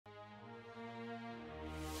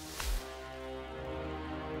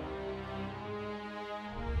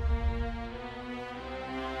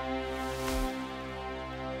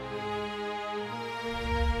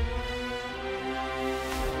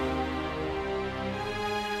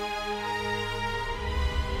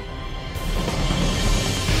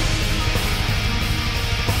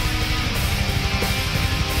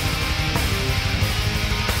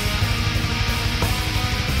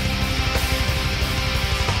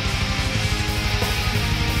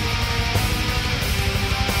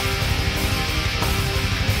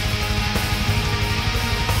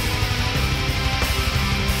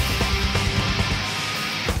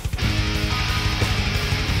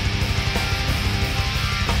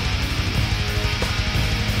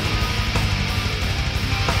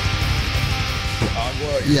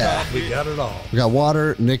Yeah. We got it all. We got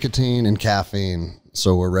water, nicotine, and caffeine.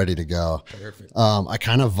 So we're ready to go. Perfect. I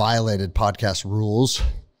kind of violated podcast rules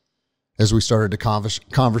as we started to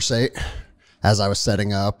conversate as I was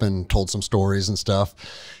setting up and told some stories and stuff.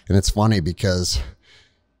 And it's funny because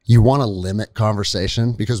you want to limit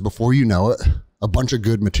conversation because before you know it, a bunch of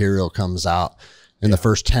good material comes out in the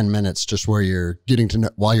first 10 minutes, just where you're getting to know,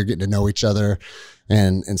 while you're getting to know each other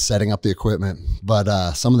and setting up the equipment.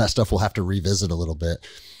 But some of that stuff we'll have to revisit a little bit.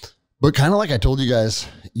 But kind of like I told you guys,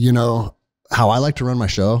 you know, how I like to run my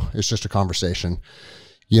show is just a conversation.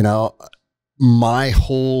 You know, my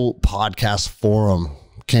whole podcast forum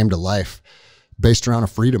came to life based around a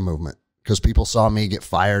freedom movement because people saw me get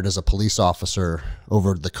fired as a police officer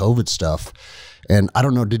over the COVID stuff. And I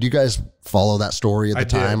don't know, did you guys follow that story at the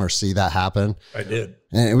time or see that happen? I did.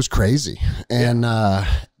 And it was crazy. And,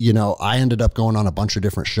 you know, I ended up going on a bunch of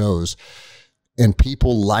different shows and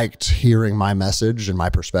people liked hearing my message and my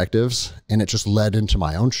perspectives, and it just led into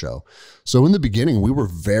my own show. So in the beginning, we were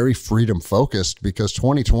very freedom focused because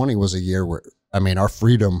 2020 was a year where, I mean, our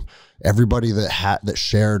freedom, everybody that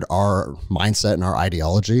shared our mindset and our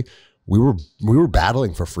ideology, we were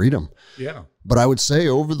battling for freedom. Yeah. But I would say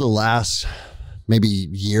over the last maybe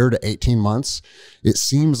year to 18 months, it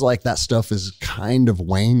seems like that stuff is kind of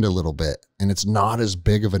waned a little bit and it's not as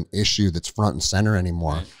big of an issue that's front and center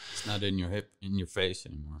anymore. Right. It's not in your face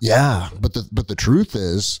anymore. Yeah. But the truth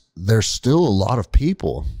is there's still a lot of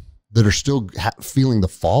people that are still feeling the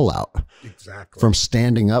fallout from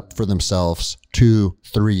standing up for themselves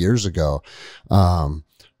 2-3 years ago.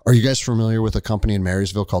 Are you guys familiar with a company in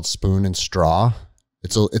Marysville called Spoon and Straw?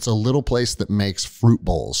 It's a little place that makes fruit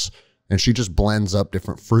bowls. And she just blends up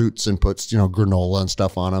different fruits and puts, you know, granola and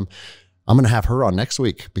stuff on them. I'm going to have her on next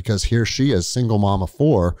week because here she is, single mom of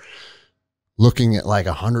 4, looking at like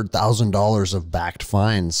 $100,000 of backed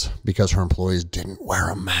fines because her employees didn't wear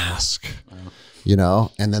a mask, you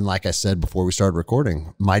know? And then, like I said, before we started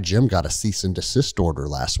recording, my gym got a cease and desist order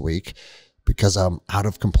last week because I'm out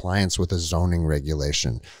of compliance with a zoning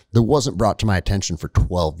regulation that wasn't brought to my attention for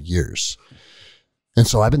 12 years. And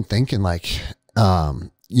so I've been thinking like,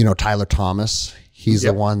 you know, Tyler Thomas, he's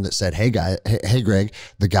the one that said, hey Greg,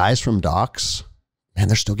 the guys from Docs, man,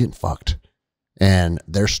 they're still getting fucked and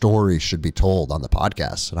their story should be told on the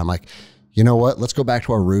podcast. And I'm like, you know what? Let's go back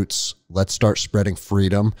to our roots. Let's start spreading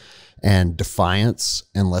freedom and defiance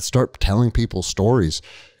and let's start telling people stories.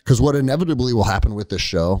 Because what inevitably will happen with this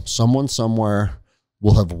show, someone somewhere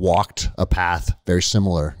will have walked a path very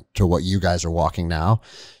similar to what you guys are walking now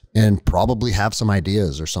and probably have some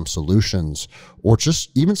ideas or some solutions or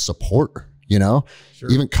just even support, you know,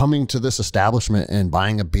 even coming to this establishment and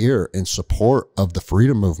buying a beer in support of the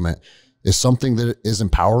freedom movement is something that is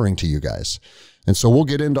empowering to you guys. And so we'll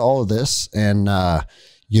get into all of this. And,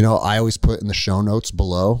 you know, I always put in the show notes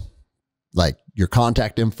below, like your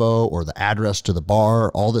contact info or the address to the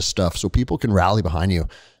bar, all this stuff. So people can rally behind you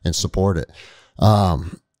and support it.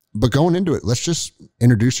 But going into it, let's just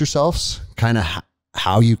introduce yourselves, kind of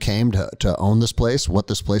how you came to own this place, what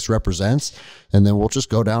this place represents. And then we'll just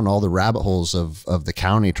go down all the rabbit holes of the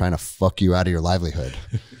county trying to fuck you out of your livelihood.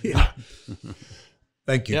 Yeah.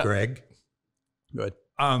 Thank you, Greg. Good.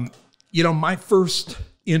 You know, my first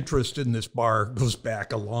interest in this bar goes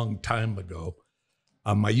back a long time ago.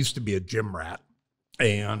 I used to be a gym rat,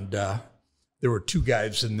 and there were 2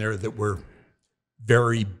 guys in there that were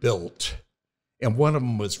very built. And one of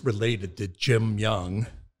them was related to Jim Young,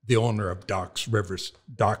 the owner of Doc's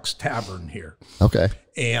Tavern here. Okay.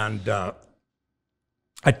 And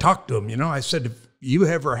I talked to him, you know, I said, if you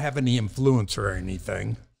ever have any influence or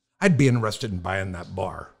anything, I'd be interested in buying that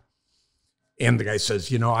bar. And the guy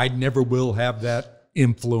says, you know, I never will have that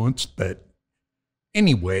influence. But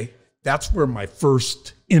anyway, that's where my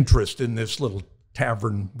first interest in this little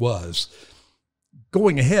tavern was.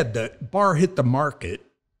 Going ahead, the bar hit the market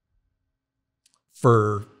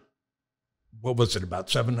for, what was it, about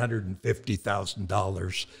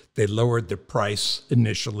 $750,000. They lowered the price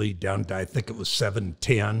initially down to, I think it was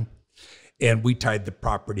 $710, and we tied the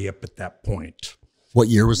property up at that point. What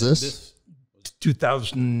year was this?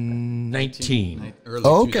 2019. Early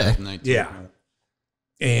okay. 2019. Yeah.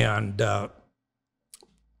 And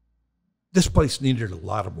this place needed a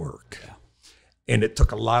lot of work. Yeah. And it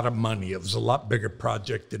took a lot of money. It was a lot bigger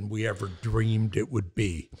project than we ever dreamed it would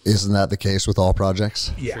be. Isn't that the case with all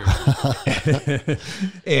projects? Yeah. Sure.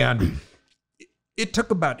 And it took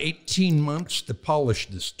about 18 months to polish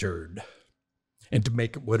this turd. and to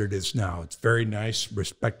make it what it is now. It's very nice,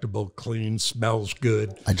 respectable, clean, smells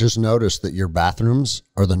good. I just noticed that your bathrooms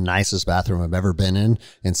are the nicest bathroom I've ever been in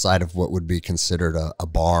inside of what would be considered a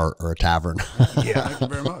bar or a tavern. Yeah, Thank you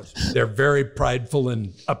very much. they're very prideful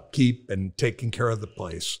in upkeep and taking care of the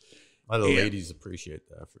place. A lot of ladies appreciate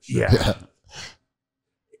that for sure. Yeah.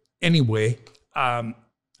 Anyway,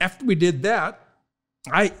 after we did that,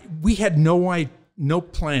 we had no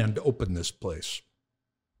plan to open this place.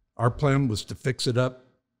 Our plan was to fix it up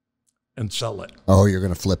and sell it. Oh, you're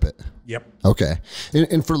going to flip it. Yep. Okay.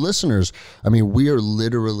 And for listeners, I mean, we are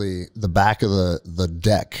literally the back of the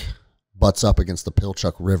deck butts up against the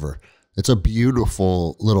Pilchuck River. It's a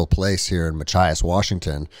beautiful little place here in Machias,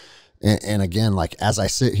 Washington. And again, like as I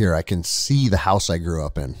sit here, I can see the house I grew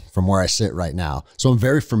up in from where I sit right now. So I'm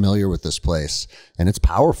very familiar with this place, and it's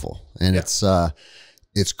powerful. And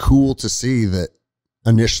it's cool to see that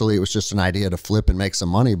initially it was just an idea to flip and make some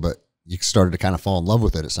money, but you started to kind of fall in love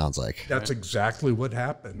with it, it sounds like. That's exactly what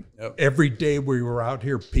happened. Yep. Every day we were out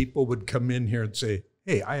here, people would come in here and say,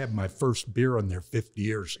 hey, I had my first beer in there 50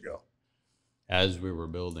 years ago. As we were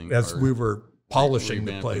building. As we were polishing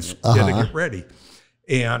the revamping place, it. getting it ready.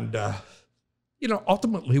 And,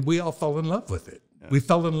 ultimately we all fell in love with it. Yeah. We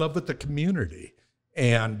fell in love with the community.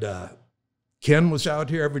 And Ken was out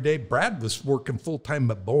here every day. Brad was working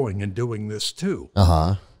full-time at Boeing and doing this too.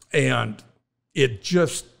 Uh-huh. And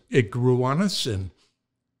it grew on us, and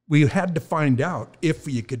we had to find out if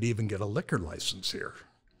you could even get a liquor license here.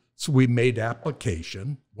 So we made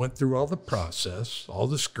application, went through all the process, all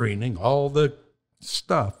the screening, all the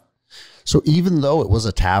stuff. So even though it was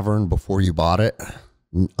a tavern before you bought it,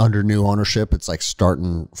 under new ownership, it's like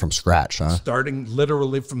starting from scratch, huh? Starting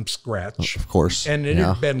literally from scratch. Of course. And it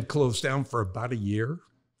had been closed down for about a year.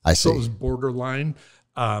 I see. So it was borderline.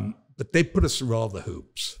 But they put us through all the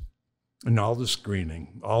hoops and all the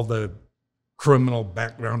screening, all the criminal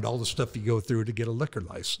background, all the stuff you go through to get a liquor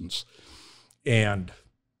license. And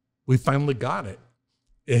we finally got it.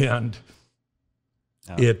 And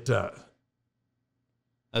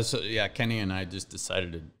Kenny and I just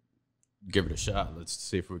decided to give it a shot. Let's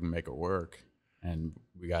see if we can make it work. And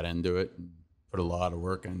we got into it and put a lot of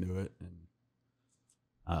work into it, and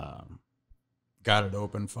got it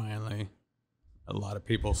open finally. A lot of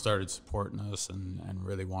people started supporting us and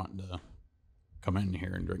really wanting to come in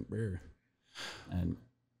here and drink beer. And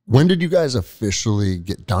when did you guys officially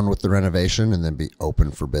get done with the renovation and then be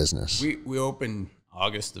open for business? We opened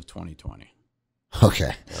August of 2020.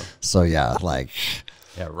 Okay. Yep. So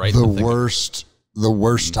right. The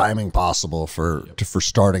worst timing possible for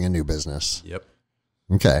starting a new business. Yep.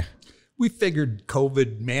 Okay. We figured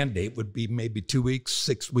COVID mandate would be maybe 2 weeks,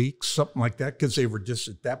 6 weeks, something like that, because they were just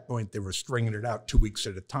at that point, they were stringing it out 2 weeks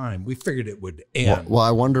at a time. We figured it would end. Well,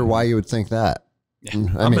 I wonder why you would think that. Yeah.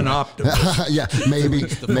 I'm an optimist. Yeah, maybe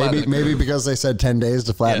because they said 10 days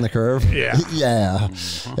to flatten the curve. Yeah. Yeah.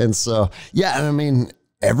 Mm-hmm. And so, I mean,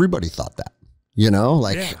 everybody thought that.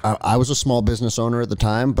 I was a small business owner at the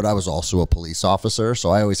time, but I was also a police officer.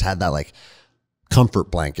 So I always had that like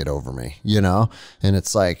comfort blanket over me, and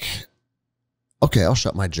it's like, okay, I'll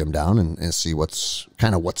shut my gym down and see what's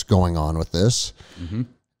going on with this. Mm-hmm.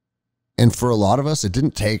 And for a lot of us, it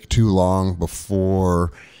didn't take too long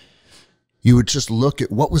before you would just look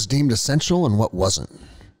at what was deemed essential and what wasn't.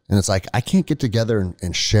 And it's like, I can't get together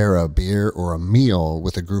and share a beer or a meal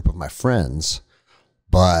with a group of my friends,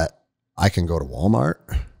 but I can go to Walmart.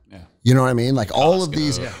 Yeah. You know what I mean? Like all of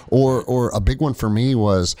these, yeah. or a big one for me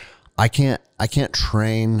was I can't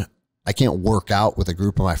work out with a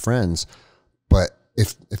group of my friends, but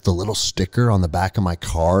if the little sticker on the back of my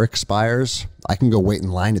car expires, I can go wait in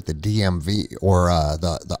line at the DMV or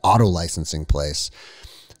the auto licensing place.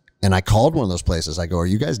 And I called one of those places. I go, are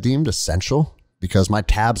you guys deemed essential? Because my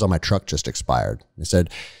tabs on my truck just expired. They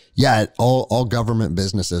said, yeah, all government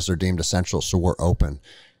businesses are deemed essential, so we're open.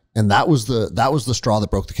 And that was the straw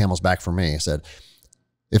that broke the camel's back for me. I said,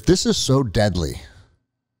 if this is so deadly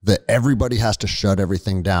that everybody has to shut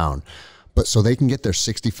everything down, but so they can get their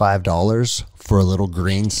 $65 for a little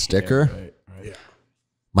green sticker, Right. Yeah.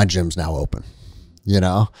 my gym's now open.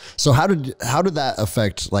 So how did that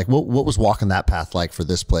affect, like, what was walking that path like for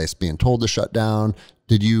this place being told to shut down?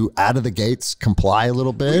 Did you out of the gates comply a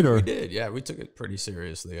little bit? We did. Yeah. We took it pretty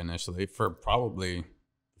seriously initially for probably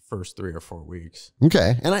the first 3 or 4 weeks.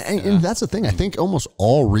 Okay. And that's the thing. I think almost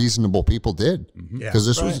all reasonable people did, because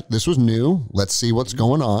this was new. Let's see what's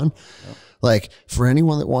going on. Yep. Like, for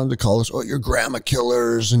anyone that wanted to call us, oh, you're grandma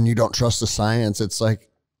killers and you don't trust the science. It's like,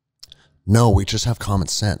 no, we just have common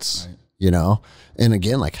sense, Right. And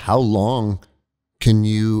again, like, how long can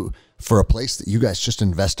you, for a place that you guys just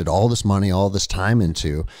invested all this money, all this time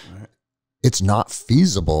into, Right. it's not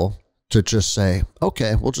feasible to just say,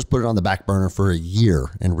 okay, we'll just put it on the back burner for a year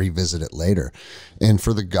and revisit it later. And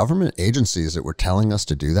for the government agencies that were telling us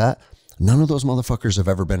to do that, none of those motherfuckers have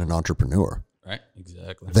ever been an entrepreneur. Right,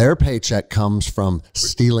 exactly. Their paycheck comes from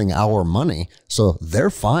stealing our money, so they're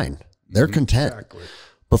fine. They're content. Exactly.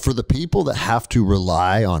 But for the people that have to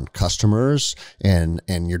rely on customers and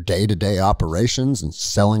your day-to-day operations and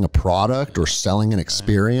selling a product or selling an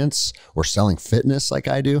experience or selling fitness like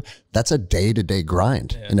I do, that's a day-to-day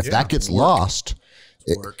grind. Yeah. And if that gets lost,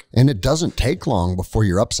 and it doesn't take long before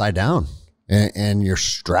you're upside down and you're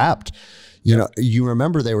strapped. You know, you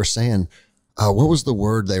remember they were saying, what was the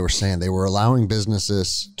word they were saying? They were allowing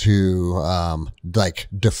businesses to like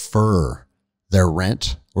defer their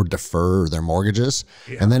rent or defer their mortgages.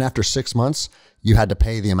 Yeah. And then after 6 months, you had to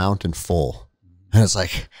pay the amount in full. And it's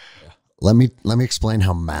like, let me explain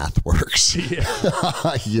how math works,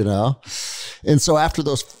 you know? And so after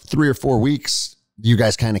those 3 or 4 weeks, you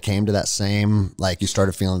guys kind of came to that same, like you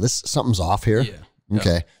started feeling this, something's off here. Yeah.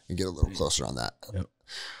 Okay. Yep. And get a little closer on that. Yep.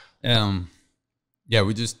 Yeah,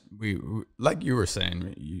 we like you were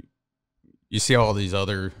saying, you see all these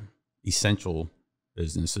other essential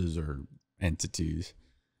businesses or entities,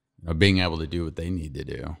 you know, being able to do what they need to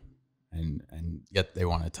do, and yet they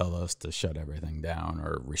want to tell us to shut everything down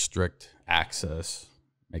or restrict access,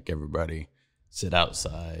 make everybody sit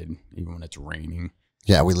outside even when it's raining.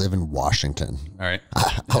 Yeah, we live in Washington. All right,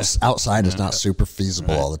 outside is not super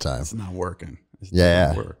feasible all the time. It's not working. It's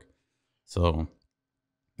not work. So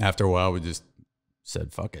after a while, we just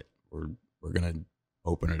said, "Fuck it, we're gonna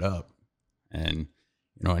open it up," and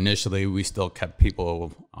you know, initially we still kept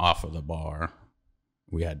people off of the bar.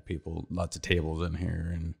 We had lots of tables in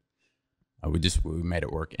here, and we made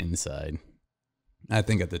it work inside. I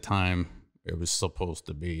think at the time it was supposed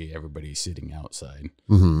to be everybody sitting outside,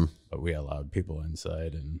 but we allowed people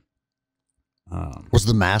inside. And was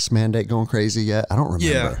the mask mandate going crazy yet? I don't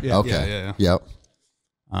remember. Yeah. Okay. Yeah. Yep.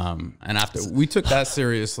 And after we took that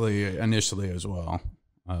seriously initially as well.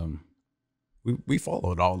 We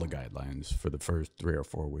followed all the guidelines for the first 3 or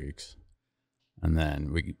 4 weeks. And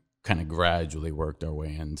then we kind of gradually worked our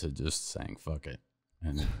way into just saying, fuck it.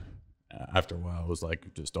 And after a while, it was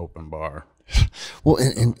like just open bar. Well,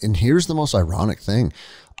 and here's the most ironic thing.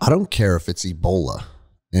 I don't care if it's Ebola.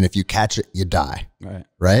 And if you catch it, you die.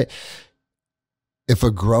 Right? If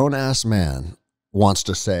a grown-ass man wants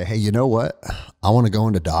to say, hey, you know what? I want to go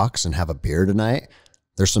into Doc's and have a beer tonight.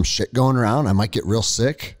 There's some shit going around. I might get real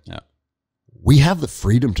sick. Yeah. We have the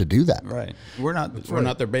freedom to do that. Right. We're not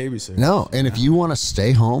their babysitters. No. And if you want to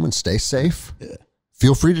stay home and stay safe,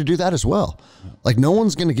 feel free to do that as well. Yeah. Like no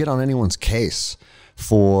one's going to get on anyone's case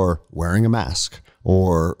for wearing a mask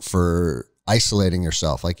or for isolating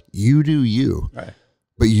yourself. Like you do you. Right.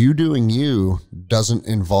 But you doing you doesn't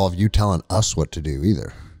involve you telling us what to do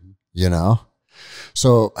either. You know?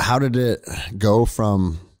 So how did it go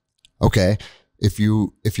from, okay, if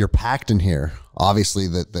you're packed in here, obviously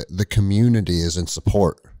the community is in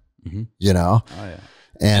support, you know? Oh yeah.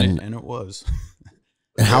 And it was.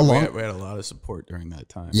 And how long? We had a lot of support during that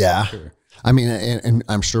time. Yeah. Sure. I mean, and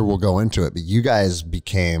I'm sure we'll go into it, but you guys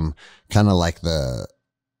became kind of like the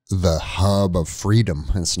hub of freedom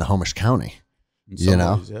in Snohomish County. You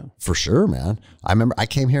know, ways, yeah. For sure, man. I remember I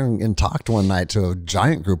came here and talked one night to a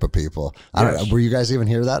giant group of people. I don't know, were you guys even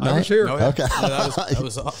here that night? I was here. Oh, yeah. Okay. Yeah, that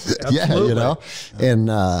was awesome. Yeah, you know,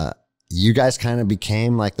 and you guys kind of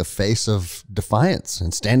became like the face of defiance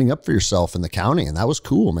and standing up for yourself in the county. And that was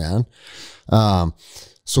cool, man.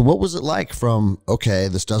 So what was it like from, okay,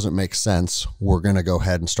 this doesn't make sense. We're going to go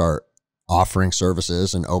ahead and start offering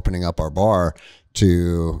services and opening up our bar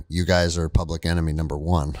to you guys are public enemy number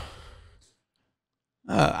one?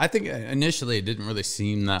 I think initially it didn't really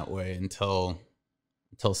seem that way until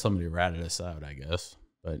somebody ratted us out, I guess.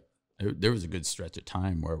 But there was a good stretch of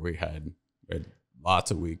time where we had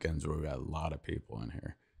lots of weekends where we had a lot of people in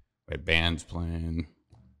here. We had bands playing,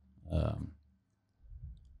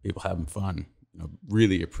 people having fun. You know,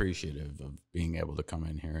 really appreciative of being able to come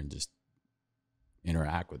in here and just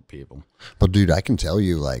interact with people. But dude, I can tell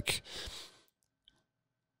you, like,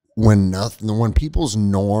 when people's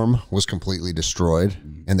norm was completely destroyed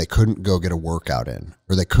and they couldn't go get a workout in,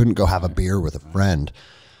 or they couldn't go have a beer with a friend,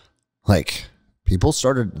 like people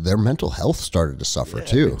their mental health started to suffer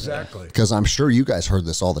too. Exactly. Because I'm sure you guys heard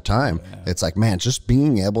this all the time. Yeah. It's like, man, just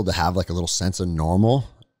being able to have like a little sense of normal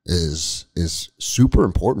is super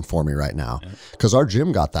important for me right now. Because our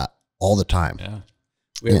gym got that all the time.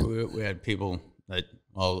 Yeah. We had people that,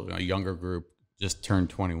 a younger group just turned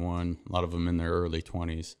 21, a lot of them in their early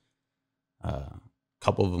 20s. A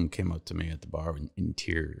couple of them came up to me at the bar in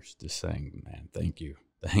tears, just saying, man, thank you.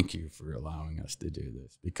 thank you for allowing us to do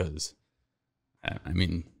this, because I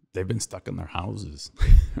mean, they've been stuck in their houses.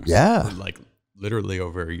 Yeah. For like literally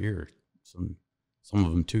over a year. Some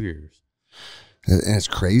of them 2 years. And it's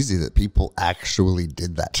crazy that people actually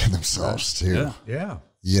did that to themselves too. Yeah. Yeah.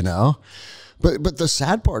 You know? But the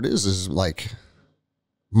sad part is like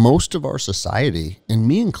most of our society, and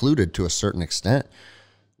me included to a certain extent,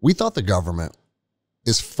 we thought the government,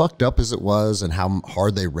 as fucked up as it was and how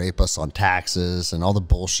hard they rape us on taxes and all the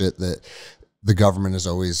bullshit that the government is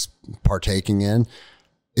always partaking in,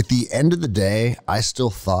 at the end of the day, I still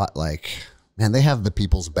thought like, man, they have the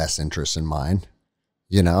people's best interests in mind.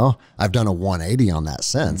 You know, I've done a 180 on that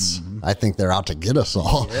since. I think they're out to get us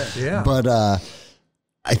all. Yeah. But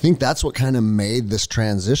I think that's what kind of made this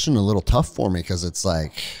transition a little tough for me, because it's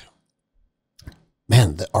like,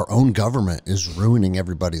 man, our own government is ruining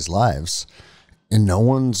everybody's lives, and no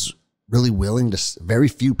one's really willing to. Very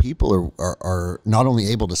few people are not only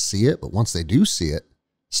able to see it, but once they do see it,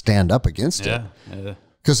 stand up against it. Yeah.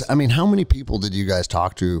 Because, I mean, how many people did you guys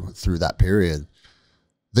talk to through that period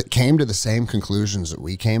that came to the same conclusions that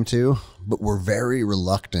we came to, but were very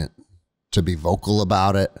reluctant to be vocal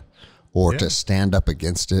about it or to stand up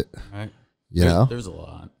against it? Right. You know? There's a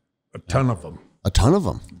lot. A ton of them. A ton of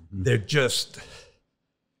them. They're just,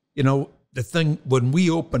 you know, the thing, when we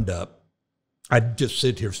opened up, I'd just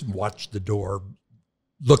sit here and watch the door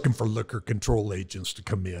looking for liquor control agents to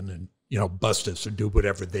come in and, you know, bust us or do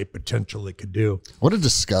whatever they potentially could do. What a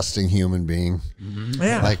disgusting human being.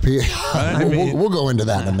 Yeah. Like, we'll go into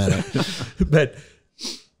that in a minute. But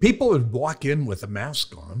people would walk in with a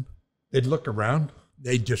mask on. They'd look around.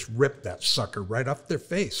 They'd just rip that sucker right off their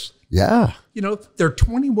face. Yeah. You know, they're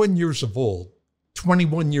 21 years old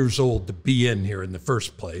to be in here in the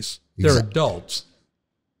first place. They're adults.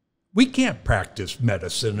 We can't practice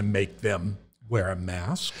medicine and make them wear a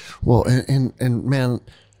mask. Well, and man,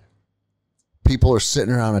 people are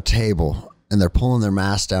sitting around a table and they're pulling their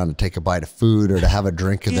mask down to take a bite of food or to have a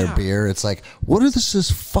drink of their beer. It's like, what are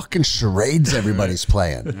this fucking charades everybody's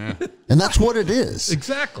playing? And that's what it is.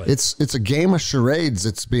 Exactly. It's a game of charades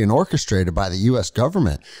that's being orchestrated by the U.S.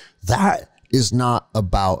 government. That is not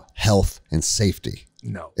about health and safety.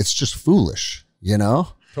 No. It's just foolish, you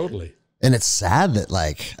know? Totally. And it's sad that,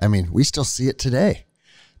 like, I mean, we still see it today.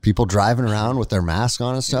 People driving around with their mask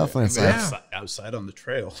on and stuff. And it's like, outside on the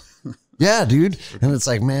trail. yeah, dude. And it's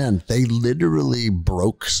like, man, they literally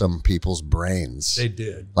broke some people's brains. They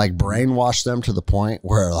did. Like, brainwashed them to the point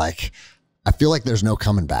where, like, I feel like there's no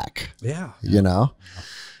coming back. Yeah. You know?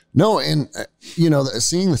 No, and, you know,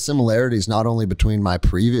 seeing the similarities not only between my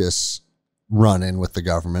previous run-in with the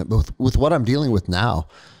government, but with what I'm dealing with now,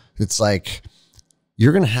 it's like,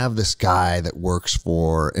 you're going to have this guy that works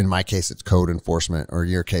for, in my case, it's code enforcement, or in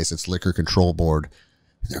your case, it's liquor control board.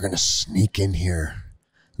 They're going to sneak in here.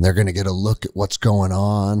 And they're going to get a look at what's going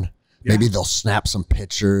on. Yeah. Maybe they'll snap some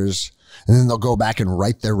pictures, and then they'll go back and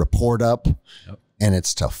write their report up. Yep. And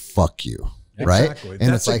it's to fuck you. Exactly. Right? And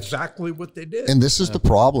that's it's like, exactly what they did. And this is the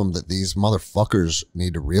problem that these motherfuckers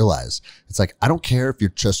need to realize. It's like, I don't care if you're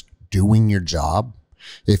just doing your job.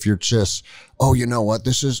 If you're just, oh, you know what,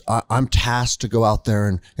 I'm tasked to go out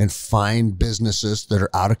there and find businesses that are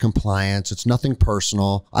out of compliance. It's nothing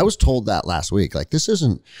personal. I was told that last week. Like, this is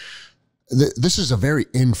a very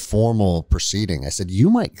informal proceeding. I said, you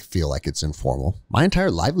might feel like it's informal. My entire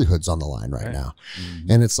livelihood's on the line right now.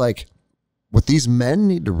 Mm-hmm. And it's like, what these men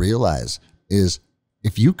need to realize is,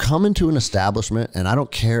 if you come into an establishment, and I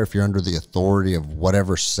don't care if you're under the authority of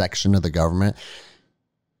whatever section of the government,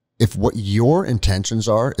 if what your intentions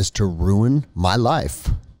are is to ruin my life,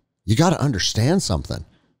 you got to understand something.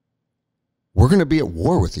 We're going to be at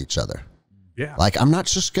war with each other. Yeah. Like, I'm not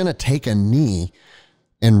just going to take a knee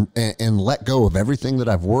and let go of everything that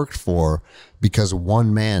I've worked for because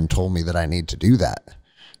one man told me that I need to do that.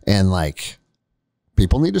 And like,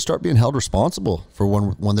 people need to start being held responsible for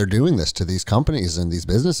when they're doing this to these companies and these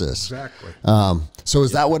businesses. Exactly. So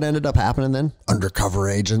is that what ended up happening then? Undercover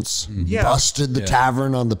agents busted the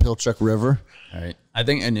tavern on the Pilchuck River. Right. I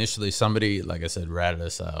think initially somebody, like I said, ratted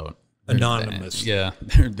us out. Anonymous.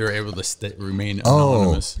 They're able to remain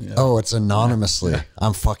anonymous. Oh, it's anonymously. Yeah.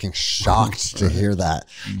 I'm fucking shocked to hear that.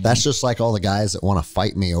 That's just like all the guys that want to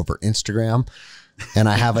fight me over Instagram. And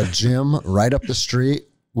I have a gym right up the street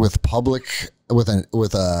with a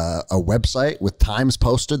website with times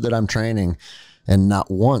posted that I'm training, and not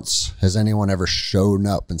once has anyone ever shown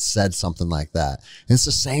up and said something like that. And it's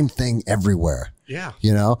the same thing everywhere. Yeah.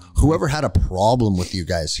 You know, whoever had a problem with you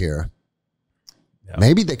guys here,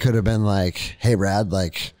 maybe they could have been like, hey, Brad,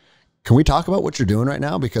 like, can we talk about what you're doing right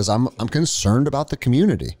now? Because I'm concerned about the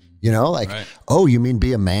community. You know, like, oh, you mean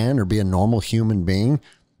be a man or be a normal human being?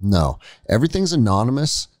 No, everything's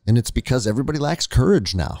anonymous, and it's because everybody lacks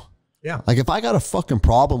courage now. Yeah. Like if I got a fucking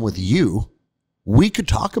problem with you, we could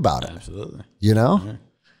talk about it. Absolutely. You know?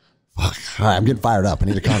 Fuck. All right, I'm getting fired up. I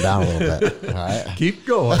need to calm down a little bit. All right. Keep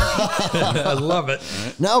going. I love it.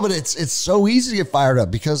 No, but it's so easy to get fired up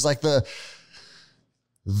because like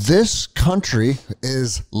this country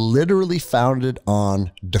is literally founded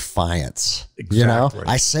on defiance. Exactly. You know,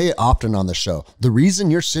 I say it often on the show. The reason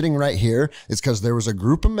you're sitting right here is because there was a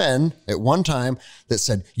group of men at one time that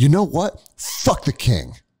said, you know what? Fuck the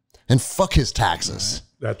king and fuck his taxes.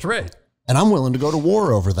 That's right. And I'm willing to go to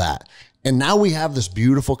war over that. And now we have this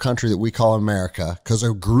beautiful country that we call America because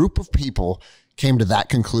a group of people came to that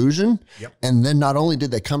conclusion. Yep. And then not only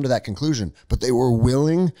did they come to that conclusion, but they were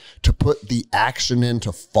willing to put the action in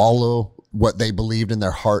to follow what they believed in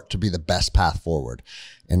their heart to be the best path forward.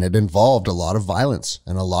 And it involved a lot of violence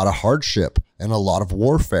and a lot of hardship and a lot of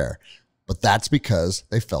warfare. But that's because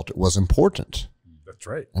they felt it was important. That's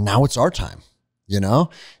right. And now it's our time, you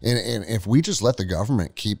know? And if we just let the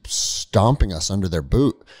government keep stomping us under their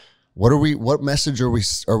boot, what message are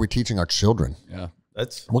we teaching our children? Yeah.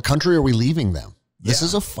 What country are we leaving them? This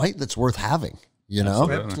is a fight that's worth having, you know?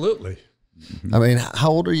 Absolutely. I mean, how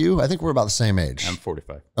old are you? I think we're about the same age. I'm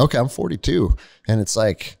 45. Okay, I'm 42. And it's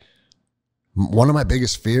like, one of my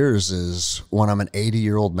biggest fears is when I'm an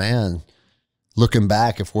 80-year-old man looking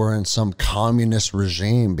back, if we're in some communist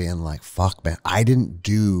regime being like, fuck, man, I didn't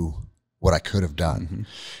do what I could have done. Mm-hmm.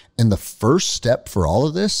 And the first step for all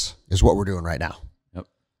of this is what we're doing right now.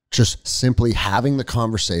 Just simply having the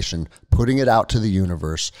conversation, putting it out to the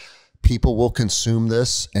universe. People will consume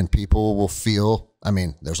this and people will feel, I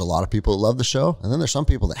mean, there's a lot of people that love the show and then there's some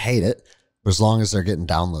people that hate it, but as long as they're getting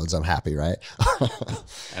downloads, I'm happy, right?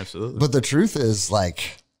 Absolutely. But the truth is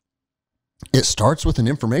like, it starts with an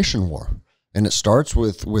information war and it starts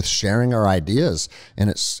with sharing our ideas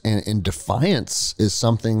and defiance is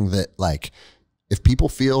something that like, if people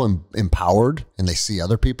feel empowered and they see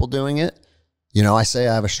other people doing it, you know, I say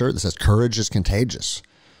I have a shirt that says courage is contagious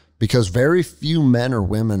because very few men or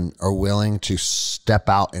women are willing to step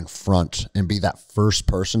out in front and be that first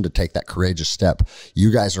person to take that courageous step. You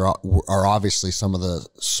guys are obviously some of the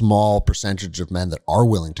small percentage of men that are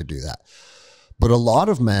willing to do that. But a lot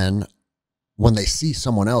of men, when they see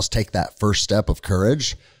someone else take that first step of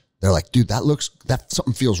courage, they're like, dude, that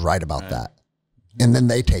something feels right about that. And then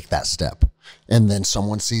they take that step and then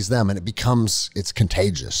someone sees them and it's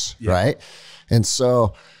contagious, right? And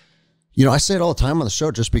so, you know, I say it all the time on the show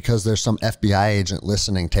just because there's some FBI agent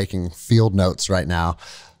listening, taking field notes right now.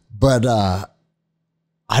 But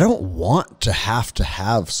I don't want to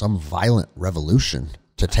have some violent revolution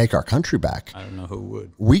to take our country back. I don't know who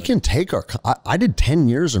would. We can take I did 10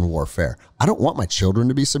 years in warfare. I don't want my children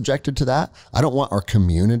to be subjected to that. I don't want our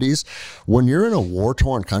communities. When you're in a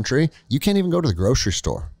war-torn country, you can't even go to the grocery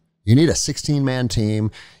store. You need a 16-man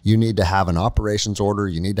team. You need to have an operations order.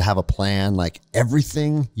 You need to have a plan. Like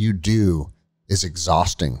everything you do is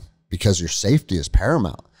exhausting because your safety is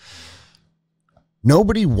paramount.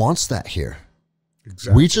 Nobody wants that here.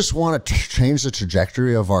 Exactly. We just want to change the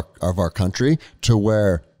trajectory of our country to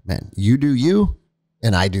where, man, you do you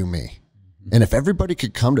and I do me. And if everybody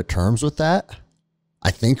could come to terms with that,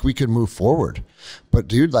 I think we could move forward. But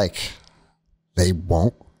dude, like they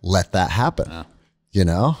won't let that happen. No. You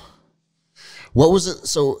know? What was it?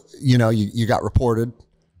 So, you know, you got reported,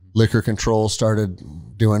 liquor control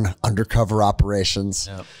started doing undercover operations.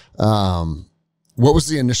 Yep. What was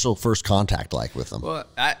the initial first contact like with them? Well,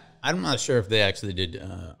 I'm not sure if they actually did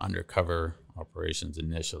undercover operations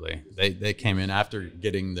initially. They came in after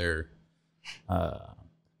getting their,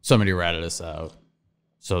 somebody ratted us out.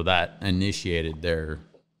 So that initiated their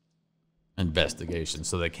investigation.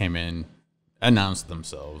 So they came in, announced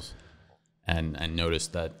themselves, and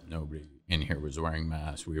noticed that nobody in here was wearing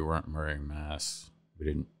masks. We weren't wearing masks.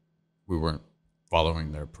 We weren't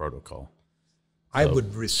following their protocol. I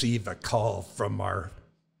would receive a call from our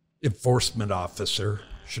enforcement officer.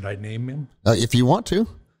 Should I name him? If you want to.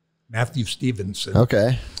 Matthew Stevenson.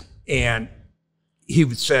 Okay. And he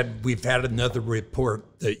said, we've had another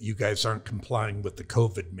report that you guys aren't complying with the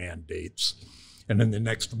COVID mandates. And in the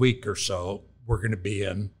next week or so, we're going to be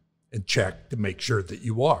in and check to make sure that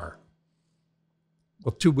you are.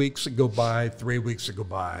 Well, 2 weeks would go by, 3 weeks would go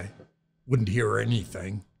by, wouldn't hear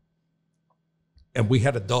anything. And we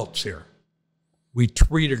had adults here. We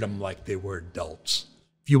treated them like they were adults.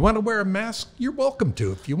 If you want to wear a mask, you're welcome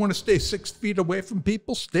to. If you want to stay 6 feet away from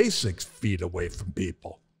people, stay 6 feet away from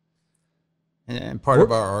people. And part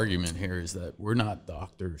of our argument here is that we're not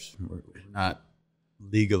doctors. We're not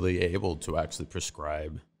legally able to actually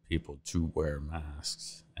prescribe people to wear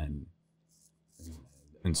masks and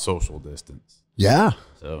social distance. Yeah.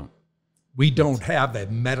 So we don't have a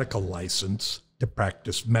medical license to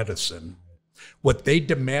practice medicine. What they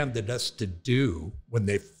demanded us to do when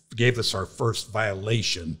they gave us our first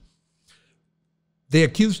violation, they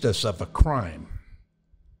accused us of a crime,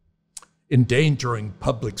 endangering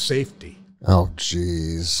public safety. Oh,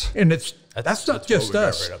 geez. And that's not just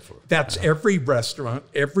us. Right up for. That's every restaurant,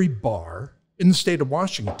 every bar in the state of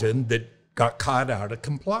Washington that got caught out of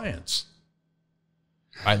compliance.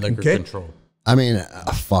 By liquor control. I mean,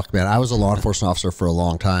 fuck, man. I was a law enforcement officer for a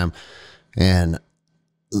long time, and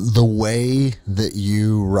the way that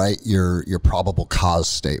you write your probable cause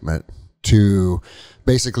statement to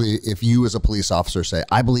basically, if you as a police officer say,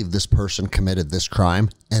 I believe this person committed this crime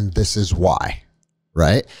and this is why,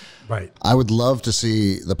 right? Right. I would love to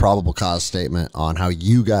see the probable cause statement on how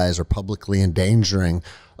you guys are publicly endangering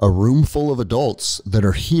a room full of adults that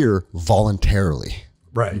are here voluntarily.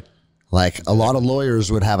 Right. Like a lot of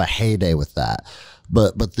lawyers would have a heyday with that.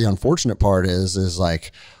 But the unfortunate part is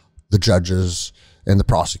like the judges and the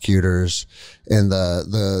prosecutors and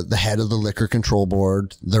the head of the liquor control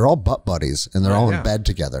board, they're all butt buddies and they're all in bed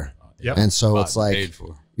together. Yep. And so it's like,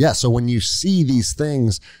 yeah. So when you see these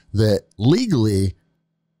things that legally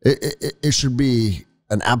it should be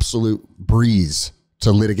an absolute breeze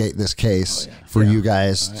to litigate this case for you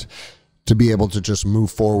guys to be able to just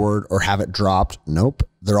move forward or have it dropped. Nope.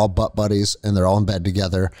 They're all butt buddies and they're all in bed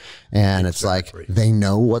together. And it's like, they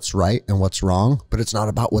know what's right and what's wrong, but it's not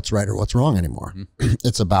about what's right or what's wrong anymore.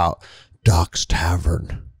 It's about Doc's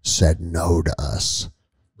Tavern said no to us.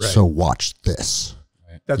 Right. So watch this.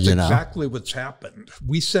 That's exactly what's happened.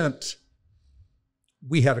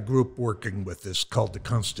 We had a group working with this called the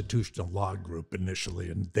Constitutional Law Group initially,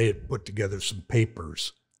 and they had put together some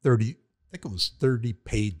papers, 30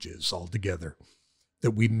 pages altogether,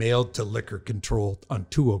 that we mailed to Liquor Control on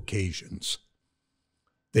 2 occasions.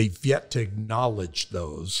 They've yet to acknowledge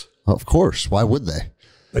those. Of course. Why would they?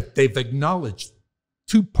 But they've acknowledged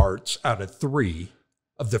 2 parts out of 3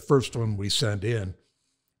 of the first one we sent in,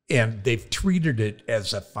 and they've treated it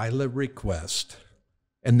as a FILA request,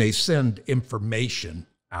 and they send information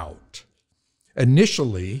out.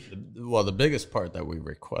 Initially... Well, the biggest part that we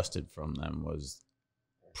requested from them was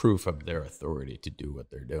proof of their authority to do what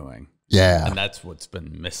they're doing. Yeah. And that's what's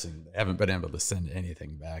been missing. They haven't been able to send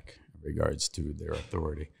anything back in regards to their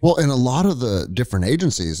authority. Well, in a lot of the different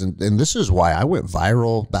agencies, and this is why I went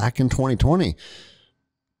viral back in 2020,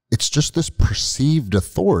 it's just this perceived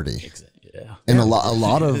authority. Yeah. And a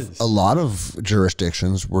lot of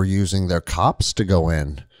jurisdictions were using their cops to go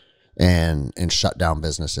in and shut down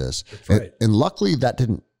businesses. That's right. And luckily that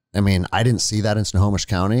didn't, I mean, I didn't see that in Snohomish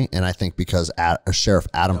County, and I think because Sheriff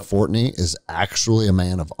Adam Fortney is actually a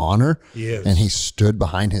man of honor, he is. And he stood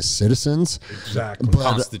behind his citizens. Exactly. But,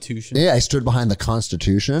 Constitution. Yeah, he stood behind the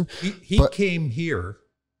Constitution. He came here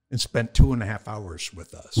and spent 2.5 hours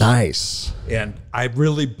with us. Nice. And I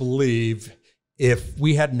really believe if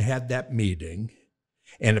we hadn't had that meeting,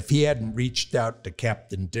 and if he hadn't reached out to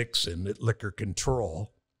Captain Dixon at Liquor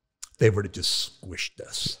Control, they would have just squished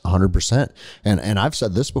us. 100%. And I've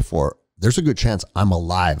said this before, there's a good chance I'm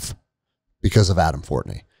alive because of Adam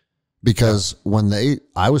Fortney. Because when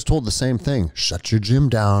I was told the same thing, shut your gym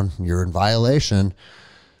down, you're in violation.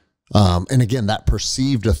 And again, that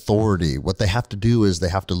perceived authority, what they have to do is they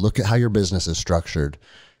have to look at how your business is structured,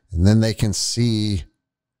 and then they can see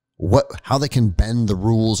how they can bend the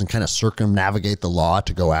rules and kind of circumnavigate the law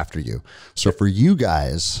to go after you. So for you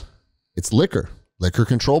guys, it's liquor. Liquor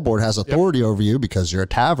Control Board has authority over you because you're a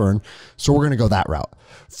tavern. So we're going to go that route.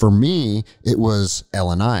 For me, it was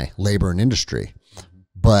L&I, labor and industry.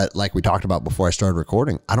 But like we talked about before I started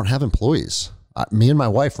recording, I don't have employees. Me and my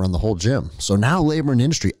wife run the whole gym. So now labor and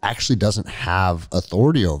industry actually doesn't have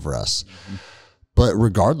authority over us. Mm-hmm. But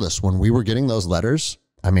regardless, when we were getting those letters,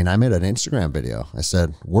 I mean, I made an Instagram video. I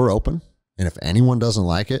said, we're open. And if anyone doesn't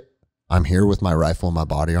like it, I'm here with my rifle and my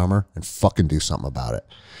body armor and fucking do something about it.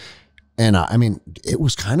 And I mean, it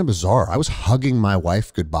was kind of bizarre. I was hugging my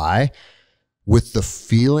wife goodbye with the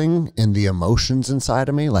feeling and the emotions inside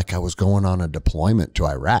of me like I was going on a deployment to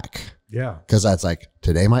Iraq. Yeah. Because that's like,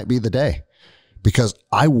 today might be the day. Because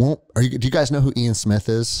I won't, do you guys know who Ian Smith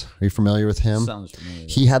is? Are you familiar with him? Sounds familiar.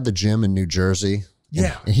 He had the gym in New Jersey.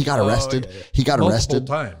 Yeah. And he got arrested. Yeah. He got arrested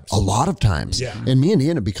times. A lot of times. Yeah. And me and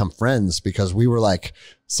Ian have become friends because we were like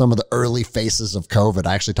some of the early faces of COVID.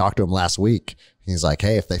 I actually talked to him last week. He's like,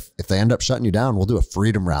 hey, if they end up shutting you down, we'll do a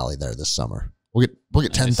freedom rally there this summer. We'll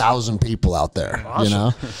get 10,000 people out there, awesome. You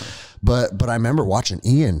know? But I remember watching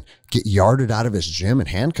Ian get yarded out of his gym in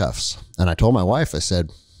handcuffs. And I told my wife, I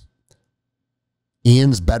said,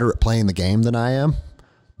 Ian's better at playing the game than I am,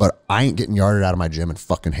 but I ain't getting yarded out of my gym in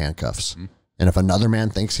fucking handcuffs. Mm-hmm. And if another man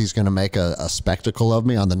thinks he's going to make a spectacle of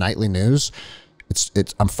me on the nightly news,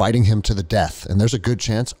 I'm fighting him to the death. And there's a good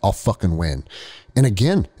chance I'll fucking win. And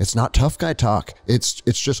again, it's not tough guy talk. It's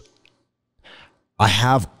just, I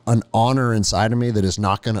have an honor inside of me that is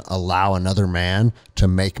not going to allow another man to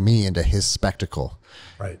make me into his spectacle.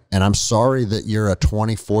 Right. And I'm sorry that you're a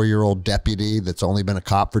 24-year-old deputy that's only been a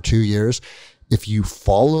cop for 2 years. If you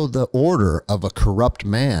follow the order of a corrupt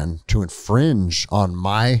man to infringe on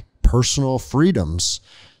my personal freedoms,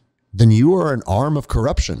 then you are an arm of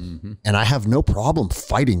corruption. Mm-hmm. And I have no problem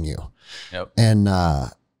fighting you. Yep. And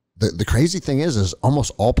the crazy thing is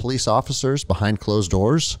almost all police officers behind closed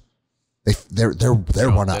doors, they're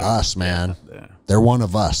one of us, man. Yeah. They're one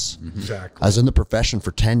of us. Mm-hmm. Exactly. I was in the profession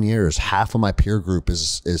for 10 years. Half of my peer group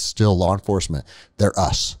is still law enforcement. They're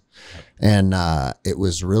us. And it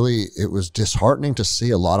was disheartening to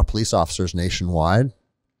see a lot of police officers nationwide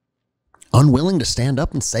unwilling to stand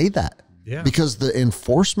up and say that. Yeah. Because the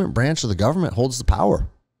enforcement branch of the government holds the power.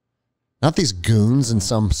 Not these goons in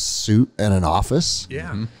some suit in an office.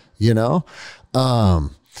 Yeah. You know?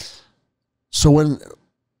 So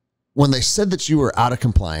when they said that you were out of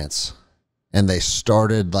compliance and they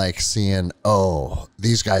started like seeing, oh,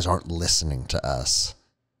 these guys aren't listening to us,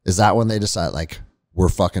 is that when they decide like, we're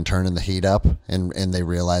fucking turning the heat up, and they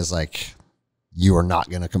realize like you are not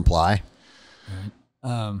going to comply?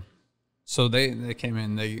 Right. So they came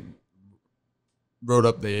in, they wrote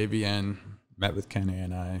up the AVN, met with Kenny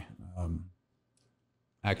and I.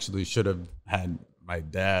 Actually should have had my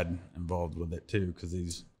dad involved with it too,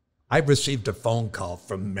 because I received a phone call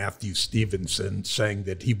from Matthew Stevenson saying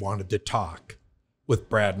that he wanted to talk with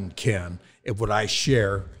Brad and Ken, and would I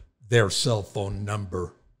share their cell phone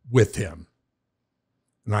number with him?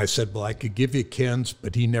 And I said, well, I could give you Ken's,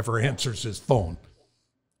 but he never answers his phone.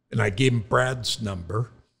 And I gave him Brad's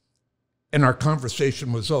number, and our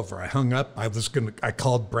conversation was over. I hung up. I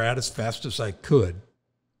called Brad as fast as I could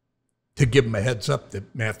to give him a heads up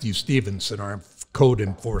that Matthew Stevenson, our code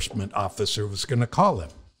enforcement officer, was going to call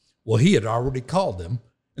him. Well, he had already called him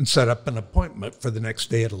and set up an appointment for the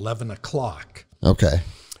next day at 11 o'clock. Okay.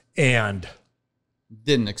 And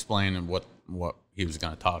didn't explain what he was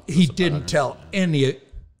going to talk to us he about. didn't tell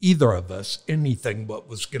either of us anything what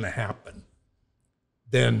was going to happen.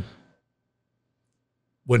 Then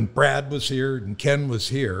when Brad was here and Ken was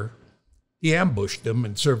here, he ambushed him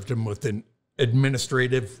and served him with an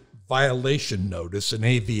administrative violation notice, an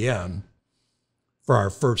AVN, for our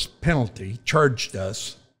first penalty, charged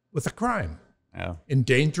us with a crime,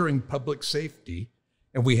 endangering public safety.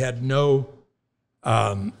 And we had no...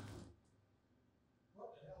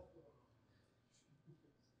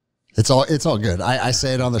 It's all good. I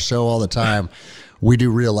say it on the show all the time. We do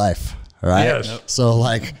real life, right? Yes. So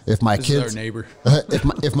like if my kids, is our neighbor.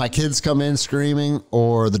 if my kids come in screaming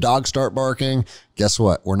or the dogs start barking, guess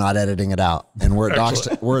what? We're not editing it out. And we're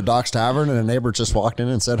at Doc's Tavern, and a neighbor just walked in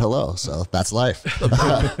and said hello. So that's life.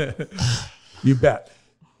 You bet.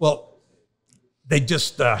 Well, they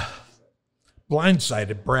just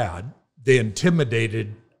blindsided Brad. They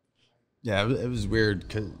intimidated. Yeah, it was weird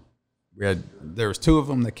because there was two of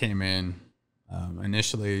them that came in.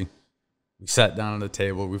 Initially, we sat down at the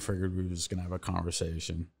table. We figured we were just gonna have a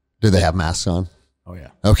conversation. Do they have masks on? Oh yeah.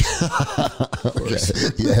 Okay. Okay.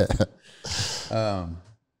 Yeah.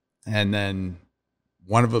 And then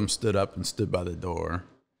one of them stood up and stood by the door,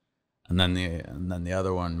 and then the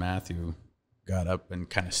other one, Matthew, got up and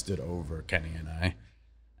kind of stood over Kenny and I,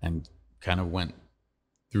 and kind of went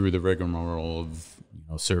through the rigmarole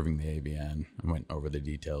of serving the AVN and went over the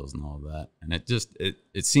details and all of that. And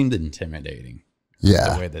it seemed intimidating.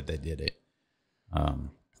 Yeah. The way that they did it.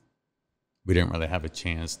 We didn't really have a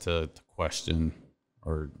chance to question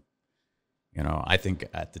or, I think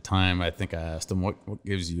at the time, I asked them, what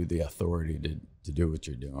gives you the authority to do what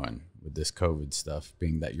you're doing with this COVID stuff,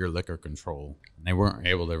 being that you're liquor control? And they weren't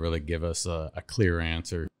able to really give us a clear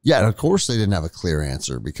answer. Yeah, and of course they didn't have a clear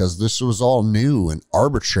answer because this was all new and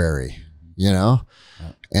arbitrary, Yeah.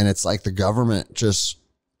 And it's like the government just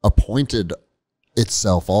appointed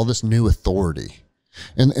itself all this new authority.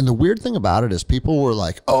 And the weird thing about it is people were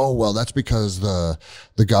like, oh, well, that's because the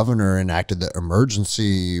governor enacted the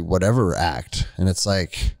emergency whatever act. And it's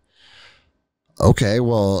like, okay,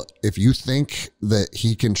 well, if you think that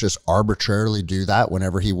he can just arbitrarily do that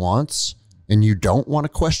whenever he wants, and you don't want to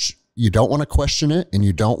question it, and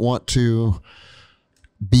you don't want to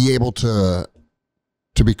be able to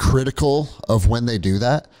be critical of when they do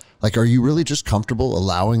that, like, are you really just comfortable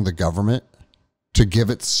allowing the government to give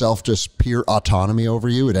itself just pure autonomy over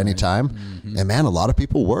you at any time? Mm-hmm. And man, a lot of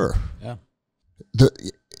people were. Yeah.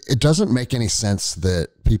 It doesn't make any sense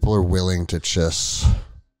that people are willing to just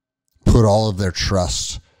put all of their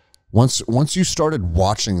trust. Once you started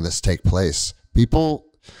watching this take place,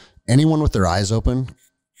 anyone with their eyes open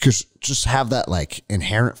could just have that like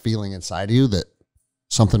inherent feeling inside of you that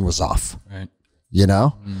something was off, right? You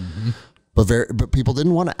know, but people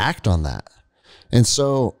didn't want to act on that. And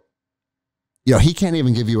so, you know, he can't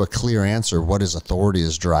even give you a clear answer what his authority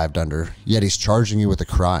is derived under, yet he's charging you with a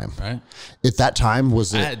crime. Right. At that time,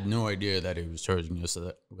 I had no idea that he was charging us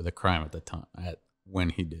with a crime at the time, when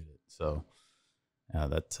he did it. So, yeah,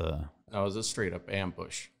 that was a straight up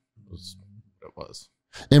ambush. Was what it was.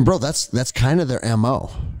 And bro, that's kind of their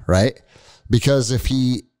MO, right? Because if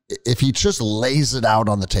he just lays it out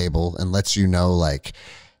on the table and lets you know, like,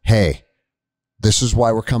 hey, this is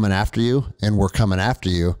why we're coming after you, and we're coming after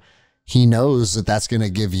you, he knows that that's going to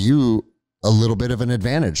give you a little bit of an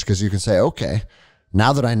advantage, because you can say, okay,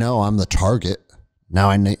 now that I know I'm the target, now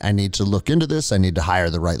I need to look into this. I need to hire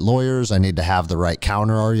the right lawyers. I need to have the right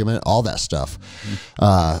counter argument, all that stuff.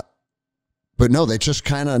 But no, they just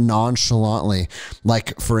kind of nonchalantly,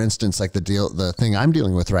 like, for instance, like the thing I'm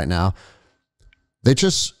dealing with right now, they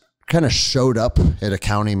just kind of showed up at a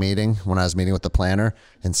county meeting when I was meeting with the planner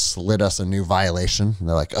and slid us a new violation. And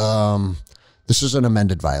they're like, this is an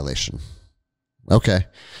amended violation. Okay.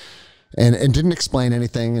 And didn't explain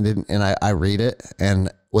anything, and I read it,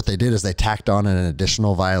 and what they did is they tacked on an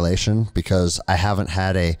additional violation because I haven't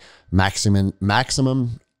had a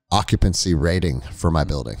maximum occupancy rating for my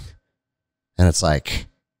building. And it's like,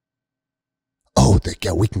 oh,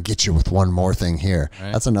 we can get you with one more thing here.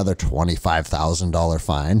 Right. That's another $25,000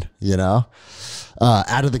 fine, you know?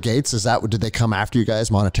 Out of the gates, did they come after you guys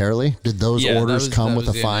monetarily? Did those orders come with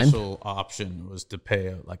a fine? The initial option was to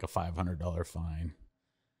pay like a $500 fine,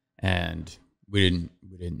 and we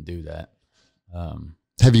didn't do that.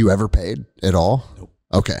 Have you ever paid at all? Nope.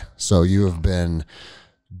 Okay, so you have been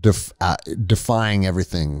defying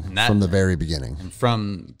everything from the very beginning. And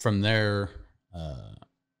from there,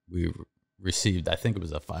 we received, I think it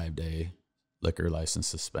was a 5-day liquor license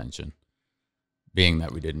suspension, being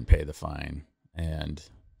that we didn't pay the fine. And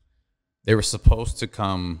they were supposed to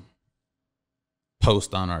come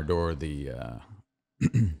post on our door the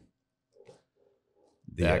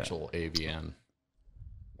actual AVN.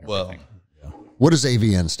 Well, what does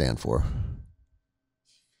AVN stand for?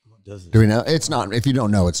 What does it? Do we know? It's not. If you don't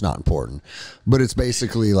know, it's not important. But it's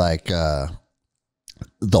basically like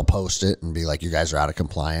they'll post it and be like, "You guys are out of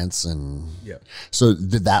compliance." And yeah. So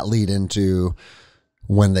did that lead into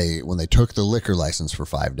when they took the liquor license for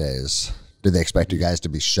 5 days? Did they expect you guys to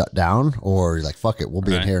be shut down, or you're like, "Fuck it, we'll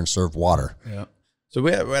be in here and serve water"? Yeah. So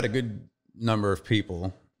we had a good number of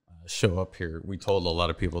people show up here. We told a lot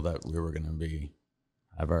of people that we were going to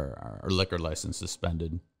have our liquor license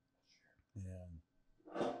suspended.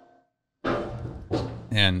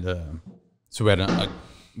 And so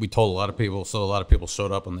we told a lot of people, so a lot of people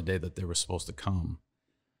showed up on the day that they were supposed to come.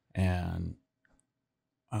 And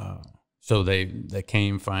so they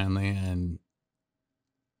came finally, and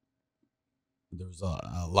there was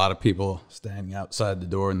a lot of people standing outside the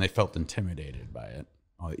door, and they felt intimidated by it,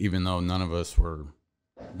 even though none of us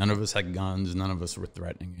had guns, none of us were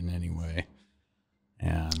threatening in any way.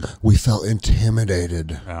 And we felt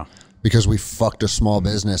intimidated. Yeah. Because we fucked a small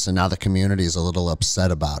business, and now the community is a little upset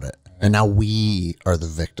about it. And now we are the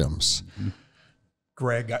victims.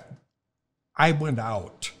 Greg, I went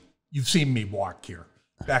out. You've seen me walk here.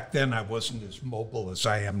 Back then, I wasn't as mobile as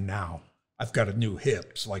I am now. I've got a new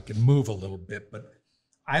hip, so I can move a little bit. But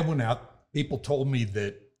I went out. People told me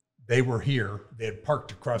that they were here. They had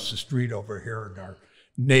parked across the street over here, and our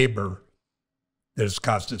neighbor that has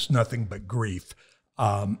caused us nothing but grief.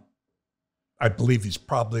 I believe he's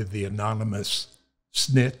probably the anonymous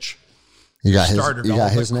snitch. You got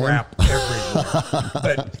his name? Crap everywhere.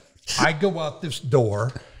 But I go out this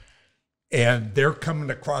door, and they're coming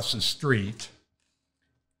across the street,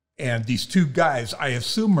 and these two guys, I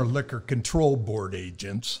assume, are liquor control board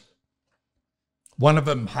agents. One of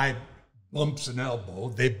them bumps an elbow.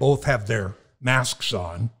 They both have their masks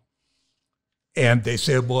on, and they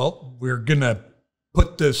say, "Well, we're gonna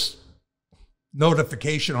put this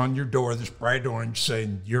notification on your door, this bright orange,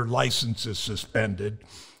 saying your license is suspended.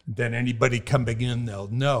 Then anybody coming in, they'll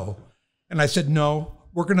know." And I said, "No,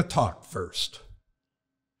 we're going to talk first.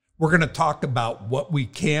 We're going to talk about what we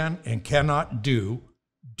can and cannot do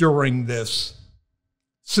during this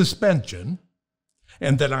suspension.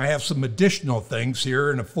 And then I have some additional things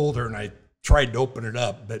here in a folder," and I tried to open it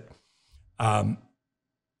up, but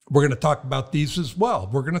we're going to talk about these as well.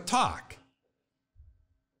 We're going to talk.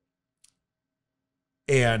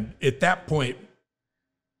 And at that point,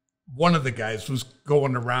 one of the guys was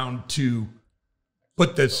going around to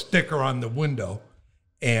put the sticker on the window,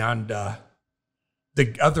 and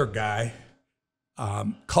the other guy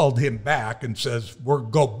called him back and says, we're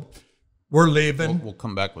leaving. We'll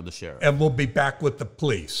come back with the sheriff. And we'll be back with the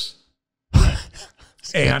police.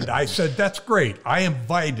 And I said, that's great. I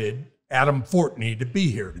invited Adam Fortney to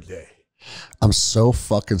be here today. I'm so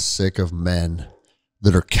fucking sick of men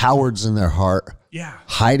that are cowards in their heart,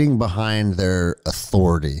 hiding behind their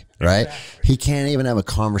authority, right? Exactly. He can't even have a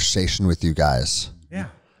conversation with you guys. Yeah.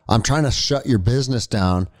 I'm trying to shut your business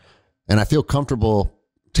down, and I feel comfortable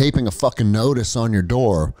taping a fucking notice on your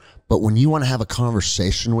door. But when you want to have a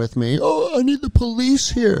conversation with me, oh, I need the police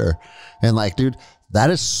here. And like, dude, that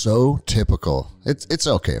is so typical. It's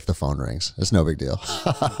okay if the phone rings. It's no big deal.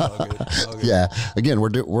 All good. Yeah. Again,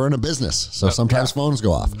 we're in a business, so sometimes phones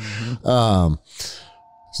go off. Mm-hmm.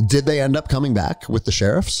 So did they end up coming back with the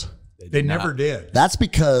sheriffs? They never did. That's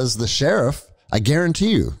because the sheriff, I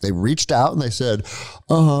guarantee you, they reached out and they said,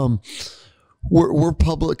 we're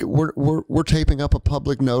public. We're taping up a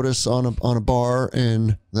public notice on a bar,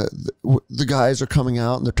 and the guys are coming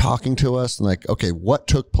out and they're talking to us. And like, okay, what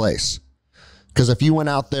took place? Because if you went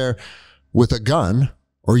out there with a gun,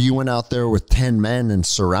 or you went out there with 10 men and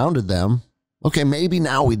surrounded them, okay, maybe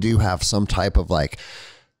now we do have some type of like,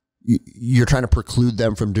 you're trying to preclude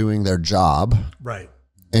them from doing their job, right?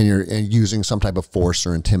 And you're using some type of force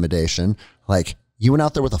or intimidation. Like, you went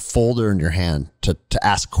out there with a folder in your hand to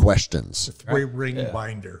ask questions. A 3-ring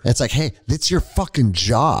binder. It's like, hey, it's your fucking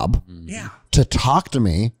job to talk to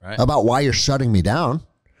me about why you're shutting me down.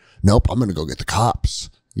 Nope, I'm going to go get the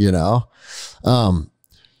cops, you know?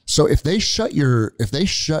 So if they shut your,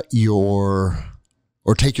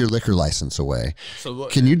 or take your liquor license away,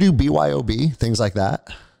 can you do BYOB, things like that?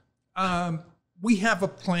 We have a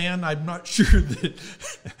plan. I'm not sure that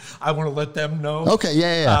I want to let them know. Okay,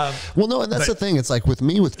 yeah. Well, no, and that's the thing. It's like with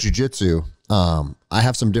me with jiu-jitsu, I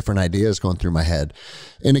have some different ideas going through my head.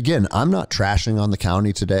 And again, I'm not trashing on the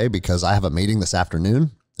county today because I have a meeting this afternoon,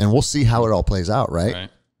 and we'll see how it all plays out, right?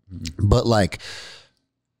 Mm-hmm. But like,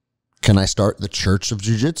 can I start the Church of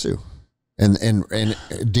Jiu-Jitsu? And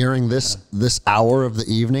during this hour of the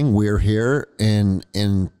evening, we're here in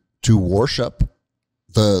to worship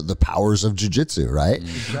the powers of jiu-jitsu, right?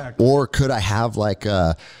 Exactly. Or could I have like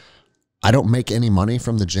I don't make any money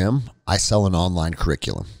from the gym. I sell an online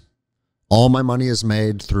curriculum. All my money is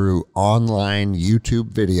made through online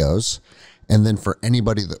YouTube videos. And then for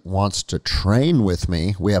anybody that wants to train with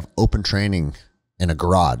me, we have open training in a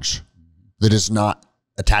garage that is not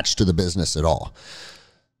attached to the business at all.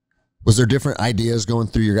 Was there different ideas going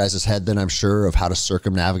through your guys' head then, I'm sure, of how to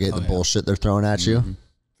circumnavigate the bullshit they're throwing at you? Mm-hmm.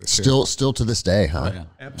 Still to this day, huh? Oh, yeah.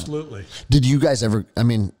 Absolutely. Did you guys ever, I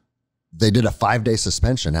mean, they did a 5-day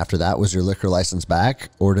suspension. After that, was your liquor license back,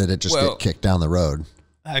 or did it just get kicked down the road?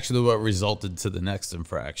 Actually, what resulted to the next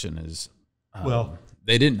infraction is,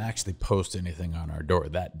 they didn't actually post anything on our door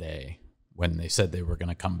that day when they said they were going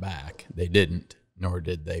to come back. They didn't, nor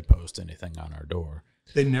did they post anything on our door.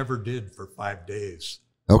 They never did for 5 days.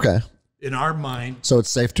 Okay. In our mind. So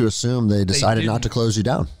it's safe to assume they decided not to close you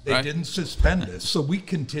down. They didn't suspend us. So we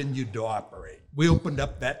continued to operate. We opened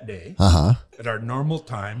up that day at our normal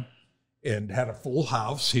time and had a full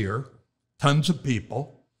house here, tons of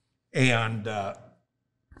people. And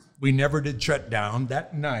we never did shut down.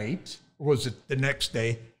 That night, or was it the next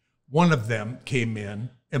day, one of them came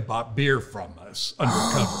in and bought beer from us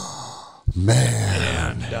undercover.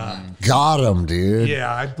 Man. And got him, dude.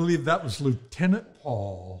 Yeah, I believe that was Lieutenant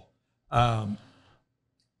Paul.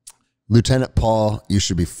 Lieutenant Paul, you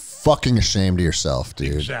should be fucking ashamed of yourself,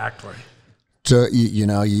 dude. Exactly. So,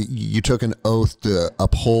 you took an oath to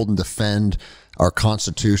uphold and defend our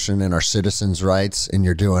Constitution and our citizens' rights, and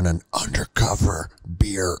you're doing an undercover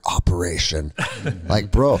beer operation.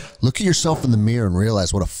 Like, bro, look at yourself in the mirror and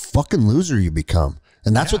realize what a fucking loser you become.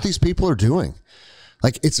 And that's what these people are doing.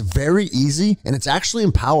 Like, it's very easy, and it's actually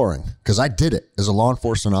empowering, because I did it as a law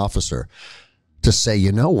enforcement officer, to say,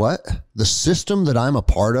 you know what? The system that I'm a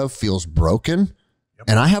part of feels broken,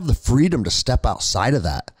 and I have the freedom to step outside of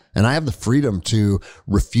that, and I have the freedom to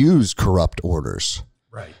refuse corrupt orders.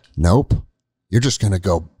 Right. Nope. You're just going to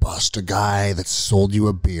go bust a guy that sold you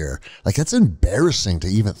a beer. Like, that's embarrassing to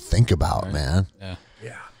even think about, man. Yeah.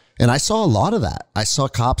 Yeah. And I saw a lot of that. I saw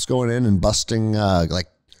cops going in and busting like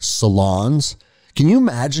salons. Can you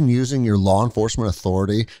imagine using your law enforcement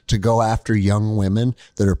authority to go after young women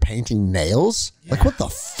that are painting nails? Yeah. Like, what the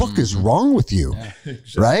fuck is wrong with you? Yeah,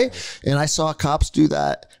 exactly. Right? And I saw cops do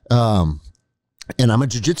that. And I'm a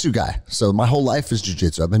jiu-jitsu guy. So my whole life is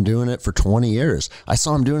jiu-jitsu. I've been doing it for 20 years. I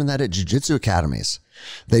saw them doing that at jiu-jitsu academies.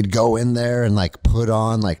 They'd go in there and like put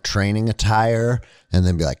on like training attire and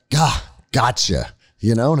then be like, gotcha.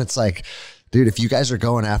 You know? And it's like, dude, if you guys are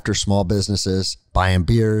going after small businesses, buying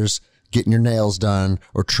beers, getting your nails done,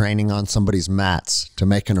 or training on somebody's mats to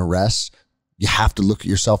make an arrest, you have to look at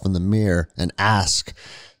yourself in the mirror and ask,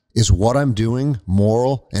 is what I'm doing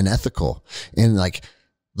moral and ethical? And like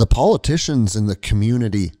the politicians and the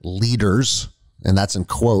community leaders, and that's in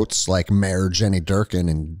quotes, like Mayor Jenny Durkin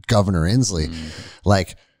and Governor Inslee,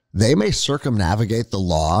 like they may circumnavigate the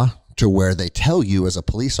law to where they tell you as a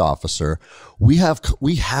police officer, we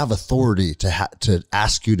have authority to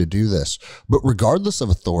ask you to do this. But regardless of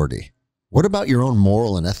authority, what about your own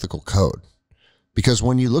moral and ethical code? Because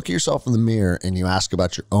when you look at yourself in the mirror and you ask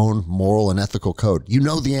about your own moral and ethical code, you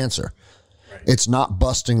know the answer. Right. It's not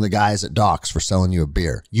busting the guys at Docks for selling you a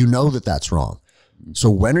beer. You know that that's wrong. So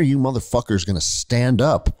when are you motherfuckers going to stand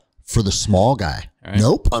up for the small guy? Right.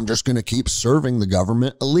 Nope. I'm just going to keep serving the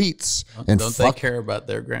government elites. And don't they care about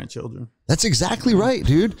their grandchildren? That's exactly right,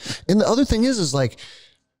 dude. And the other thing is like,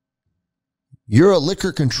 you're a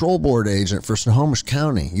liquor control board agent for Snohomish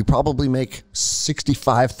County. You probably make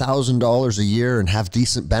 $65,000 a year and have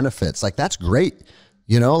decent benefits. Like, that's great.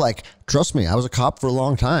 You know, like, trust me, I was a cop for a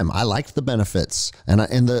long time. I liked the benefits. And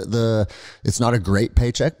it's not a great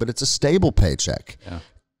paycheck, but it's a stable paycheck. Yeah.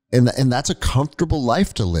 And that's a comfortable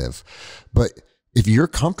life to live. But if your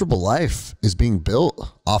comfortable life is being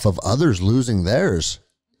built off of others losing theirs,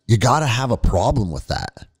 you got to have a problem with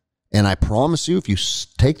that. And I promise you, if you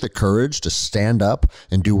take the courage to stand up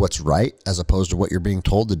and do what's right, as opposed to what you're being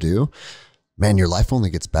told to do, man, your life only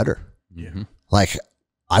gets better. Yeah. Like,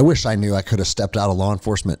 I wish I knew I could have stepped out of law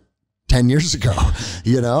enforcement 10 years ago,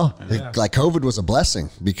 you know, yeah. Like COVID was a blessing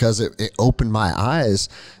because it opened my eyes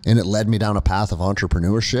and it led me down a path of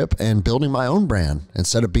entrepreneurship and building my own brand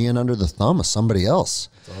instead of being under the thumb of somebody else.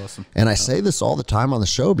 That's awesome. And I say this all the time on the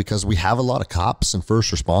show because we have a lot of cops and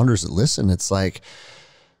first responders that listen. It's like,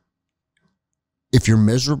 if you're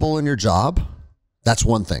miserable in your job, that's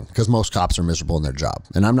one thing, because most cops are miserable in their job.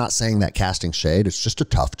 And I'm not saying that casting shade. It's just a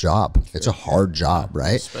tough job. Sure. It's a hard job,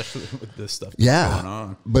 right? Especially with this stuff going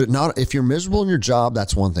on. But not if you're miserable in your job,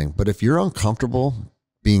 that's one thing. But if you're uncomfortable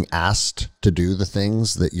being asked to do the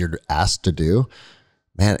things that you're asked to do,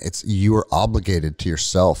 man, you are obligated to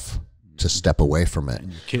yourself to step away from it.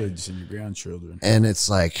 And your kids and your grandchildren. And it's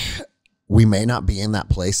like, we may not be in that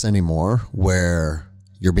place anymore where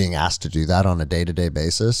you're being asked to do that on a day-to-day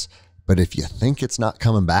basis. But if you think it's not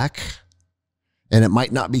coming back, and it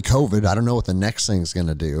might not be COVID, I don't know what the next thing's going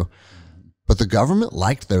to do, but the government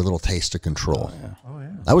liked their little taste of control. Oh, yeah.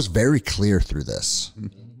 That was very clear through this.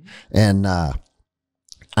 And, I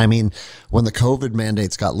mean, when the COVID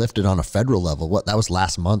mandates got lifted on a federal level, that was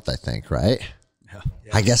last month, I think, right? Yeah.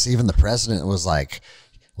 I guess even the president was like,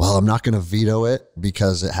 well, I'm not going to veto it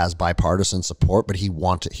because it has bipartisan support, but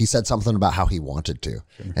he said something about how he wanted to.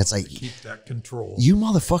 And it's like, keep that control. You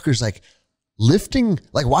motherfuckers, like lifting,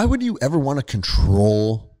 like why would you ever want to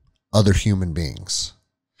control other human beings?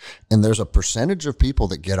 And there's a percentage of people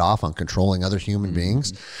that get off on controlling other human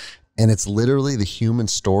beings. And it's literally the human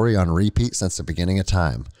story on repeat since the beginning of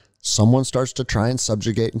time. Someone starts to try and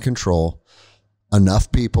subjugate and control.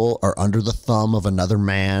 Enough people are under the thumb of another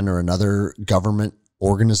man or another government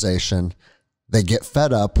organization, they get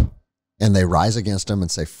fed up and they rise against them and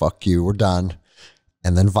say, fuck you, we're done.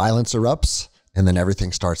 And then violence erupts and then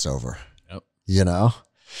everything starts over. Yep. You know?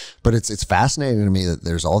 But it's fascinating to me that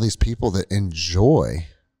there's all these people that enjoy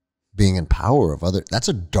being in power of other. That's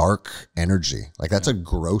a dark energy. Like that's a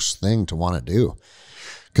gross thing to want to do.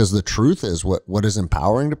 Because the truth is what is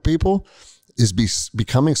empowering to people is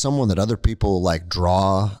becoming someone that other people like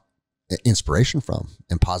draw inspiration from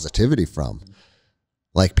and positivity from.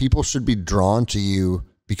 Like people should be drawn to you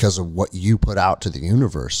because of what you put out to the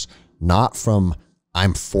universe, not from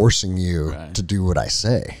I'm forcing you to do what I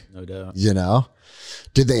say. No doubt. You know?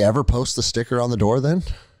 Did they ever post the sticker on the door then?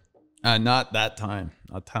 Not that time.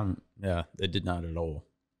 Yeah, they did not at all.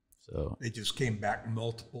 So they just came back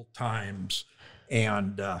multiple times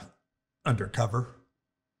and undercover.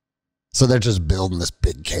 So they're just building this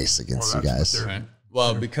big case against you guys. Right.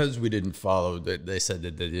 Well, because we didn't follow, they said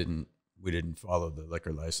that we didn't follow the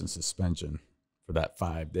liquor license suspension for that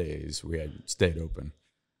 5 days. We had stayed open.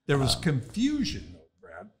 There was confusion, though,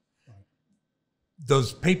 Brad.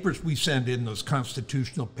 Those papers we send in, those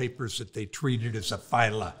constitutional papers that they treated as a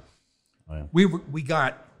FILA, we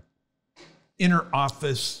got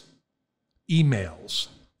inter-office emails.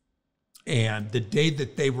 And the day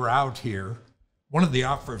that they were out here, one of the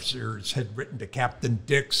officers had written to Captain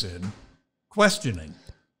Dixon questioning,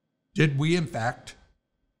 did we, in fact,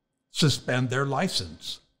 suspend their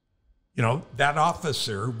license? You know, that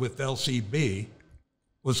officer with LCB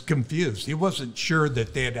was confused. He wasn't sure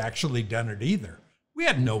that they had actually done it either. We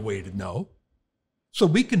had no way to know. So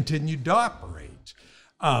we continued to operate.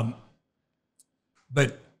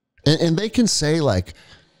 But they can say like,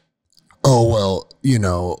 oh, well, you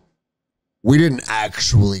know, we didn't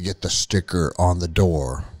actually get the sticker on the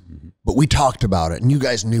door, but we talked about it and you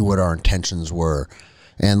guys knew what our intentions were.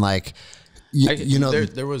 And like, you know,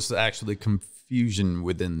 there was actually confusion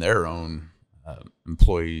within their own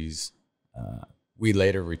employees. We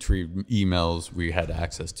later retrieved emails. We had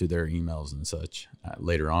access to their emails and such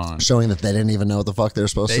later on, showing that they didn't even know what the fuck they were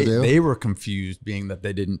supposed to do. They were confused, being that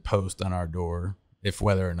they didn't post on our door if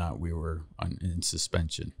whether or not we were in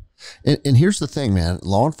suspension. And here's the thing, man.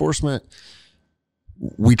 Law enforcement,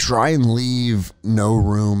 we try and leave no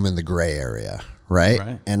room in the gray area,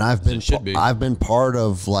 right? And I've been part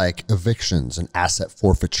of like evictions and asset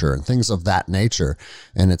forfeiture and things of that nature.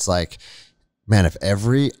 And it's like, man, if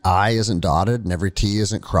every I isn't dotted and every T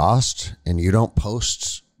isn't crossed and you don't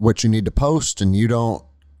post what you need to post and you don't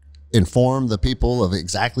inform the people of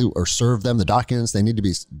exactly or serve them the documents they need to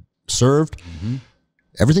be served,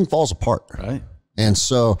 everything falls apart. Right. And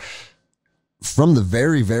so from the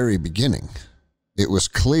very, very beginning, it was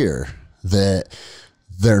clear that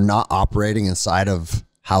they're not operating inside of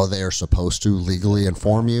how they are supposed to legally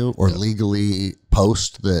inform you or legally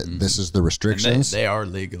post that this is the restrictions. They are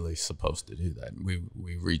legally supposed to do that. We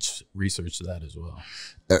researched that as well.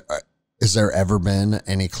 Is there ever been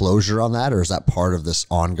any closure on that, or is that part of this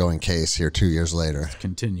ongoing case here 2 years later? It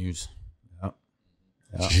continues. Yep.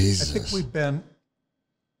 Jesus. I think we've been,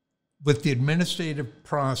 with the administrative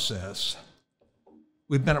process,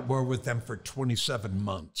 we've been at war with them for 27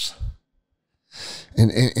 months.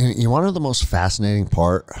 And you want to know the most fascinating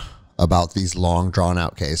part about these long drawn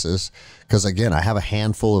out cases? Because again, I have a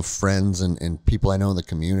handful of friends and people I know in the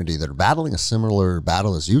community that are battling a similar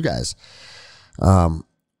battle as you guys.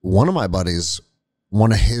 One of my buddies,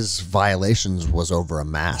 one of his violations was over a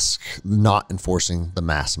mask, not enforcing the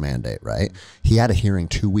mask mandate, right? He had a hearing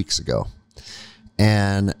 2 weeks ago.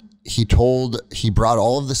 And he brought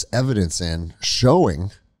all of this evidence in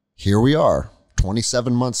showing, here we are,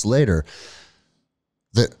 27 months later,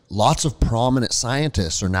 that lots of prominent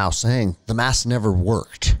scientists are now saying the mask never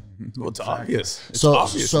worked. Well, it's obvious.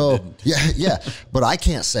 Yeah. But I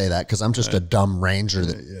can't say that because I'm just a dumb ranger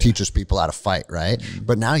that teaches people how to fight, right?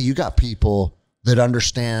 But now you got people that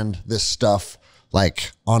understand this stuff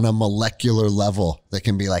like on a molecular level that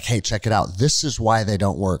can be like, hey, check it out. This is why they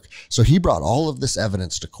don't work. So he brought all of this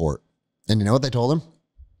evidence to court. And you know what they told him?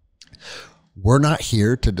 We're not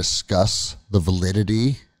here to discuss the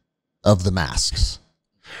validity of the masks.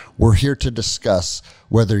 We're here to discuss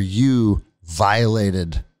whether you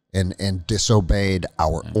violated and disobeyed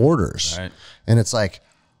our orders. Right. And it's like,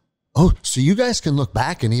 oh, so you guys can look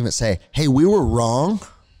back and even say, hey, we were wrong.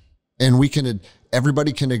 And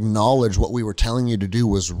everybody can acknowledge what we were telling you to do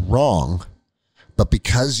was wrong. But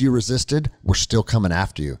because you resisted, we're still coming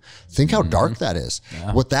after you. Think how dark that is.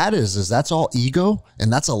 Yeah. What that is that's all ego,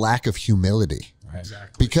 and that's a lack of humility. Right.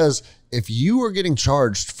 Exactly. Because if you are getting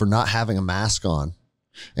charged for not having a mask on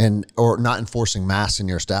or not enforcing masks in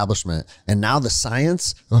your establishment, and now the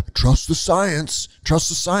science, trust the science.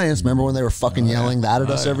 Remember when they were fucking yelling that at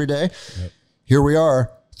us every day? Yep. Here we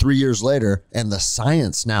are 3 years later, and the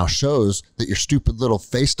science now shows that your stupid little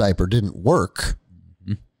face diaper didn't work.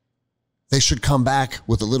 They should come back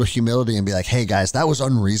with a little humility and be like, hey guys, that was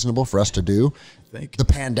unreasonable for us to do. The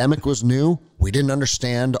pandemic was new. We didn't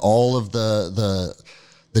understand all of the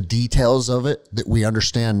details of it that we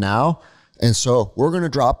understand now. And so we're going to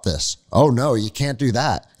drop this. Oh no, you can't do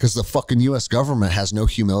that because the fucking US government has no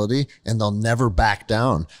humility and they'll never back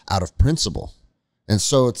down out of principle. And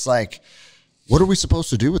so it's like, what are we supposed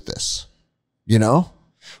to do with this? You know,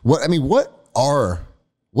 what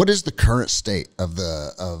is the current state of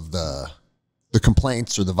the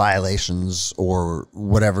complaints or the violations or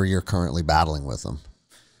whatever you're currently battling with them?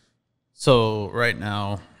 So right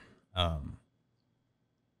now,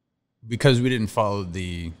 because we didn't follow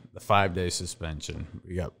the 5-day suspension,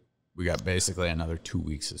 we got basically another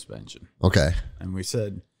 2-week suspension. Okay. And we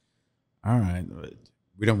said, all right,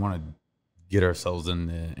 we don't want to get ourselves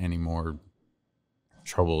into any more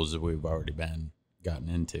troubles that we've already gotten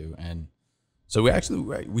into. And so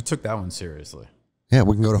we took that one seriously. Yeah,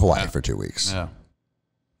 we can go to Hawaii for 2 weeks. Yeah.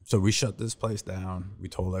 So we shut this place down. We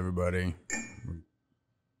told everybody we're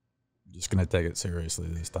just going to take it seriously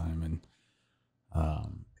this time. And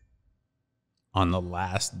on the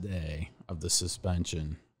last day of the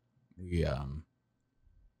suspension, we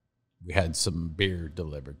had some beer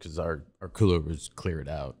delivered because our cooler was cleared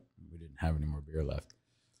out. We didn't have any more beer left.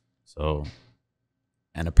 So,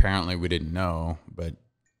 and apparently we didn't know, but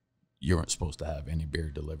you weren't supposed to have any beer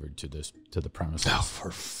delivered to the premises. Oh, for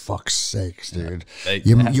fuck's sakes, dude.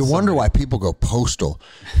 Yeah, you wonder why people go postal.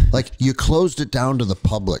 Like, you closed it down to the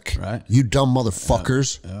public. Right. You dumb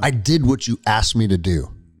motherfuckers. Yeah. I did what you asked me to do.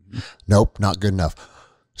 Nope, not good enough.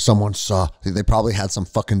 Someone saw, they probably had some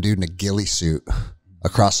fucking dude in a ghillie suit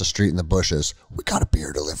across the street in the bushes. We got a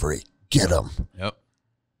beer delivery. Get them. Yep.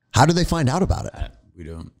 How did they find out about it? We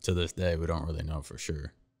don't, to this day, we don't really know for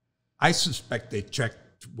sure. I suspect they checked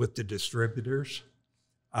with the distributors.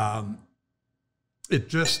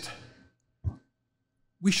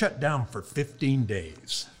 We shut down for 15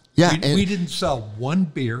 days. Yeah. We didn't sell one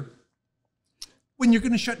beer. When you're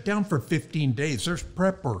going to shut down for 15 days, there's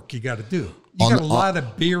prep work you got to do. You got a lot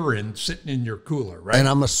of beer sitting in your cooler, right? And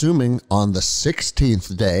I'm assuming on the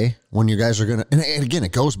 16th day, when you guys are going to, and again,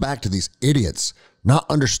 it goes back to these idiots not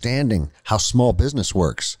understanding how small business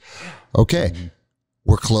works. Okay. Mm-hmm.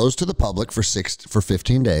 We're closed to the public for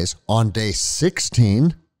 15 days. On day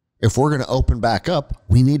 16, if we're going to open back up,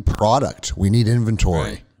 we need product. We need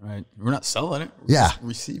inventory. Right. We're not selling it. We're just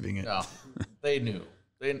receiving it. No, they knew.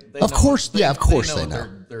 They of know, course, they, of course they know.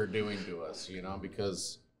 What they're doing to us,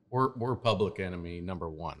 because we're public enemy number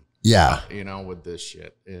one. Yeah. With this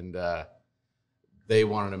shit. And they're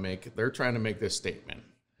trying to make this statement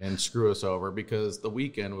and screw us over because the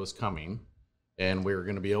weekend was coming. And we were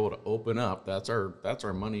going to be able to open up. That's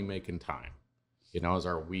our money making time, is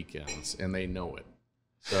our weekends, and they know it.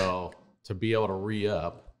 So to be able to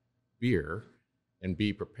re-up beer and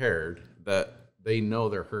be prepared, that they know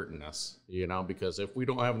they're hurting us, because if we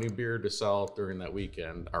don't have any beer to sell during that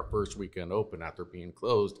weekend, our first weekend open after being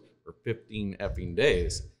closed for 15 effing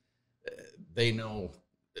days, they know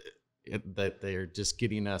that they're just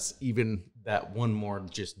getting us even that one more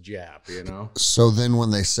just jab, So then when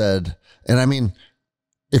they said, and I mean,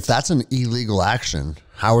 if that's an illegal action,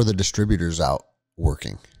 how are the distributors out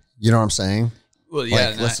working? You know what I'm saying? Well,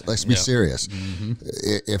 yeah. Let's be serious. Mm-hmm.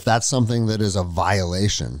 If that's something that is a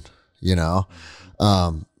violation,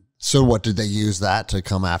 so what, did they use that to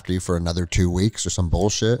come after you for another 2 weeks or some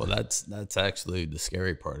bullshit? Well, that's actually the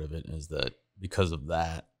scary part of it, is that because of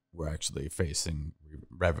that, we're actually facing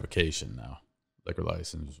revocation now. Liquor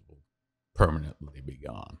license will permanently be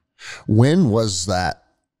gone. When was that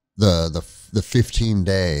the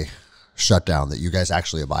 15-day shutdown that you guys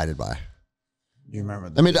actually abided by? You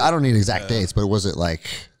remember? I mean, I don't need exact dates, but was it like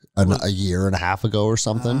a year and a half ago or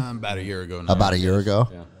something? About a year ago now. About a year ago?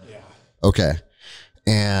 Yeah. Okay.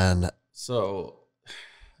 And so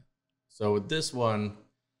with this one,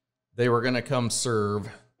 they were going to come serve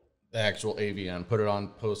the actual AVN,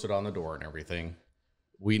 post it on the door and everything.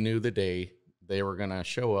 We knew the day they were going to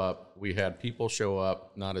show up. We had people show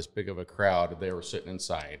up, not as big of a crowd. They were sitting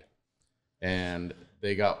inside, and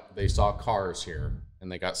they saw cars here, and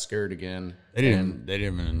they got scared again. They didn't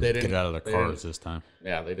get out of their cars this time.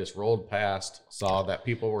 Yeah, they just rolled past, saw that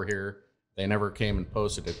people were here. They never came and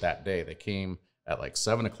posted it that day. They came at like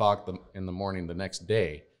 7 o'clock in the morning the next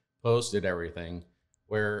day, posted everything.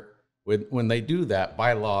 When they do that,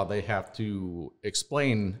 by law, they have to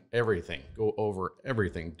explain everything, go over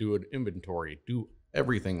everything, do an inventory, do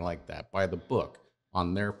everything like that by the book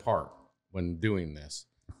on their part when doing this.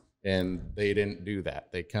 And they didn't do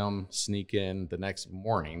that. They come sneak in the next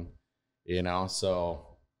morning, so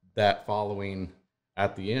that following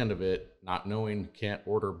at the end of it, not knowing can't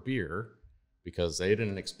order beer because they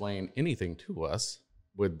didn't explain anything to us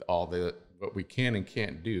with all what we can and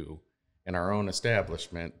can't do in our own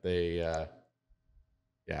establishment.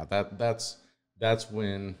 That's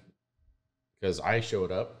when, because I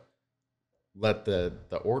showed up, let the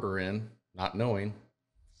order in, not knowing,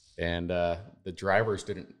 and the drivers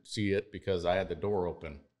didn't see it because I had the door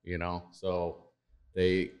open, so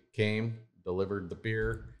they came, delivered the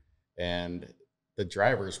beer, and the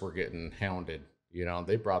drivers were getting hounded.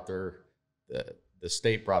 They brought the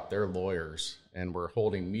state brought their lawyers and were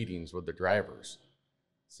holding meetings with the drivers,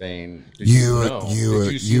 saying,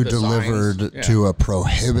 you delivered to a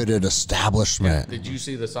prohibited establishment. Yeah. Did you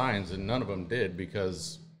see the signs? And none of them did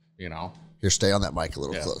because, Here, stay on that mic a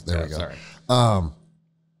little close. There we go. Sorry.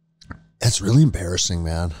 It's really embarrassing,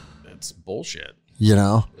 man. It's bullshit.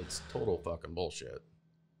 It's total fucking bullshit.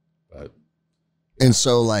 But and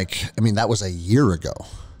so, that was a year ago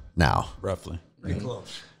now. Roughly. Pretty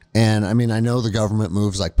close. And I know the government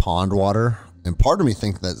moves like pond water, and part of me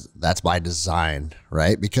thinks that that's by design,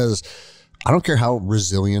 right? Because I don't care how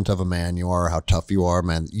resilient of a man you are, or how tough you are,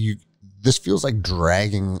 man. This feels like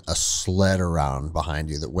dragging a sled around behind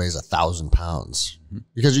you that weighs 1,000 pounds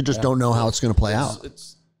because you just don't know how it's going to play out.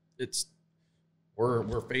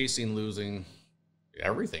 We're facing losing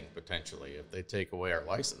everything potentially if they take away our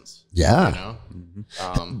license. Yeah. You know?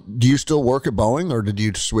 Mm-hmm. Do you still work at Boeing, or did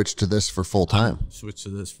you switch to this for full time? Switch to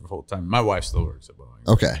this for full time. My wife still works at Boeing.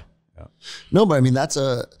 Okay. Yeah. No, but I mean, that's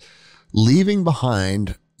leaving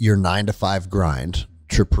behind your 9-to-5 grind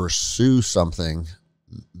to pursue something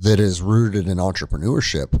that is rooted in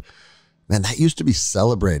entrepreneurship. Man, that used to be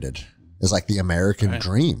celebrated as like the American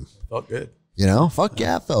dream. Felt good. You know, fuck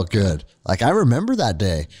yeah, it felt good. Like I remember that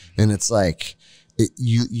day, and it's like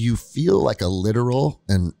you feel like a literal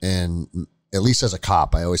and at least as a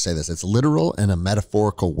cop, I always say this: it's literal and a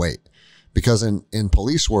metaphorical weight, because in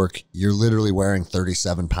police work, you're literally wearing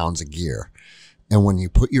 37 pounds of gear, and when you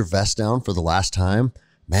put your vest down for the last time,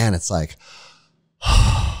 man, it's like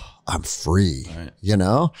I'm free. Right. You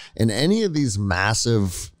know, and any of these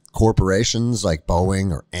massive corporations like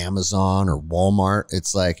Boeing or Amazon or Walmart,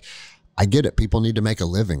 it's like, I get it. People need to make a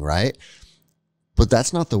living, right? But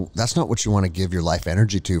that's not what you want to give your life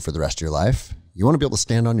energy to for the rest of your life. You want to be able to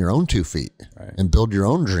stand on your own 2 feet and build your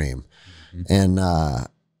own dream. Mm-hmm. And,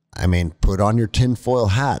 I mean, put on your tinfoil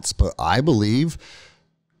hats. But I believe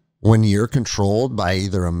when you're controlled by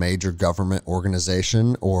either a major government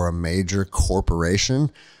organization or a major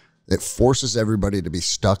corporation, it forces everybody to be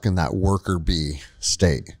stuck in that worker bee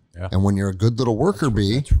state. Yeah. And when you're a good little worker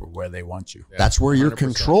bee, that's where they want you. That's where you're 100%.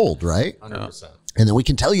 Controlled, right? 100%. And then we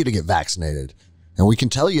can tell you to get vaccinated, and we can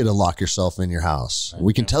tell you to lock yourself in your house.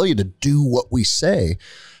 We can tell you to do what we say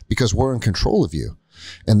because we're in control of you.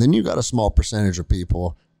 And then you got a small percentage of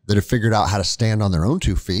people that have figured out how to stand on their own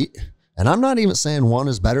 2 feet. And I'm not even saying one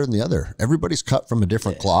is better than the other. Everybody's cut from a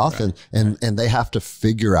different cloth, and they have to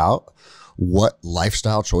figure out what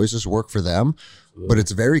lifestyle choices work for them. But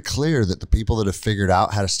it's very clear that the people that have figured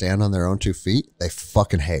out how to stand on their own 2 feet, they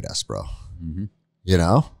fucking hate us, bro. Mm-hmm. You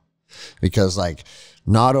know? Because like,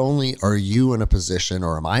 not only are you in a position,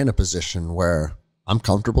 or am I in a position where I'm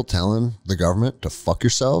comfortable telling the government to fuck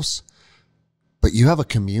yourselves, but you have a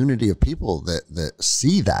community of people that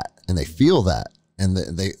see that and they feel that, and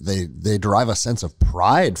they derive a sense of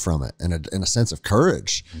pride from it and a sense of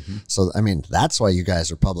courage. Mm-hmm. So, I mean, that's why you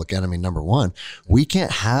guys are public enemy number one. We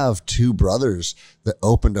can't have two brothers that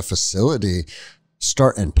opened a facility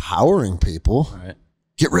start empowering people. Right.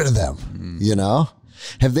 Get rid of them, you know?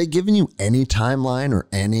 Have they given you any timeline or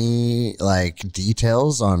any like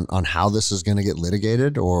details on how this is going to get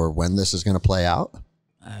litigated or when this is going to play out?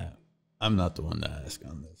 I'm not the one to ask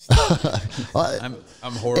on this.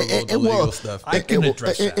 I'm horrible with the legal stuff. I can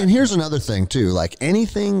address that. And here's another thing too, like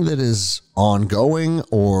anything that is ongoing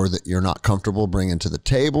or that you're not comfortable bringing to the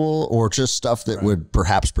table, or just stuff that would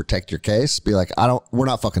perhaps protect your case, be like, we're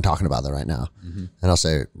not fucking talking about that right now. Mm-hmm. And I'll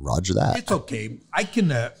say, Roger that. It's okay. I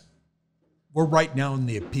can, we're right now in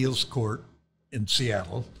the appeals court in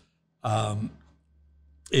Seattle.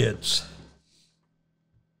 It's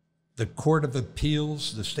the Court of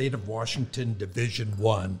Appeals, the state of Washington, Division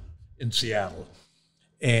 1 in Seattle.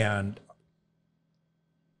 And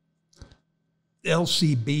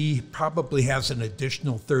LCB probably has an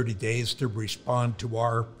additional 30 days to respond to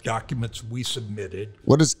our documents we submitted.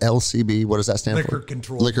 What is LCB? What does that stand for?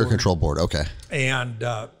 Liquor Control Board. Okay. And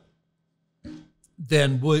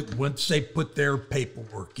then once they put their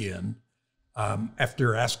paperwork in,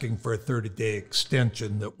 after asking for a 30-day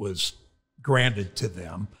extension that was granted to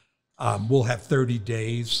them, we'll have 30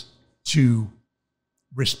 days to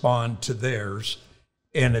respond to theirs.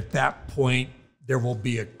 And at that point, there will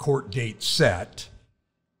be a court date set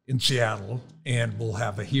in Seattle, and we'll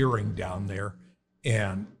have a hearing down there.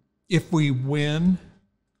 And if we win,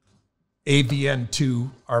 AVN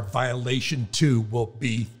 2, our violation 2 will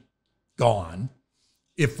be gone.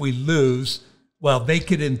 If we lose, well, they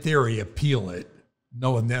could in theory appeal it.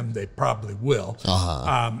 Knowing them, they probably will.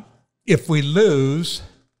 If we lose,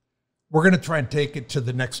 we're going to try and take it to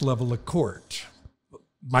the next level of court.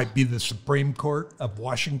 Might be the Supreme Court of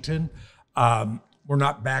Washington. We're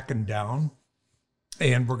not backing down,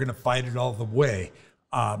 and we're going to fight it all the way.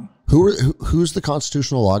 Who's the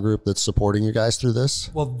constitutional law group that's supporting you guys through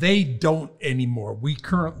this? Well, they don't anymore. We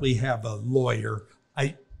currently have a lawyer.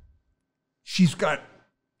 She's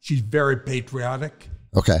very patriotic.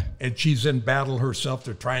 Okay. And she's in battle herself.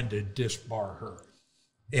 They're trying to disbar her.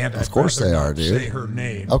 And of course they are, dude. Say her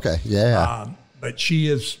name. Okay, yeah. But she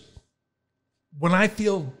is. When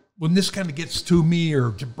this kind of gets to me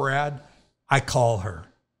or to Brad, I call her,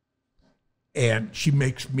 and she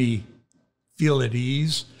makes me feel at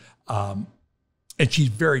ease. And she's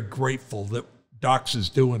very grateful that Docs is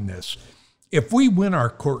doing this. If we win our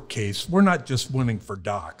court case, we're not just winning for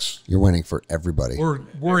Docs. You're winning for everybody.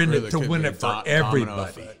 We're in it to win it for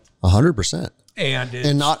everybody. 100%.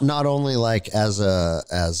 And not only like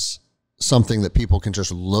as something that people can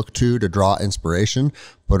just look to draw inspiration,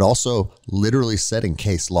 but also literally setting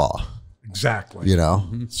case law. Exactly. You know?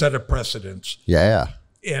 Set a precedence. Yeah.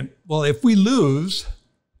 And well, if we lose,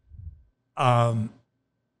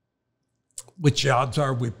 which odds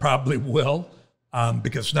are we probably will,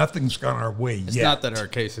 because nothing's gone our way yet. It's not that our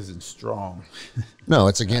case isn't strong. No,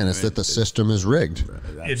 it's that the system is rigged.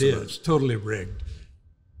 It is totally rigged.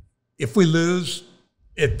 If we lose,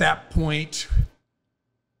 at that point,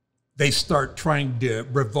 they start trying to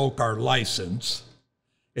revoke our license.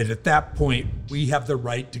 And at that point, we have the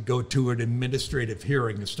right to go to an administrative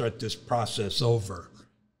hearing and start this process over.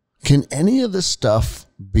 Can any of this stuff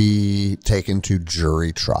be taken to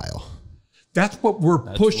jury trial? That's what we're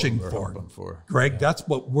pushing for, Greg. Yeah. That's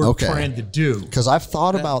what we're trying to do. Because I've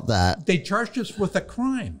thought about that. They charged us with a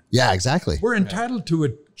crime. Yeah, exactly. We're entitled to a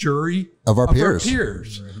jury of our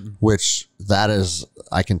peers. Which that is,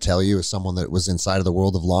 I can tell you, as someone that was inside of the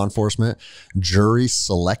world of law enforcement, jury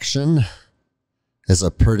selection is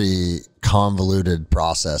a pretty convoluted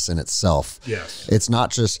process in itself. Yes. It's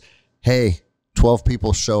not just, hey, 12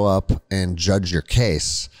 people show up and judge your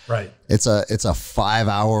case. Right. It's a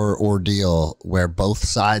 5-hour ordeal where both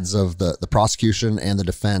sides of the prosecution and the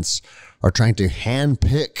defense are trying to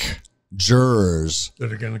handpick jurors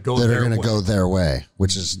that are going to go their way,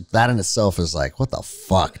 which is, that in itself is like, what the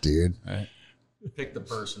fuck, dude? Right. Pick the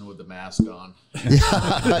person with the mask on.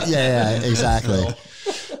 yeah, exactly.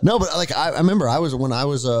 No, but like I remember when I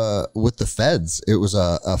was with the feds, it was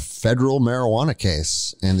a federal marijuana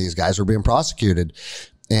case, and these guys were being prosecuted,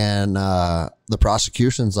 and the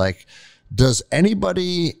prosecution's like, does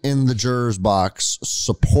anybody in the jurors box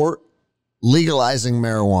support legalizing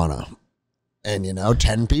marijuana? And,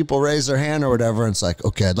 10 people raise their hand or whatever. And it's like,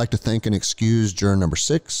 okay, I'd like to thank and excuse juror number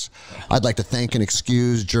 6. I'd like to thank and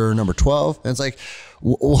excuse juror number 12. And it's like,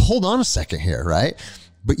 well, hold on a second here, right?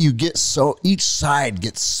 But each side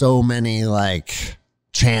gets so many like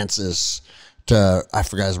chances to, I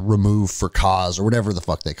forgot, remove for cause or whatever the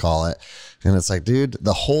fuck they call it. And it's like, dude,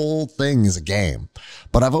 the whole thing is a game.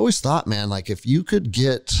 But I've always thought, man, like if you could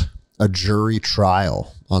get a jury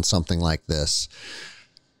trial on something like this,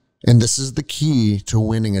 and this is the key to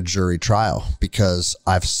winning a jury trial, because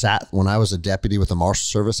when I was a deputy with the Marshal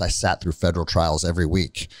Service, I sat through federal trials every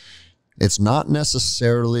week. It's not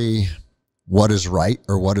necessarily what is right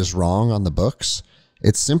or what is wrong on the books.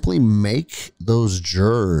 It's simply make those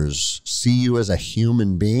jurors see you as a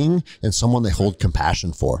human being and someone they hold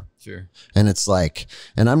compassion for. Sure. And it's like,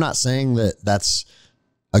 and I'm not saying that that's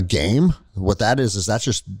a game. What that is that's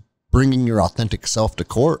just bringing your authentic self to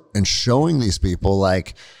court and showing these people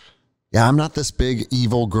like, yeah, I'm not this big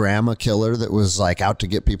evil grandma killer that was like out to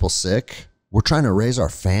get people sick. We're trying to raise our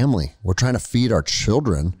family. We're trying to feed our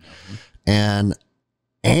children. And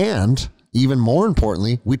even more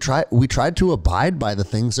importantly, we tried to abide by the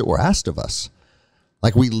things that were asked of us.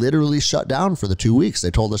 Like we literally shut down for the 2 weeks.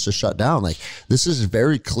 They told us to shut down. Like this is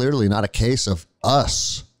very clearly not a case of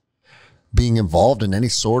us being involved in any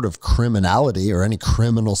sort of criminality or any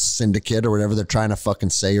criminal syndicate or whatever they're trying to fucking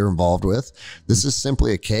say you're involved with. This is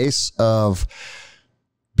simply a case of,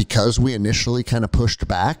 because we initially kind of pushed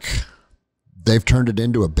back, they've turned it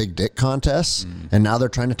into a big dick contest, and now they're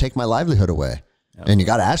trying to take my livelihood away. Yep. And you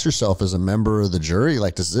got to ask yourself as a member of the jury,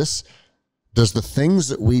 like, does the things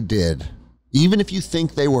that we did, even if you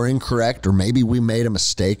think they were incorrect or maybe we made a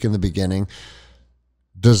mistake in the beginning,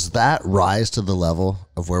 does that rise to the level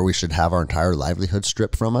of where we should have our entire livelihood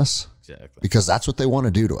stripped from us? Exactly. Because that's what they want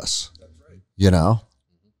to do to us. That's right.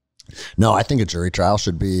 No, I think a jury trial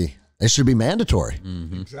should be mandatory.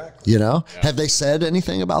 Mm-hmm. Exactly. Yeah. Have they said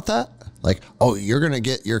anything about that? Like, oh, you're going to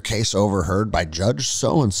get your case overheard by Judge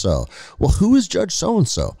so-and-so. Well, who is Judge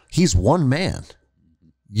so-and-so? He's one man,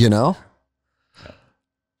 The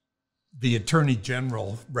Attorney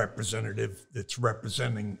General representative that's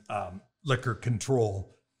representing liquor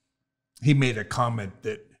control, he made a comment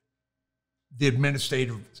that the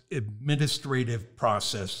administrative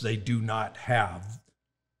process, they do not have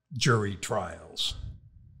jury trials,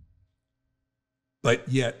 but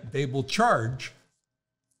yet they will charge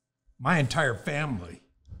my entire family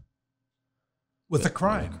with a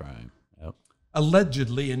crime. Yep.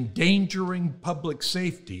 Allegedly endangering public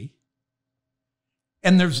safety,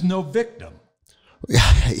 and there's no victim. Yeah,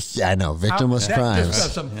 I know. Victimless crimes. That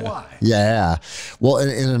just doesn't fly. Yeah. Well,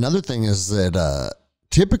 and another thing is that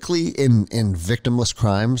typically in victimless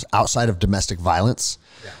crimes outside of domestic violence,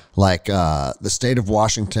 like the state of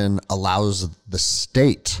Washington allows the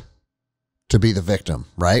state to be the victim,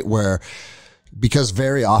 right? Where Because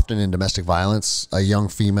very often in domestic violence, a young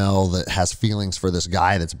female that has feelings for this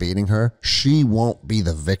guy that's beating her, she won't be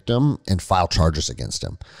the victim and file charges against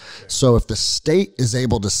him. Okay. So if the state is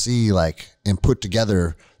able to see like and put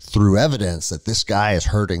together through evidence that this guy is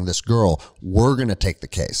hurting this girl, we're going to take the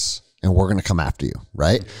case and we're going to come after you,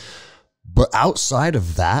 right? Okay. But outside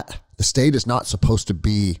of that, the state is not supposed to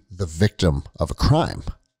be the victim of a crime.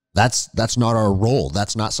 That's not our role.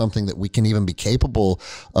 That's not something that we can even be capable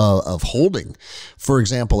of holding. For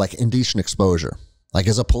example, like indecent exposure. Like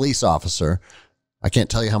as a police officer, I can't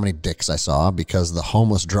tell you how many dicks I saw because the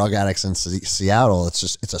homeless drug addicts in Seattle,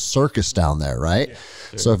 it's a circus down there, right? Yeah,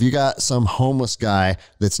 sure. So if you got some homeless guy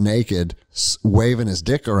that's naked waving his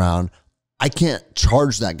dick around, I can't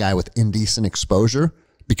charge that guy with indecent exposure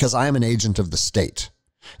because I am an agent of the state.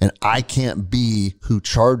 And I can't be who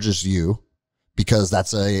charges you. Because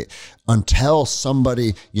until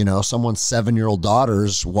somebody, someone's 7-year-old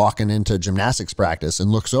daughter's walking into gymnastics practice and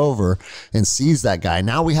looks over and sees that guy.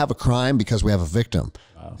 Now we have a crime because we have a victim.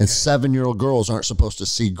 Wow. And 7-year-old girls aren't supposed to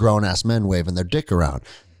see grown ass men waving their dick around.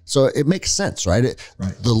 So it makes sense, right?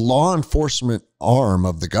 The law enforcement arm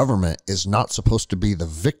of the government is not supposed to be the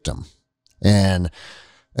victim. And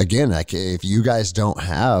again, like if you guys don't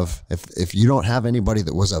have, if you don't have anybody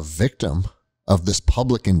that was a victim of this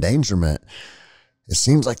public endangerment, it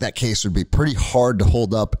seems like that case would be pretty hard to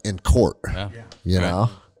hold up in court. Yeah. You know,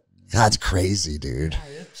 that's crazy, dude.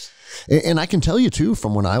 And I can tell you too,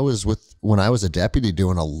 from when I was a deputy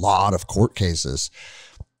doing a lot of court cases,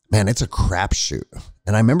 man, it's a crapshoot.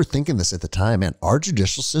 And I remember thinking this at the time, man, our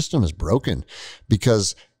judicial system is broken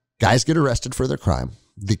because guys get arrested for their crime.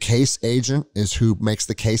 The case agent is who makes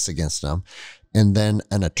the case against them. And then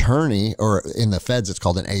an attorney, or in the feds, it's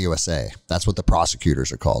called an AUSA. That's what the prosecutors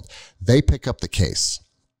are called. They pick up the case.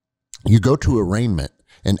 You go to arraignment,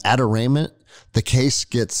 and at arraignment, the case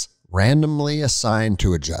gets randomly assigned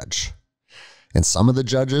to a judge. And some of the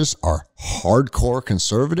judges are hardcore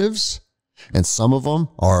conservatives, and some of them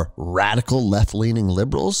are radical left-leaning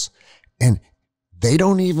liberals, and they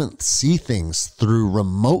don't even see things through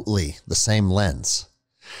remotely the same lens.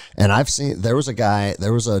 And there was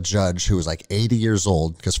a judge who was like 80 years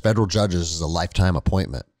old because federal judges is a lifetime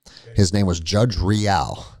appointment. His name was Judge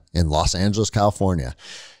Rial in Los Angeles, California.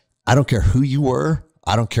 I don't care who you were.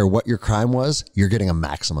 I don't care what your crime was. You're getting a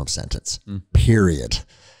maximum sentence, period.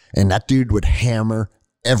 And that dude would hammer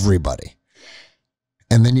everybody.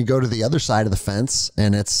 And then you go to the other side of the fence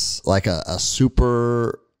and it's like a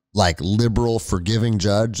super like liberal, forgiving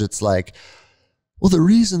judge. It's like, well, the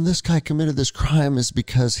reason this guy committed this crime is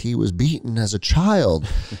because he was beaten as a child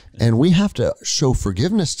and we have to show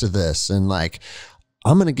forgiveness to this. And like,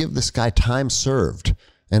 I'm going to give this guy time served.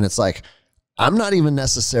 And it's like, I'm not even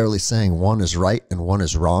necessarily saying one is right and one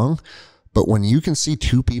is wrong, but when you can see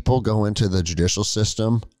two people go into the judicial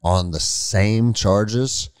system on the same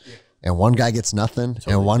charges and one guy gets nothing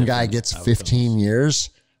and one guy gets 15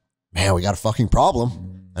 years, man, we got a fucking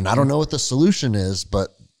problem. And I don't know what the solution is, but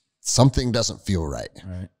something doesn't feel right,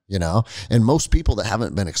 and most people that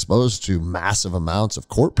haven't been exposed to massive amounts of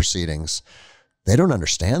court proceedings, they don't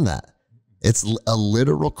understand that it's a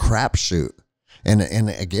literal crapshoot. And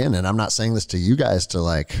again, and I'm not saying this to you guys to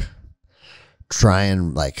like try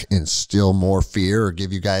and like instill more fear or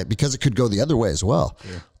give you guys, because it could go the other way as well.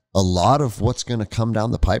 Yeah. A lot of what's going to come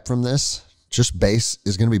down the pipe from this is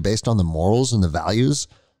going to be based on the morals and the values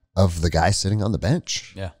of the guy sitting on the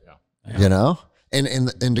bench. Yeah.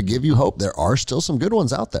 And to give you hope, there are still some good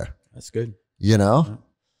ones out there. That's good.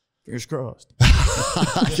 Fingers crossed.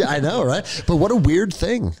 Yeah, I know, right? But what a weird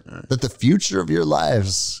thing that the future of your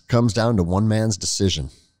lives comes down to one man's decision.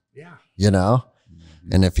 Yeah.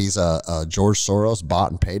 And if he's a George Soros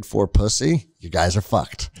bought and paid for pussy, you guys are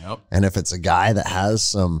fucked. Yep. And if it's a guy that has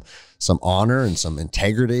some honor and some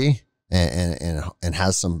integrity and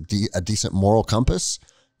has a decent moral compass,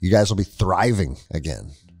 you guys will be thriving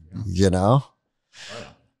again.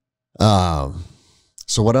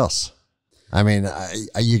 So what else? I mean,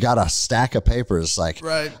 you got a stack of papers. Like,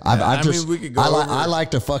 right. We could go I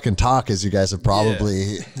like to fucking talk, as you guys have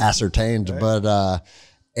probably ascertained, right. But,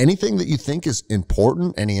 anything that you think is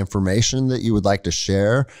important, any information that you would like to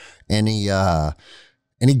share, any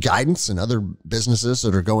guidance in other businesses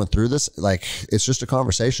that are going through this, like, it's just a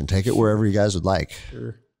conversation. Take it wherever you guys would like.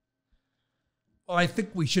 Sure. Well, I think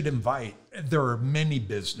we should invite, there are many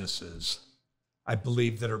businesses, I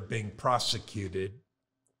believe, that are being prosecuted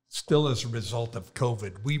still as a result of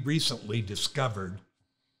COVID. We recently discovered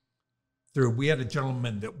we had a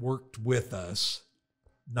gentleman that worked with us,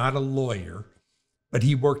 not a lawyer, but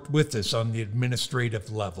he worked with us on the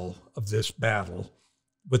administrative level of this battle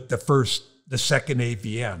with the second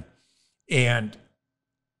AVN. And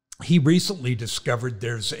he recently discovered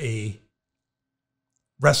there's a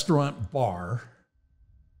restaurant bar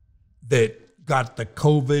that got the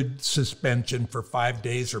COVID suspension for 5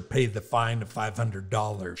 days or paid the fine of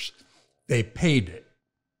 $500. They paid it.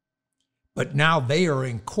 But now they are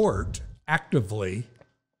in court actively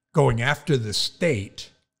going after the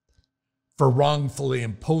state for wrongfully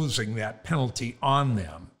imposing that penalty on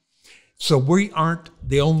them. So we aren't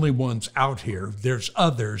the only ones out here. There's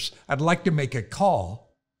others. I'd like to make a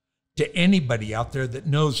call to anybody out there that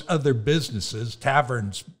knows other businesses,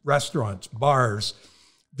 taverns, restaurants, bars,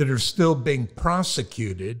 that are still being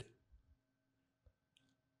prosecuted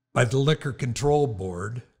by the Liquor Control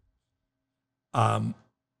Board, to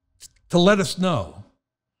let us know.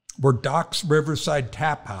 We're Doc's Riverside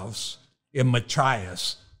Taphouse in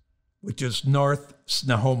Machias, which is North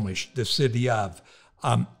Snohomish, the city of.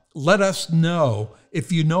 Let us know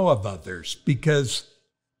if you know of others, because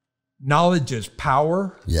knowledge is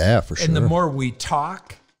power. Yeah, for sure. And the more we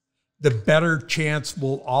talk, the better chance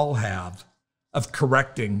we'll all have of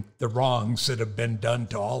correcting the wrongs that have been done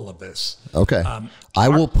to all of us. Okay. I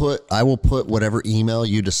will put whatever email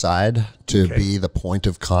you decide to be the point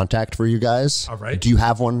of contact for you guys. All right. Do you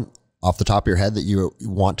have one off the top of your head that you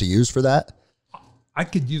want to use for that? I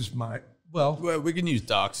could use Well, we can use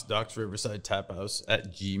Doc's Riverside Taphouse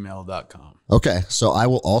at gmail.com. Okay. So I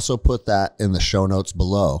will also put that in the show notes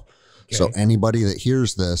below. Okay. So anybody that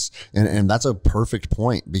hears this, and that's a perfect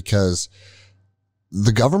point, because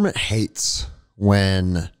the government hates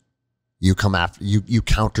when you come after you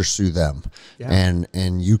countersue them,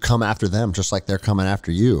 and you come after them just like they're coming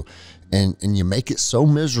after you, and you make it so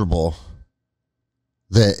miserable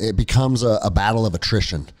that it becomes a battle of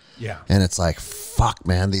attrition. Yeah. And it's like, fuck,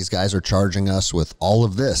 man, these guys are charging us with all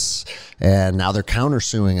of this, and now they're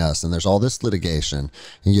countersuing us, and there's all this litigation,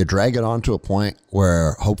 and you drag it on to a point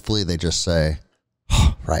where hopefully they just say,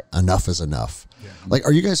 oh, right, enough is enough. Yeah. Like,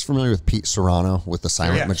 are you guys familiar with Pete Serrano with the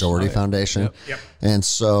Silent Majority Foundation? Yep. And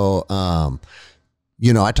so,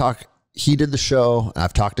 he did the show.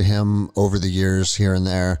 I've talked to him over the years here and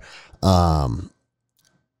there.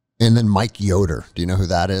 And then Mike Yoder, do you know who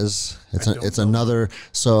that is? It's another.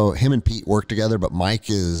 So him and Pete work together, but Mike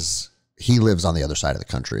he lives on the other side of the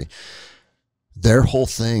country. Their whole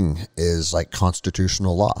thing is like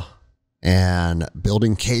constitutional law and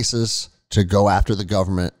building cases to go after the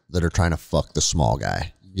government that are trying to fuck the small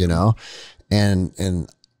guy, and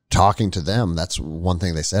talking to them, that's one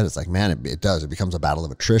thing they said. It's like, man, it becomes a battle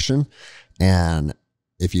of attrition. And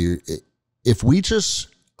if we just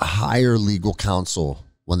hire legal counsel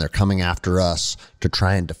when they're coming after us to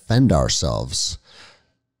try and defend ourselves,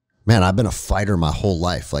 man, I've been a fighter my whole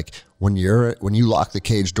life. Like when you lock the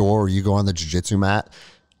cage door or you go on the jiu-jitsu mat,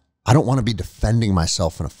 I don't want to be defending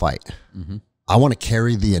myself in a fight. Mm-hmm. I want to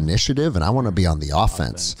carry the initiative, and I want to be on the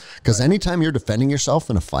offense, because anytime you're defending yourself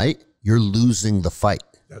in a fight, you're losing the fight.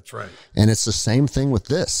 That's right. And it's the same thing with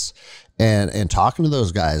this. And talking to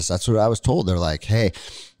those guys, that's what I was told. They're like, hey,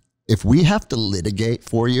 if we have to litigate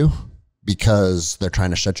for you because they're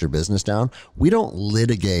trying to shut your business down, we don't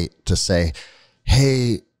litigate to say,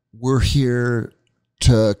 hey, we're here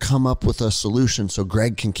to come up with a solution so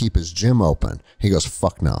Greg can keep his gym open. He goes,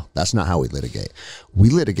 fuck no, that's not how we litigate. We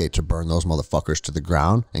litigate to burn those motherfuckers to the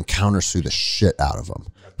ground and countersue the shit out of them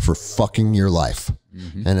for fucking your life.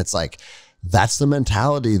 Mm-hmm. And it's like, that's the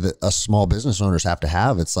mentality that us small business owners have to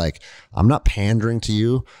have. It's like, I'm not pandering to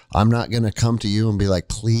you. I'm not going to come to you and be like,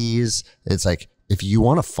 please. It's like, if you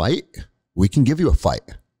want to fight, we can give you a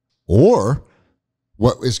fight. Or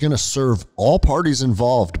what is going to serve all parties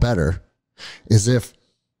involved better is if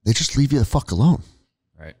they just leave you the fuck alone.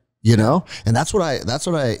 Right. And that's what I,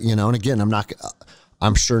 and again,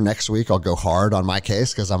 I'm sure next week I'll go hard on my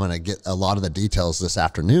case because I'm going to get a lot of the details this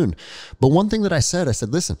afternoon. But one thing that I said,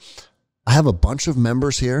 listen, I have a bunch of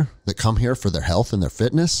members here that come here for their health and their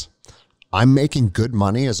fitness. I'm making good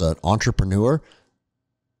money as an entrepreneur,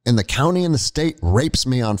 and the county and the state rapes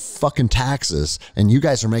me on fucking taxes, and you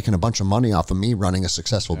guys are making a bunch of money off of me running a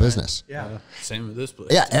successful business. Yeah. Same with this place.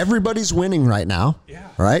 Yeah, everybody's winning right now. Yeah.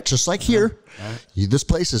 Right? Just like here. Right. This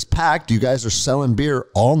place is packed. You guys are selling beer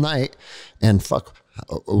all night, and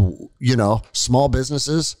small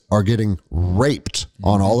businesses are getting raped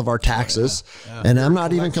on all of our taxes. Yeah. And I'm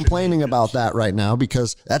not even complaining about that right now,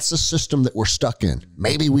 because that's the system that we're stuck in.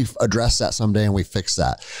 Maybe we address that someday and we fix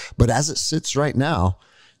that. But as it sits right now,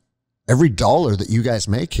 every dollar that you guys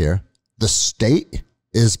make here, the state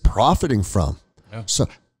is profiting from. Yeah. So,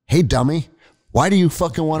 hey, dummy, why do you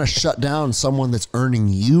fucking want to shut down someone that's earning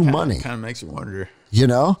you money? Kind of makes you wonder.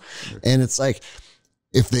 And it's like,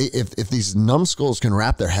 if these numbskulls can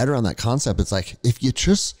wrap their head around that concept, it's like, if you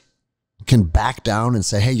just can back down and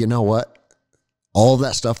say, hey, you know what? All of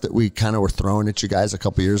that stuff that we kind of were throwing at you guys a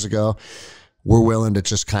couple years ago, we're willing to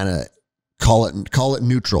just kind of call it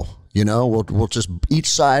neutral. You know, we'll just, each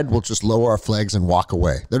side will just lower our flags and walk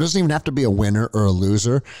away. There doesn't even have to be a winner or a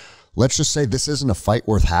loser. Let's just say this isn't a fight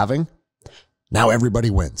worth having. Now everybody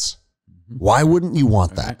wins. Why wouldn't you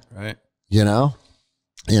want that? Right. You know?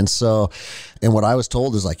 And so, and what I was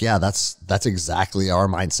told is like, yeah, that's exactly our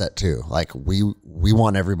mindset too. Like we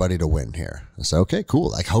want everybody to win here. I said, okay,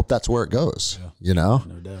 cool. Like hope that's where it goes, you know?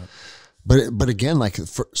 No doubt. But again, like,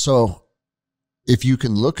 so if you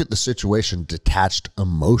can look at the situation detached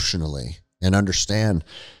emotionally and understand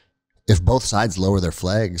if both sides lower their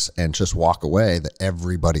flags and just walk away, that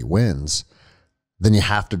everybody wins, then you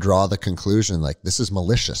have to draw the conclusion, like this is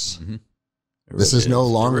malicious. Mm-hmm. This is no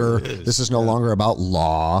longer, this is no longer about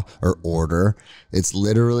law or order. It's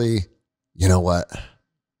literally, you know what?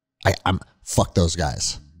 I'm fuck those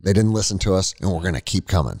guys. They didn't listen to us and we're going to keep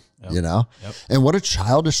coming, you know? Yep. And what a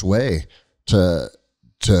childish way to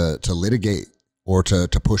litigate or to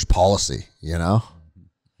push policy, you know?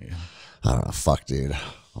 Yeah. I don't know. Fuck, dude.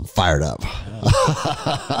 I'm fired up.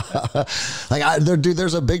 Yeah. Like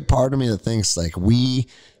there's a big part of me that thinks like we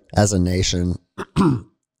as a nation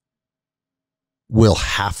will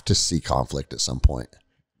have to see conflict at some point.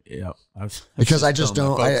 Yeah. Because I just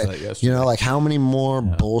don't, you know, like how many more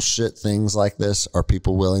bullshit things like this are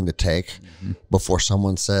people willing to take before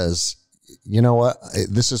someone says, you know what,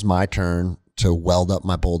 this is my turn to weld up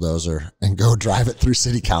my bulldozer and go drive it through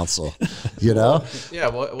city council, you know? Yeah.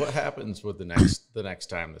 What happens with the next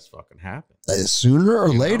time this fucking happens? Sooner or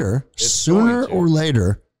later,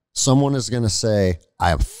 someone is going to say, I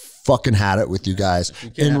have fucking had it with you guys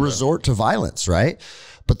and resort to violence. Right.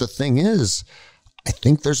 But the thing is, I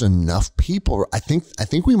think there's enough people. I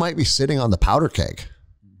think we might be sitting on the powder keg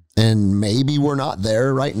and maybe we're not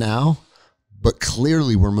there right now, but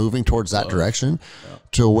clearly we're moving towards that direction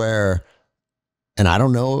to where, and I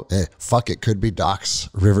don't know, it could be Doc's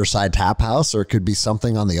Riverside Taphouse or it could be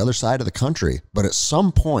something on the other side of the country. But at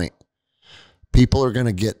some point, people are going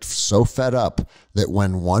to get so fed up that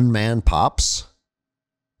when one man pops,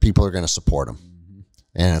 people are going to support him.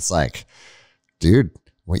 And it's like, dude,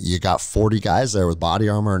 you got 40 guys there with body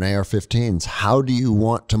armor and AR-15s. How do you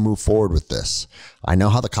want to move forward with this? I know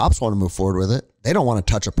how the cops want to move forward with it. They don't want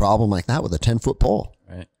to touch a problem like that with a 10-foot pole.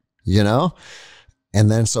 Right. You know? And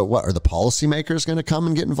then, so what, are the policymakers going to come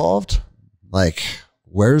and get involved? Like,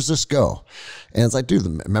 where does this go? And it's like, dude,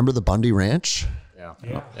 remember the Bundy Ranch?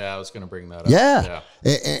 Yeah. I was going to bring that up. Yeah.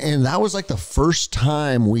 And that was like the first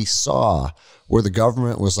time we saw where the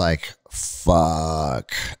government was like,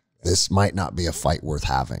 fuck, this might not be a fight worth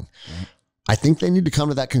having. Mm-hmm. I think they need to come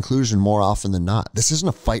to that conclusion more often than not. This isn't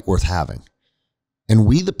a fight worth having. And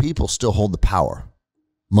we, the people, still hold the power.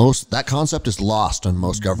 That concept is lost on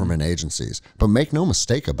most government agencies, but make no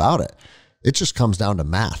mistake about it. It just comes down to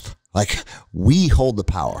math. Like we hold the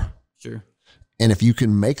power. Sure. And if you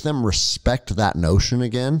can make them respect that notion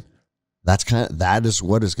again, that is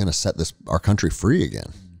what is going to set our country free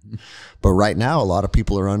again. Mm-hmm. But right now, a lot of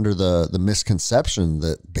people are under the misconception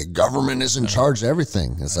that big government is in charge of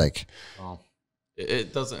everything. It's like, well,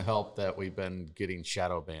 it doesn't help that we've been getting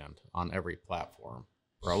shadow banned on every platform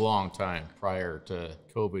for a long time prior to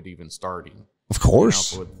COVID even starting. Of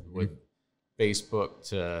course. You know, with Facebook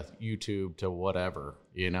to YouTube to whatever,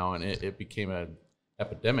 you know, and it became an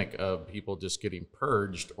epidemic of people just getting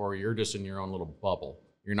purged, or you're just in your own little bubble.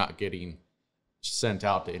 You're not getting sent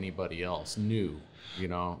out to anybody else new, you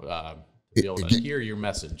know, to be able to hear your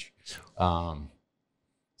message.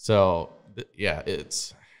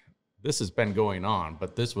 This has been going on,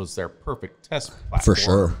 but this was their perfect test platform. For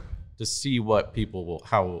sure. To see what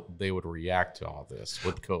how they would react to all this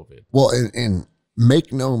with COVID. Well, and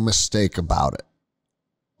make no mistake about it.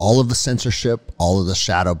 All of the censorship, all of the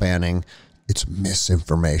shadow banning, it's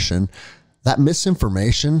misinformation. That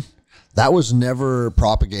misinformation, that was never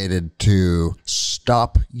propagated to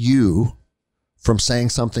stop you from saying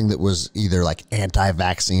something that was either like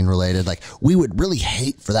anti-vaccine related. Like we would really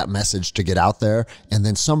hate for that message to get out there and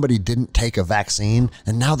then somebody didn't take a vaccine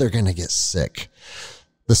and now they're going to get sick.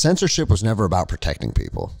 The censorship was never about protecting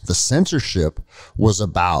people. The censorship was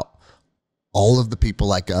about all of the people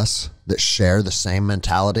like us that share the same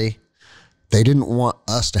mentality. They didn't want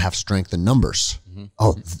us to have strength in numbers. Mm-hmm.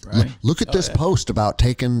 Oh, right. Look at this post about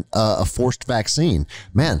taking a forced vaccine.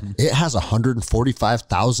 Man, it has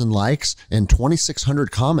 145,000 likes and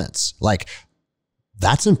 2,600 comments. Like,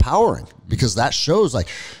 that's empowering because that shows like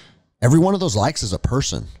every one of those likes is a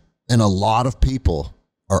person. And a lot of people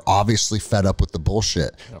are obviously fed up with the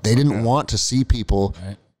bullshit. They didn't want to see people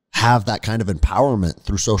have that kind of empowerment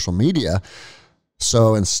through social media.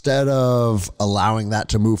 So instead of allowing that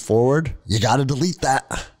to move forward, you got to delete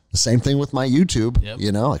that. The same thing with my YouTube,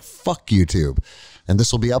 you know, like fuck YouTube. And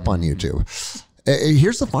this will be up on YouTube.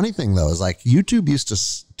 Here's the funny thing though, is like YouTube used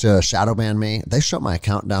to shadow ban me. They shut my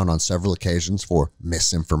account down on several occasions for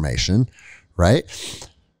misinformation, right?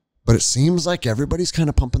 But it seems like everybody's kind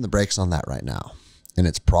of pumping the brakes on that right now. And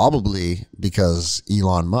it's probably because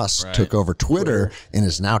Elon Musk took over Twitter and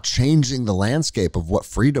is now changing the landscape of what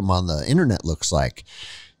freedom on the internet looks like.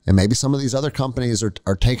 And maybe some of these other companies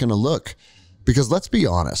are taking a look, because let's be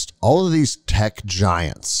honest, all of these tech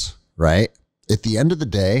giants, right? At the end of the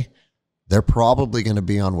day, they're probably going to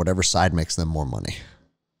be on whatever side makes them more money.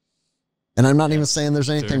 And I'm not even saying there's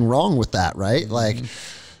anything wrong with that, right? Like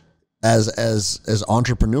as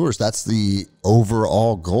entrepreneurs, that's the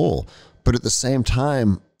overall goal. But at the same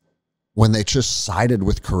time, when they just sided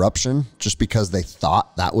with corruption just because they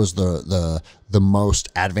thought that was the most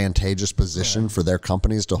advantageous position for their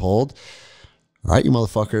companies to hold, all right, you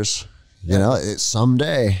motherfuckers, you know,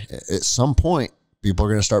 someday, at some point, people are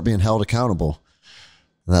going to start being held accountable.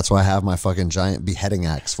 And that's why I have my fucking giant beheading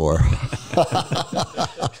axe for.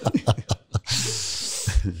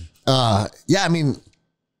 Yeah, I mean,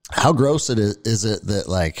 how gross is it that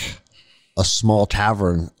like a small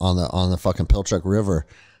tavern on the fucking Pilchuck River,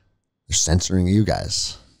 they're censoring you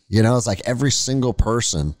guys? You know, it's like every single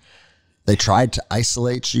person, they tried to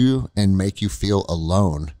isolate you and make you feel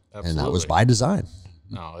alone. Absolutely. And that was by design.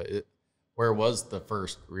 No, where was the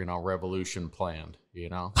first, you know, revolution planned? You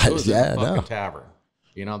know, it was a fucking tavern.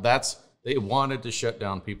 You know, they wanted to shut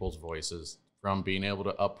down people's voices from being able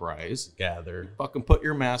to uprise, gather, fucking put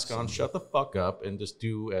your mask on, shut the fuck up, and just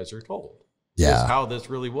do as you're told. Yeah. That's how this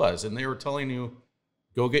really was. And they were telling you,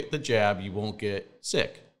 go get the jab, you won't get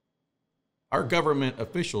sick. Our government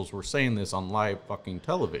officials were saying this on live fucking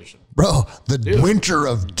television. Bro, the winter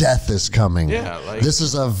of death is coming. Yeah, like this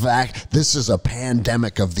is a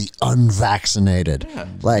pandemic of the unvaccinated. Yeah.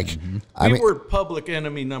 Like we were public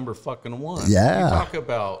enemy number fucking one. Yeah. You talk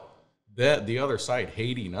about that the other side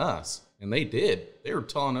hating us, and they did. They were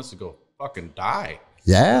telling us to go fucking die.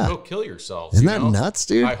 Yeah. Go kill yourself. Isn't that nuts,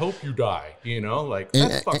 dude? I hope you die. You know, like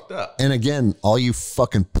that's fucked up. And again, all you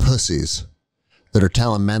fucking pussies that are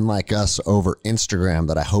telling men like us over Instagram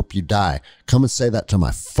that I hope you die, come and say that to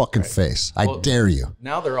my fucking face. Well, I dare you.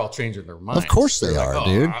 Now they're all changing their minds. Of course they are,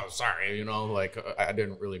 dude. I'm sorry, you know, like I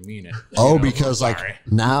didn't really mean it. Oh, because like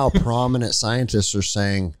now prominent scientists are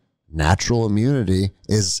saying natural immunity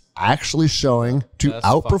is actually showing to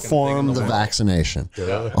outperform the vaccination.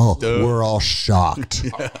 We're all shocked.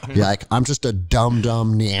 Yeah, like I'm just a dumb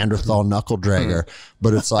Neanderthal knuckle dragger,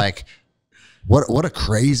 but it's like, what a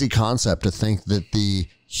crazy concept to think that the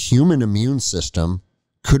human immune system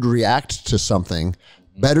could react to something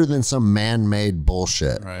better than some man-made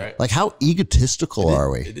bullshit. Right. Like how egotistical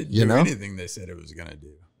are we? It didn't do anything they said it was going to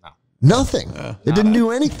do. Nothing. It didn't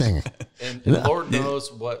do anything. And Lord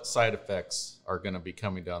knows what side effects are going to be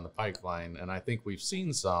coming down the pipeline. And I think we've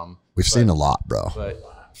seen some. We've seen a lot, bro. But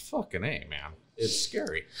fucking A, man. It's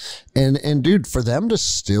scary. And dude, for them to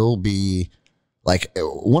still be like,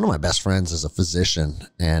 one of my best friends is a physician,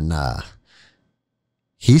 and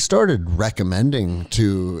he started recommending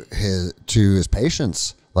to his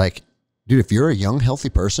patients, like, dude, if you're a young, healthy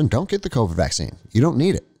person, don't get the COVID vaccine. You don't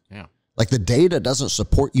need it. Yeah. Like the data doesn't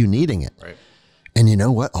support you needing it. Right. And you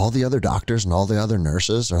know what? All the other doctors and all the other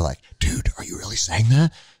nurses are like, dude, are you really saying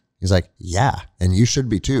that? He's like, yeah, and you should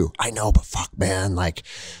be too. I know, but fuck, man, like,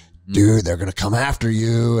 dude, they're gonna come after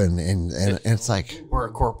you, and it's like, we're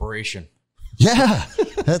a corporation. Yeah,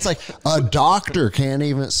 it's like a doctor can't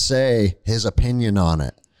even say his opinion on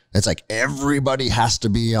it. It's like everybody has to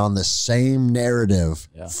be on the same narrative,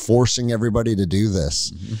 forcing everybody to do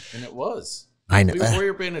this. And it was. I know. We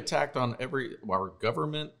were being attacked on our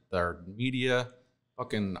government, our media,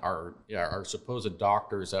 fucking our supposed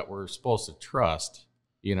doctors that we're supposed to trust,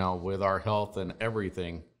 you know, with our health and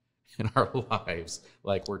everything in our lives.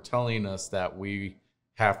 Like, we're telling us that we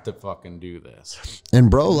have to fucking do this.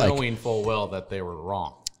 And bro, like, knowing full well that they were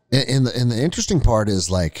wrong. And the interesting part is,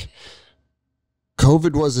 like,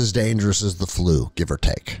 COVID was as dangerous as the flu, give or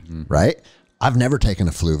take, right? I've never taken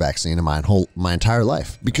a flu vaccine in my entire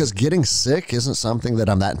life because getting sick isn't something that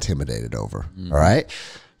I'm that intimidated over. All right.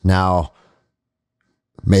 Now,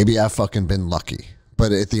 maybe I've fucking been lucky,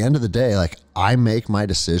 but at the end of the day, like, I make my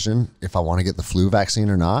decision if I want to get the flu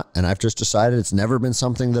vaccine or not. And I've just decided it's never been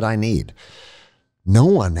something that I need. No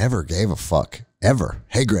one ever gave a fuck, ever.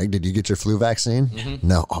 Hey, Greg, did you get your flu vaccine?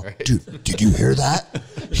 No. Oh, dude, did you hear that?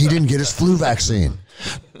 He didn't get his flu vaccine.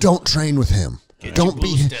 Don't train with him. Don't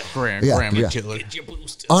be grandma killer.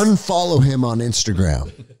 Unfollow him on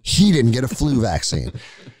Instagram. He didn't get a flu vaccine.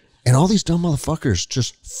 And all these dumb motherfuckers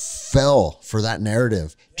just fell for that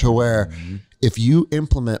narrative to where if you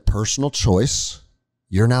implement personal choice,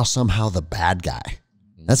 you're now somehow the bad guy.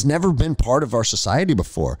 That's never been part of our society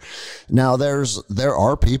before. Now there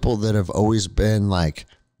are people that have always been like,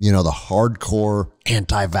 you know, the hardcore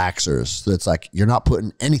anti-vaxxers. That's like, you're not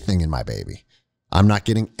putting anything in my baby. I'm not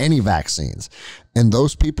getting any vaccines. And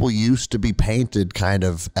those people used to be painted kind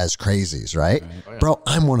of as crazies, right? Oh, yeah. Bro,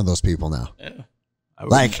 I'm one of those people now. Yeah.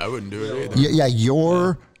 I wouldn't do it either. Yeah,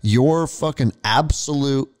 your fucking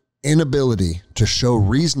absolute inability to show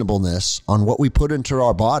reasonableness on what we put into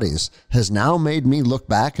our bodies has now made me look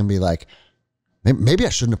back and be like, maybe I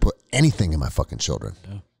shouldn't have put anything in my fucking children.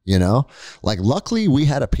 Yeah. You know? Like, luckily we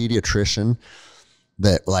had a pediatrician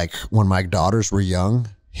that, like, when my daughters were young,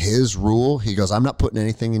 his rule, he goes, I'm not putting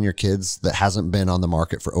anything in your kids that hasn't been on the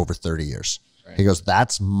market for over 30 years. Right. He goes,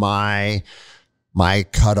 that's my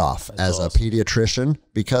cutoff as awesome. A pediatrician,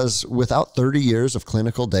 because without 30 years of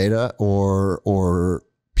clinical data or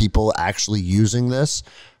people actually using this,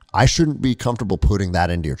 I shouldn't be comfortable putting that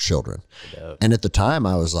into your children. Yeah. And at the time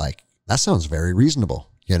I was like, that sounds very reasonable.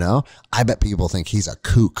 You know, I bet people think he's a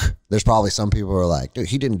kook. There's probably some people who are like, dude,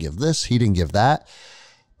 he didn't give this, he didn't give that.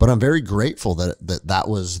 But I'm very grateful that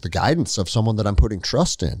was the guidance of someone that I'm putting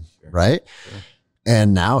trust in, right? Sure.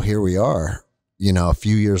 And now here we are, you know, a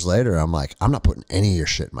few years later, I'm like, I'm not putting any of your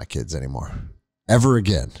shit in my kids anymore, ever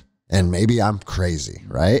again. And maybe I'm crazy,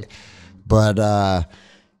 right? But,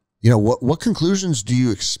 you know, what conclusions do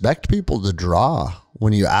you expect people to draw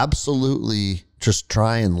when you absolutely just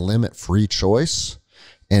try and limit free choice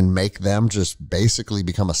and make them just basically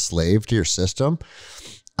become a slave to your system?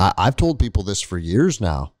 I've told people this for years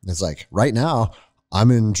now. It's like, right now, I'm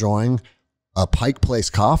enjoying a Pike Place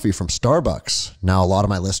coffee from Starbucks. Now, a lot of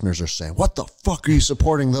my listeners are saying, what the fuck are you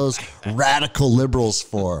supporting those radical liberals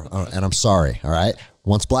for? And I'm sorry, all right?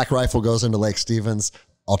 Once Black Rifle goes into Lake Stevens,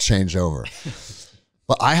 I'll change over.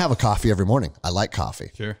 But I have a coffee every morning. I like coffee.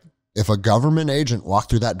 Sure. If a government agent walked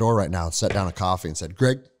through that door right now and set down a coffee and said,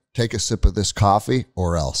 Greg, take a sip of this coffee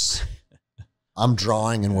or else, I'm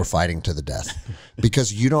drawing and we're fighting to the death,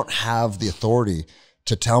 because you don't have the authority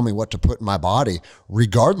to tell me what to put in my body,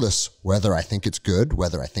 regardless whether I think it's good,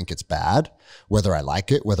 whether I think it's bad, whether I like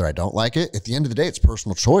it, whether I don't like it. At the end of the day, it's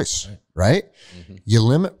personal choice, right? Mm-hmm. You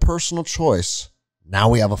limit personal choice, now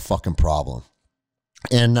we have a fucking problem.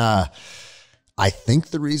 And I think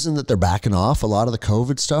the reason that they're backing off a lot of the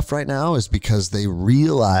COVID stuff right now is because they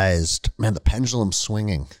realized, man, the pendulum's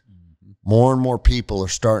swinging. More and more people are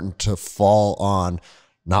starting to fall on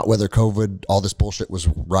not whether COVID, all this bullshit was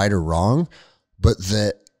right or wrong, but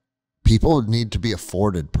that people need to be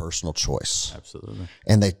afforded personal choice. Absolutely.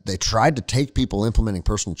 And they tried to take people implementing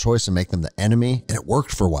personal choice and make them the enemy, and it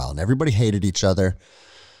worked for a while, and everybody hated each other.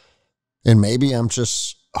 And maybe I'm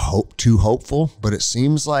just too hopeful, but it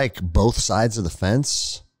seems like both sides of the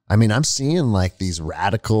fence. I mean, I'm seeing like these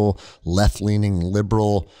radical, left-leaning,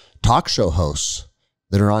 liberal talk show hosts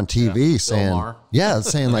that are on TV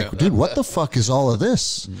saying like, dude, what the fuck is all of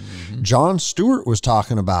this? Mm-hmm. Jon Stewart was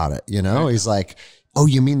talking about it, you know, He's like, oh,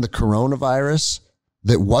 you mean the coronavirus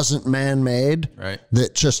that wasn't man-made,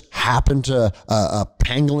 that just happened to, a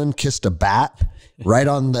pangolin kissed a bat right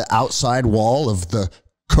on the outside wall of the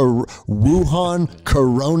Wuhan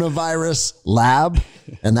coronavirus lab,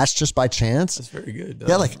 and that's just by chance? That's very good.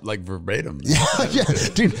 Yeah, like verbatim. Yeah,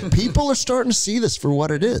 dude, people are starting to see this for what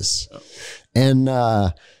it is. And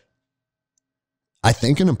I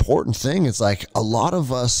think an important thing is, like, a lot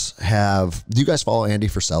of us have, do you guys follow Andy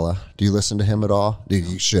Frisella? Do you listen to him at all? Dude,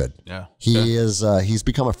 you should. Yeah. He's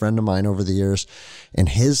become a friend of mine over the years, and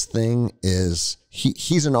his thing is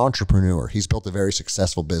he's an entrepreneur. He's built a very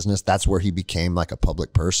successful business. That's where he became like a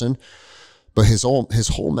public person. But his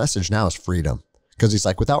whole message now is freedom. Because he's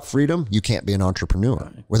like, without freedom, you can't be an entrepreneur.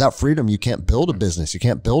 Right. Without freedom, you can't build a business. You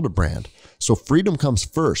can't build a brand. So freedom comes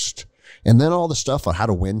first. And then all the stuff on how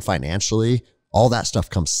to win financially, all that stuff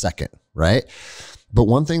comes second, right? But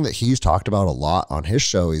one thing that he's talked about a lot on his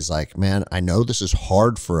show, he's like, man, I know this is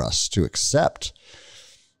hard for us to accept,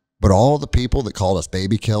 but all the people that called us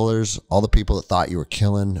baby killers, all the people that thought you were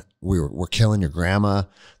killing, we're killing your grandma,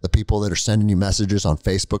 the people that are sending you messages on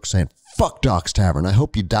Facebook saying, fuck Doc's Tavern, I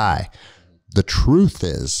hope you die. The truth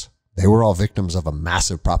is, they were all victims of a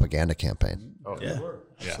massive propaganda campaign. Oh, yeah.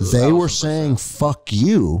 They were saying, fuck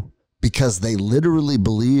you, because they literally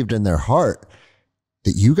believed in their heart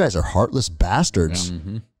that you guys are heartless bastards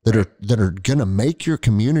that are gonna make your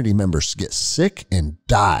community members get sick and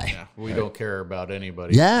die. Yeah, we don't care about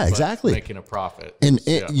anybody. Yeah, exactly. Making a profit. And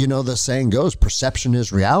you know, the saying goes, perception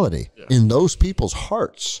is reality. Yeah. In those people's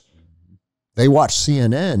hearts, they watch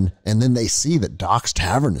CNN and then they see that Doc's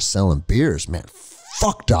Tavern is selling beers. Man,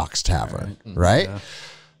 fuck Doc's Tavern, right? Yeah.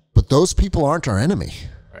 But those people aren't our enemy.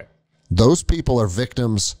 Right. Those people are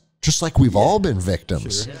victims, just like we've all been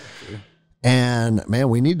victims. Sure. And man,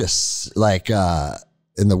 we need to, like,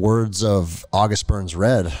 in the words of August Burns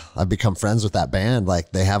Red, I've become friends with that band.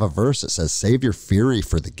 Like, they have a verse that says, "Save your fury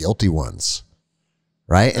for the guilty ones."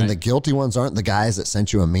 Right? And the guilty ones aren't the guys that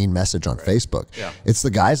sent you a mean message on Facebook. Yeah. It's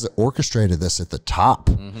the guys that orchestrated this at the top.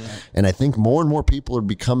 And I think more and more people are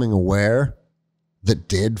becoming aware that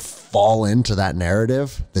did fall into that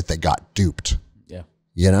narrative, that they got duped. Yeah.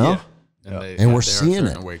 You know? Yeah. And we're seeing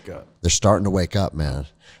it. Wake up. They're starting to wake up, man.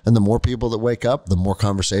 And the more people that wake up, the more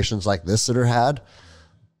conversations like this that are had.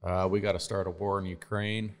 We got to start a war in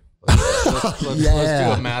Ukraine. Let's do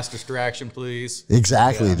a mass distraction, please.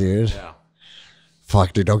 Exactly, dude. Yeah.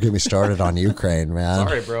 Fuck, dude, don't get me started on Ukraine, man.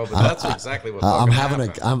 Sorry, bro, but that's exactly what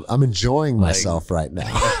I'm enjoying myself right now.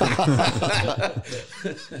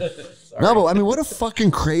 No, but I mean, what a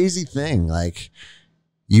fucking crazy thing. Like,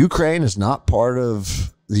 Ukraine is not part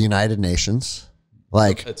of the United Nations.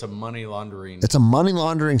 Like, it's a money laundering. It's a money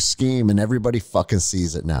laundering scheme, and everybody fucking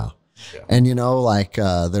sees it now. Yeah. And you know, like,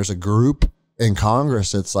 there's a group in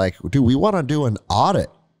Congress that's like, dude, we want to do an audit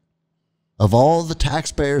of all the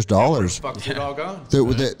taxpayers' dollars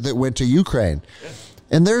that went to Ukraine. Yeah.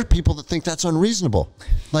 And there are people that think that's unreasonable.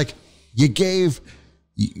 Like, you gave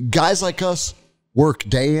guys like us work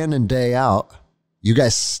day in and day out. You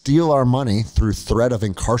guys steal our money through threat of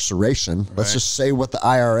incarceration. Right. Let's just say what the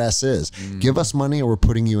IRS is. Give us money or we're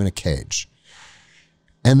putting you in a cage.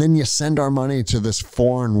 And then you send our money to this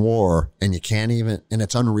foreign war and you can't even, and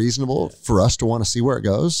it's unreasonable for us to want to see where it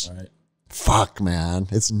goes. Right. Fuck, man.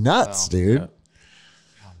 It's nuts, dude. Yeah.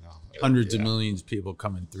 Hundreds of millions of people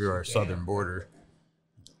coming through our southern border.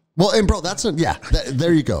 Well, and bro,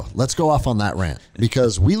 there you go. Let's go off on that rant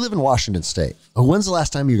because we live in Washington State. When's the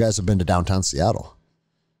last time you guys have been to downtown Seattle?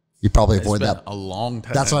 You probably avoid that a long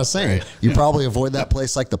time. That's what I was saying. Right? You probably avoid that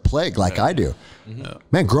place like the plague, like I do.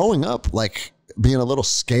 Man, growing up, like being a little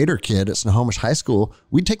skater kid at Snohomish High School,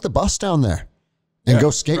 we'd take the bus down there and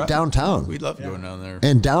go skate downtown. We love going down there.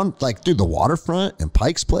 And down, like, dude, the waterfront and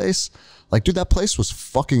Pike's Place. Like, dude, that place was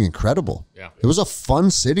fucking incredible. Yeah. It was a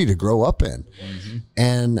fun city to grow up in.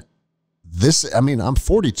 And this, I mean, I'm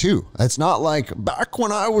 42. It's not like back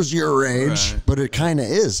when I was your age, but it kind of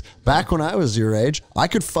is. Back when I was your age, I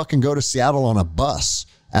could fucking go to Seattle on a bus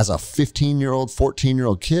as a 15-year-old,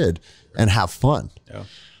 14-year-old kid and have fun. Yeah.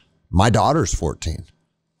 My daughter's 14.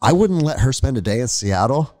 I wouldn't let her spend a day in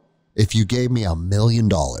Seattle if you gave me $1 million.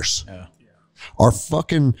 Yeah. Our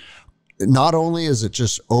fucking, not only is it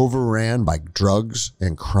just overran by drugs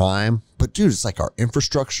and crime, but dude, it's like our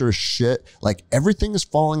infrastructure is shit. Like, everything is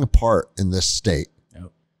falling apart in this state.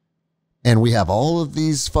 Yep. And we have all of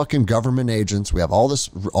these fucking government agents. We have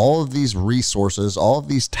all of these resources, all of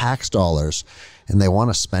these tax dollars, and they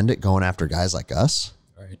want to spend it going after guys like us.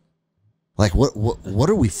 Right. Like, what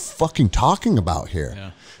are we fucking talking about here?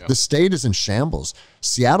 Yeah. Yep. The state is in shambles.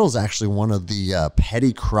 Seattle's actually one of the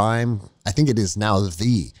petty crime, I think it is now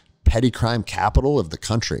the petty crime capital of the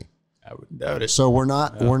country. I wouldn't doubt it. So we're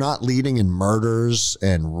not leading in murders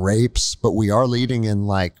and rapes, but we are leading in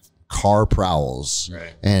like car prowls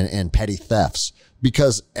and petty thefts,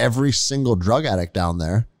 because every single drug addict down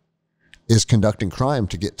there is conducting crime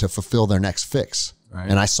to fulfill their next fix. Right.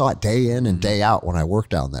 And I saw it day in and day out when I worked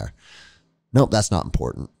down there. Nope, that's not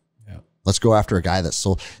important. Let's go after a guy that's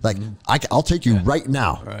sold. Like, I'll take you right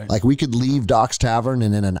now. Right. Like, we could leave Doc's Tavern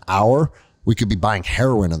and in an hour we could be buying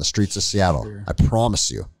heroin on the streets of Seattle. Sure. I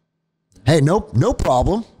promise you. Hey, no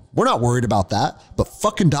problem. We're not worried about that. But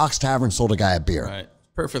fucking Doc's Tavern sold a guy a beer. Right.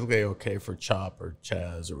 Perfectly okay for Chop or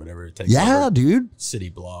Chaz or whatever it takes. Yeah, dude. City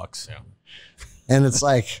blocks. Yeah. And it's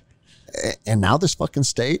like, and now this fucking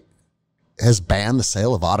state has banned the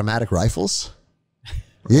sale of automatic rifles.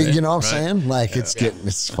 Right. You know what I'm saying? Like,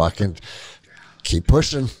 it's fucking keep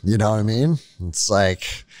pushing. You know what I mean? It's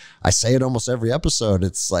like, I say it almost every episode.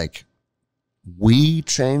 It's like, we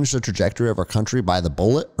change the trajectory of our country by the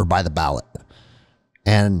bullet or by the ballot.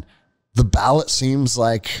 And the ballot seems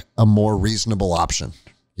like a more reasonable option.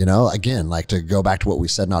 You know, again, like, to go back to what we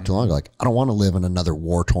said not too long ago, like, I don't want to live in another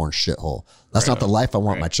war-torn shithole. That's not the life I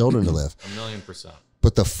want my children to live. 1,000,000%.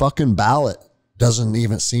 But the fucking ballot doesn't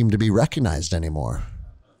even seem to be recognized anymore.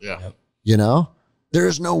 Yeah. You know, there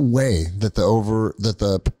is no way that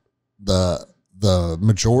the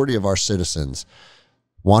majority of our citizens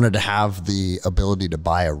wanted to have the ability to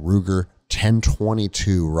buy a Ruger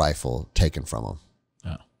 1022 rifle taken from them.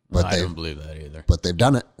 Oh, But I they- don't believe that either. But they've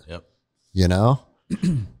done it, Yep. you know?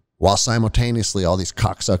 While simultaneously all these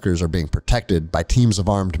cocksuckers are being protected by teams of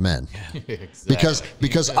armed men. Exactly.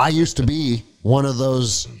 Because I used to be one of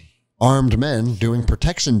those armed men doing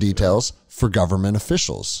protection details for government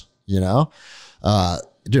officials, you know?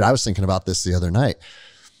 Dude, I was thinking about this the other night.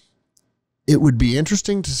 It would be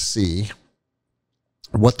interesting to see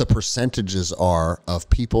what the percentages are of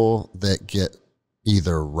people that get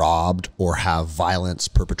either robbed or have violence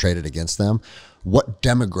perpetrated against them, what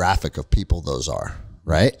demographic of people those are,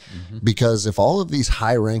 right? Because if all of these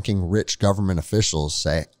high-ranking rich government officials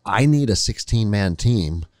say, I need a 16-man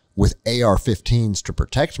team with AR-15s to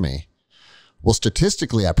protect me, well,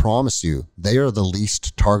 statistically, I promise you, they are the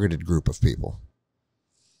least targeted group of people.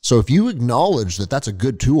 So if you acknowledge that that's a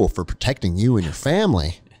good tool for protecting you and your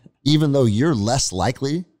family, even though you're less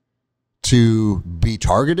likely to be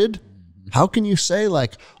targeted, how can you say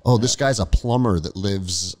like, oh, this guy's a plumber that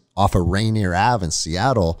lives off of Rainier Ave in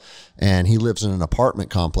Seattle and he lives in an apartment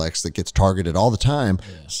complex that gets targeted all the time.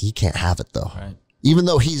 He can't have it though. Right. Even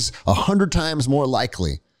though he's 100 times more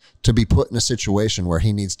likely to be put in a situation where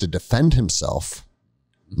he needs to defend himself.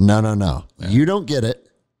 No. Yeah. You don't get it,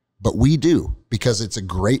 but we do, because it's a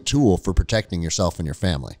great tool for protecting yourself and your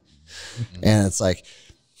family. And it's like,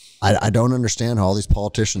 I don't understand how all these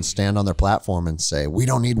politicians stand on their platform and say, we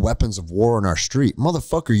don't need weapons of war in our street.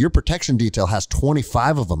 Motherfucker, your protection detail has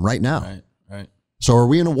 25 of them right now. Right. So are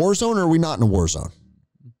we in a war zone or are we not in a war zone?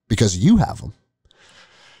 Because you have them.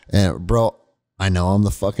 And bro, I know I'm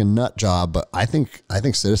the fucking nut job, but I think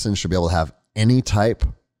citizens should be able to have any type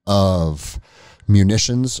of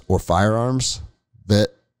munitions or firearms that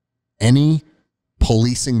any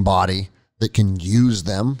policing body that can use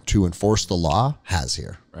them to enforce the law has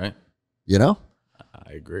here. Right. You know?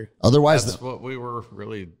 I agree. Otherwise, That's what we were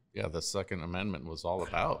really, the Second Amendment was all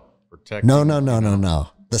about. Protecting. No.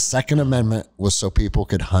 The Second Amendment was so people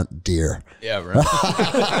could hunt deer. Yeah, right.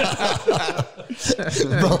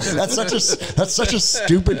 Bro, that's such a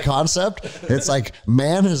stupid concept. It's like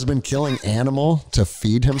man has been killing animal to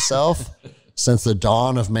feed himself since the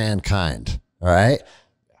dawn of mankind. All right?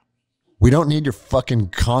 We don't need your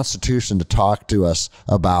fucking Constitution to talk to us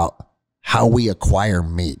about how we acquire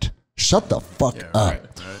meat. Shut the fuck up. Right.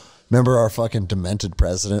 Remember our fucking demented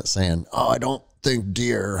president saying, oh, I don't think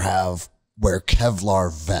deer wear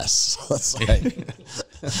Kevlar vests. That's like,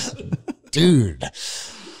 dude.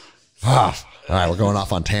 All right, we're going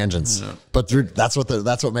off on tangents. Yeah. But that's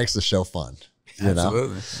what makes the show fun. You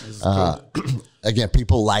know? Absolutely. Again,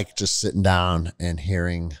 people like just sitting down and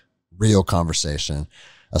hearing real conversation,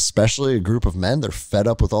 especially a group of men. They're fed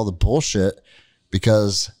up with all the bullshit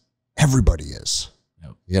because everybody is.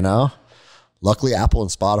 Yep. You know? Luckily, Apple and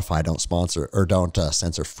Spotify don't sponsor or don't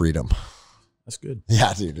censor freedom. That's good.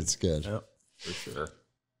 Yeah, dude, it's good. Yep, for sure.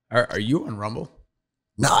 Are you on Rumble?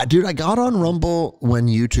 Nah, dude, I got on Rumble when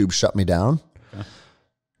YouTube shut me down. Okay.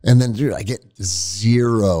 And then, dude, I get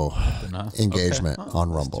zero engagement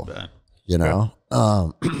on Rumble. You know?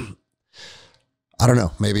 Okay. I don't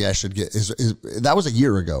know. Maybe I should get that was a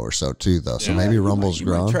year ago or so too, though. So maybe Rumble's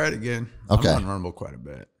grown. Try it again. Okay. I'm on Rumble quite a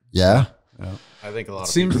bit. Yeah. Yeah. I think a lot of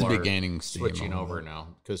seems people to be are gaining steam switching over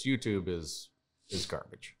now because YouTube is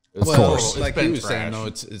garbage. Of course. Like been you were trash. saying, though,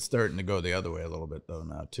 it's starting to go the other way a little bit though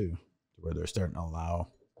now too, where they're starting to allow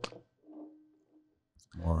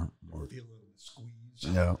more.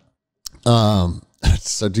 Yeah.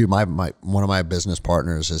 So dude, my one of my business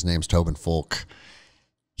partners, his name's Tobin Folk.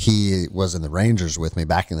 He was in the Rangers with me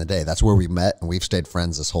back in the day. That's where we met, and we've stayed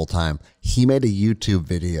friends this whole time. He made a YouTube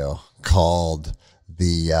video called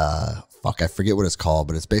I forget what it's called,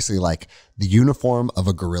 but it's basically like the uniform of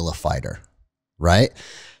a guerrilla fighter, right?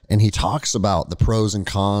 And he talks about the pros and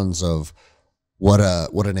cons of what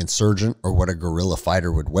an insurgent or what a guerrilla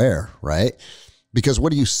fighter would wear, right? Because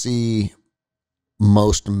what do you see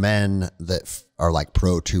most men that are like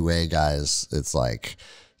pro 2A guys? It's like,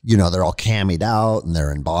 you know, they're all cammied out and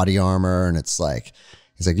they're in body armor. And it's like,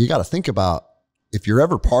 he's like, you got to think about if you're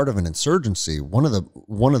ever part of an insurgency, one of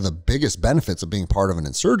the biggest benefits of being part of an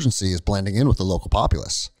insurgency is blending in with the local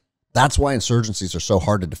populace. That's why insurgencies are so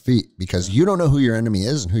hard to defeat, because you don't know who your enemy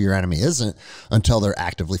is and who your enemy isn't until they're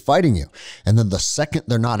actively fighting you. And then the second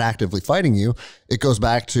they're not actively fighting you, it goes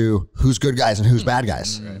back to who's good guys and who's bad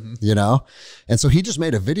guys, you know? And so he just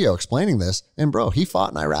made a video explaining this. And bro, he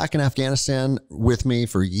fought in Iraq and Afghanistan with me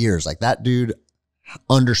for years. Like that dude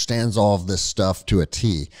understands all of this stuff to a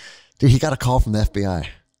T. Dude, he got a call from the FBI,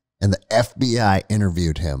 and the FBI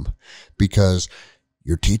interviewed him because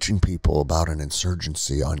you're teaching people about an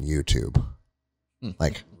insurgency on YouTube.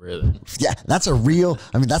 Like, Really? yeah, that's a real,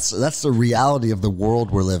 I mean, that's the reality of the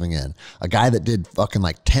world we're living in. A guy that did fucking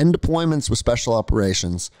like 10 deployments with special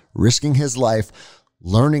operations, risking his life,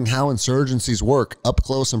 learning how insurgencies work up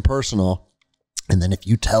close and personal. And then if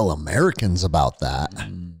you tell Americans about that,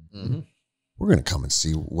 we're going to come and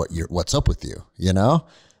see what's up with you, you know?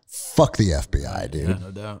 Fuck the FBI, dude. Yeah,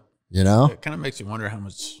 no doubt. You know? It kind of makes you wonder how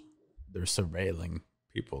much they're surveilling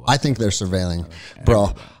people. I think they're surveilling,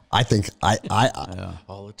 bro. I think I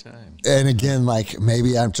all the time. And again, like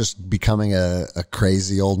maybe I'm just becoming a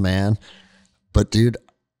crazy old man, but dude,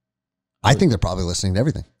 I think they're probably listening to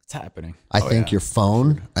everything. It's happening. I think your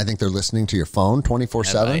phone, I think they're listening to your phone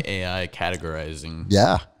 24/7. AI categorizing.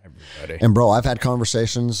 Yeah. Everybody. And bro, I've had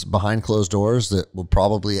conversations behind closed doors that will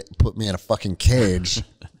probably put me in a fucking cage.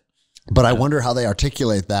 But I wonder how they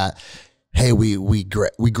articulate that. Hey, we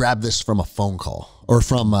grab this from a phone call or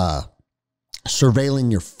from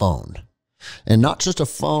surveilling your phone. And not just a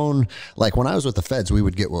phone. Like when I was with the feds, we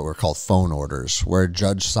would get what were called phone orders, where a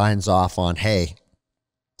judge signs off on, hey,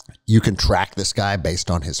 you can track this guy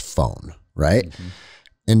based on his phone, right? Mm-hmm.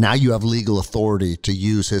 And now you have legal authority to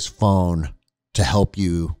use his phone to help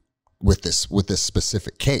you with this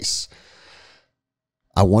specific case.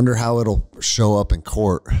 I wonder how it'll show up in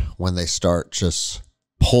court when they start just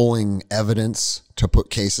pulling evidence to put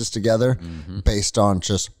cases together based on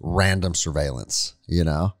just random surveillance, you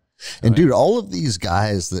know? And dude, all of these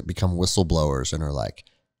guys that become whistleblowers and are like,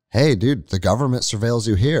 hey, dude, the government surveils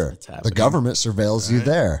you here. The government surveils you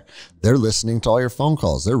there. They're listening to all your phone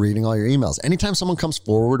calls. They're reading all your emails. Anytime someone comes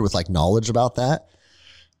forward with like knowledge about that,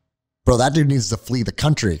 bro, that dude needs to flee the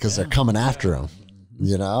country because they're coming after him,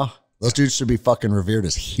 you know? Those dudes should be fucking revered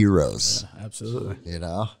as heroes. Yeah, absolutely. You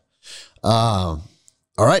know? All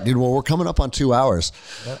right, dude. Well, we're coming up on 2 hours.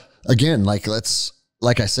 Yep. Again, like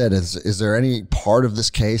I said, is there any part of this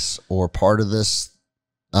case or part of this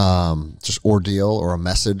just ordeal or a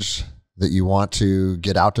message that you want to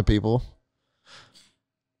get out to people?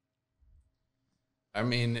 I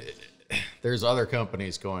mean, there's other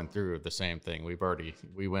companies going through the same thing.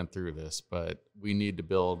 We went through this, but we need to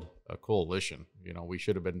build a coalition. You know, we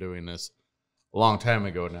should have been doing this a long time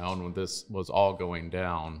ago now, and when this was all going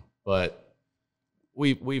down. But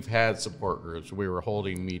we've had support groups. We were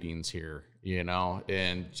holding meetings here, you know,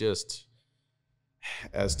 and just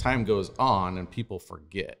as time goes on and people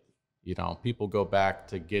forget, you know, people go back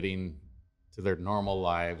to getting to their normal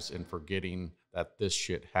lives and forgetting that this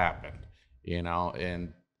shit happened, you know. And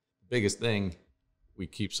the biggest thing, we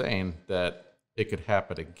keep saying that it could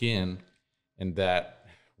happen again, and that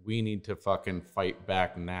we need to fucking fight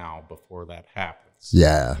back now before that happens.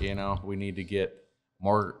 Yeah. You know, we need to get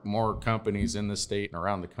more companies in the state and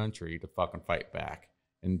around the country to fucking fight back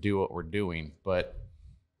and do what we're doing. But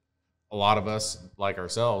a lot of us, like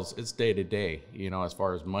ourselves, it's day to day, you know, as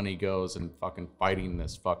far as money goes and fucking fighting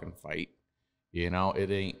this fucking fight. You know, it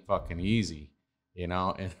ain't fucking easy, you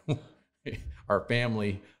know. And our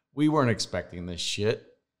family, we weren't expecting this shit.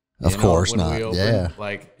 Of course not. Yeah.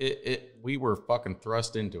 Like we were fucking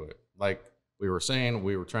thrust into it. Like we were saying,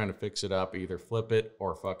 we were trying to fix it up, either flip it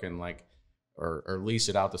or fucking like, or lease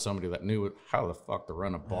it out to somebody that knew how the fuck to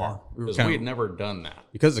run a bar. Because we had never done that.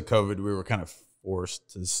 Because of COVID, we were kind of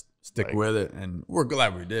forced to stick with it, and we're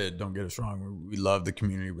glad we did. Don't get us wrong. We love the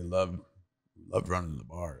community. We love running the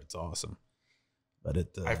bar. It's awesome. But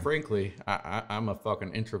I'm a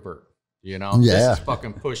fucking introvert. You know, This has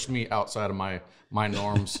fucking pushed me outside of my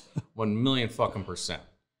norms 1,000,000 fucking %.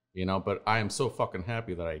 You know, but I am so fucking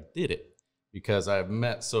happy that I did it because I've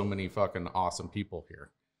met so many fucking awesome people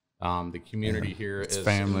here. The community here is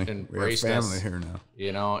family. Embraced family us, here now.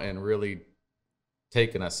 You know, and really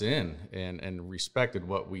taken us in and respected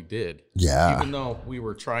what we did. Yeah. Even though we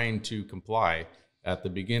were trying to comply at the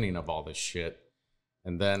beginning of all this shit.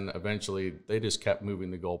 And then eventually they just kept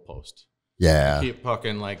moving the goalpost. Yeah. Keep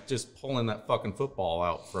fucking like just pulling that fucking football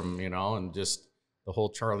out from, you know, and just the whole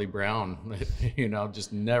Charlie Brown, you know,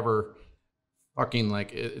 just never fucking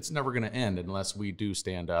like it's never going to end unless we do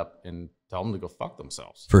stand up and tell them to go fuck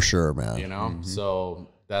themselves. For sure, man. You know, so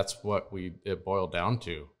that's what it boiled down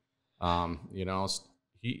to. You know,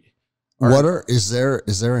 is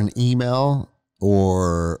there an email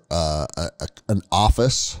or an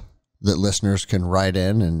office that listeners can write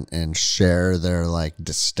in and share their like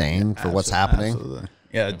disdain for what's happening? Absolutely.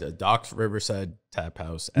 Yeah, Doc's Riverside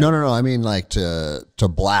Taphouse. No. I mean like to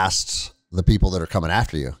blast the people that are coming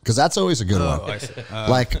after you, because that's always a good one. I see.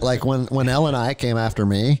 Like when Elle and I came after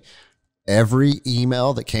me, every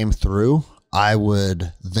email that came through, I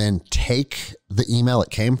would then take the email it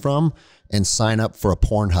came from and sign up for a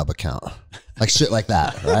Pornhub account. Like shit like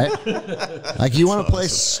that, right? Like you want to play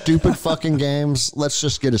stupid fucking games? Let's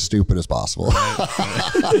just get as stupid as possible.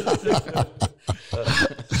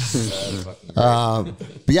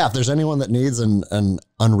 But yeah, if there's anyone that needs an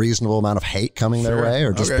unreasonable amount of hate coming their way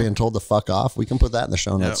or just being told to fuck off, we can put that in the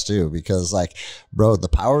show notes too, because like, bro, the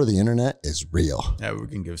power of the internet is real. Yeah, we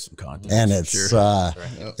can give some content. And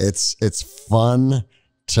it's, it's fun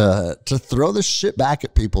to throw this shit back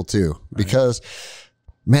at people too, because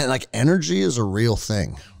man, like energy is a real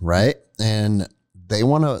thing, right? And they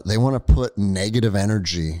want to put negative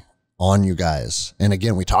energy on you guys. And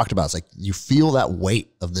again, we talked about, it's like you feel that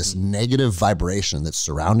weight of this negative vibration that's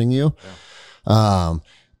surrounding you. Yeah.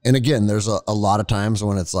 And again, there's a lot of times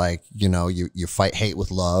when it's like, you know, you fight hate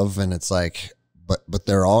with love, and it's like, but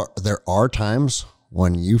there are times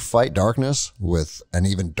when you fight darkness with an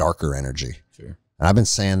even darker energy. Sure. And I've been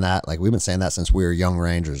saying that, like we've been saying that since we were young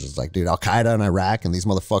Rangers. It's like, dude, Al-Qaeda in Iraq and these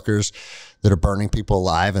motherfuckers that are burning people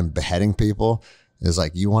alive and beheading people is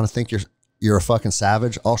like, you want to think you're a fucking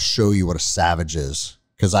savage? I'll show you what a savage is,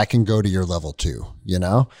 because I can go to your level too, you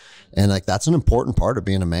know? And like, that's an important part of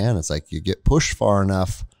being a man. It's like, you get pushed far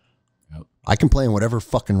enough, I can play in whatever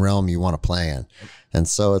fucking realm you want to play in. And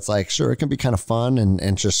so it's like, sure, it can be kind of fun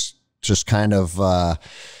and just kind of,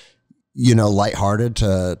 you know, lighthearted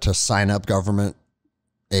to sign up government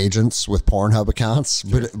agents with Pornhub accounts.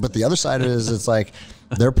 But the other side of it is, it's like,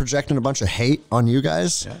 they're projecting a bunch of hate on you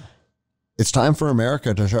guys. Yeah. It's time for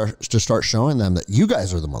America to start showing them that you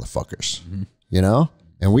guys are the motherfuckers, you know?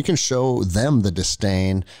 And we can show them the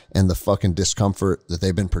disdain and the fucking discomfort that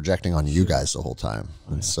they've been projecting on you guys the whole time.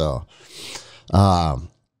 And so,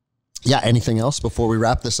 yeah, anything else before we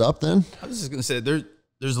wrap this up then? I was just going to say,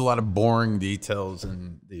 there's a lot of boring details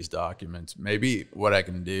in these documents. Maybe what I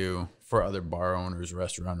can do for other bar owners,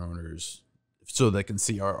 restaurant owners, so they can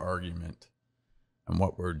see our argument and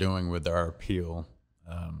what we're doing with our appeal.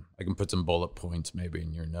 I can put some bullet points maybe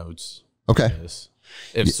in your notes. Okay.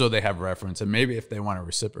 So they have reference, and maybe if they want to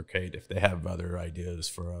reciprocate, if they have other ideas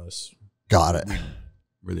for us. Got it.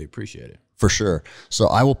 Really appreciate it. For sure. So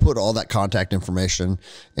I will put all that contact information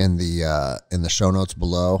in the show notes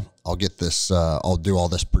below. I'll get this, I'll do all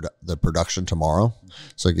this, the production tomorrow.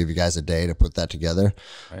 So I'll give you guys a day to put that together.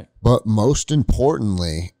 Right. But most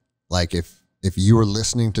importantly, like if you were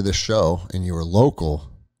listening to this show and you were local,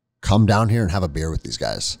 come down here and have a beer with these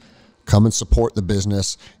guys. Come and support the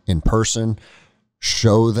business in person.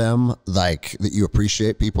 Show them like that you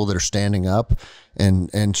appreciate people that are standing up,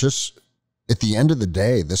 and just at the end of the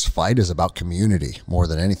day, this fight is about community more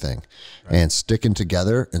than anything, and sticking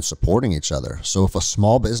together and supporting each other. So if a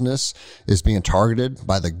small business is being targeted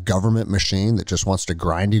by the government machine that just wants to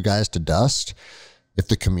grind you guys to dust, if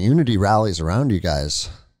the community rallies around you guys,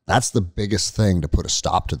 that's the biggest thing to put a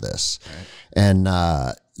stop to this. Right. And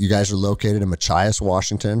you guys are located in Machias,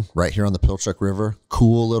 Washington, right here on the Pilchuck River.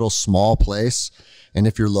 Cool little small place. And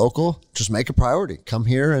if you're local, just make a priority. Come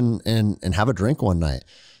here and have a drink one night.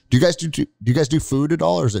 Do you guys do food at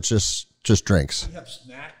all, or is it just drinks? We have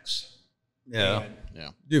snacks. Yeah.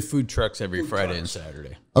 Do food trucks every Friday and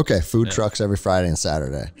Saturday. Okay, food trucks every Friday and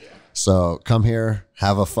Saturday. Yeah. So come here,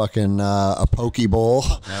 have a fucking a poke bowl,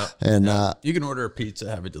 and you can order a pizza,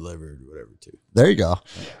 have it delivered, whatever too. There you go,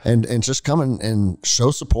 and just come and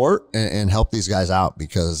show support and help these guys out,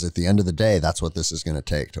 because at the end of the day, that's what this is going to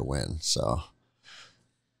take to win. So.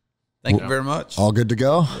 Thank you very much. All good to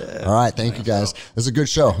go? Yeah. All right. Thank you, guys. It's a good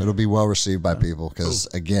show. It'll be well received by people because,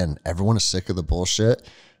 again, everyone is sick of the bullshit.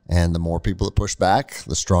 And the more people that push back,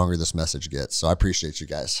 the stronger this message gets. So I appreciate you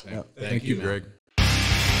guys. Thank you, Greg.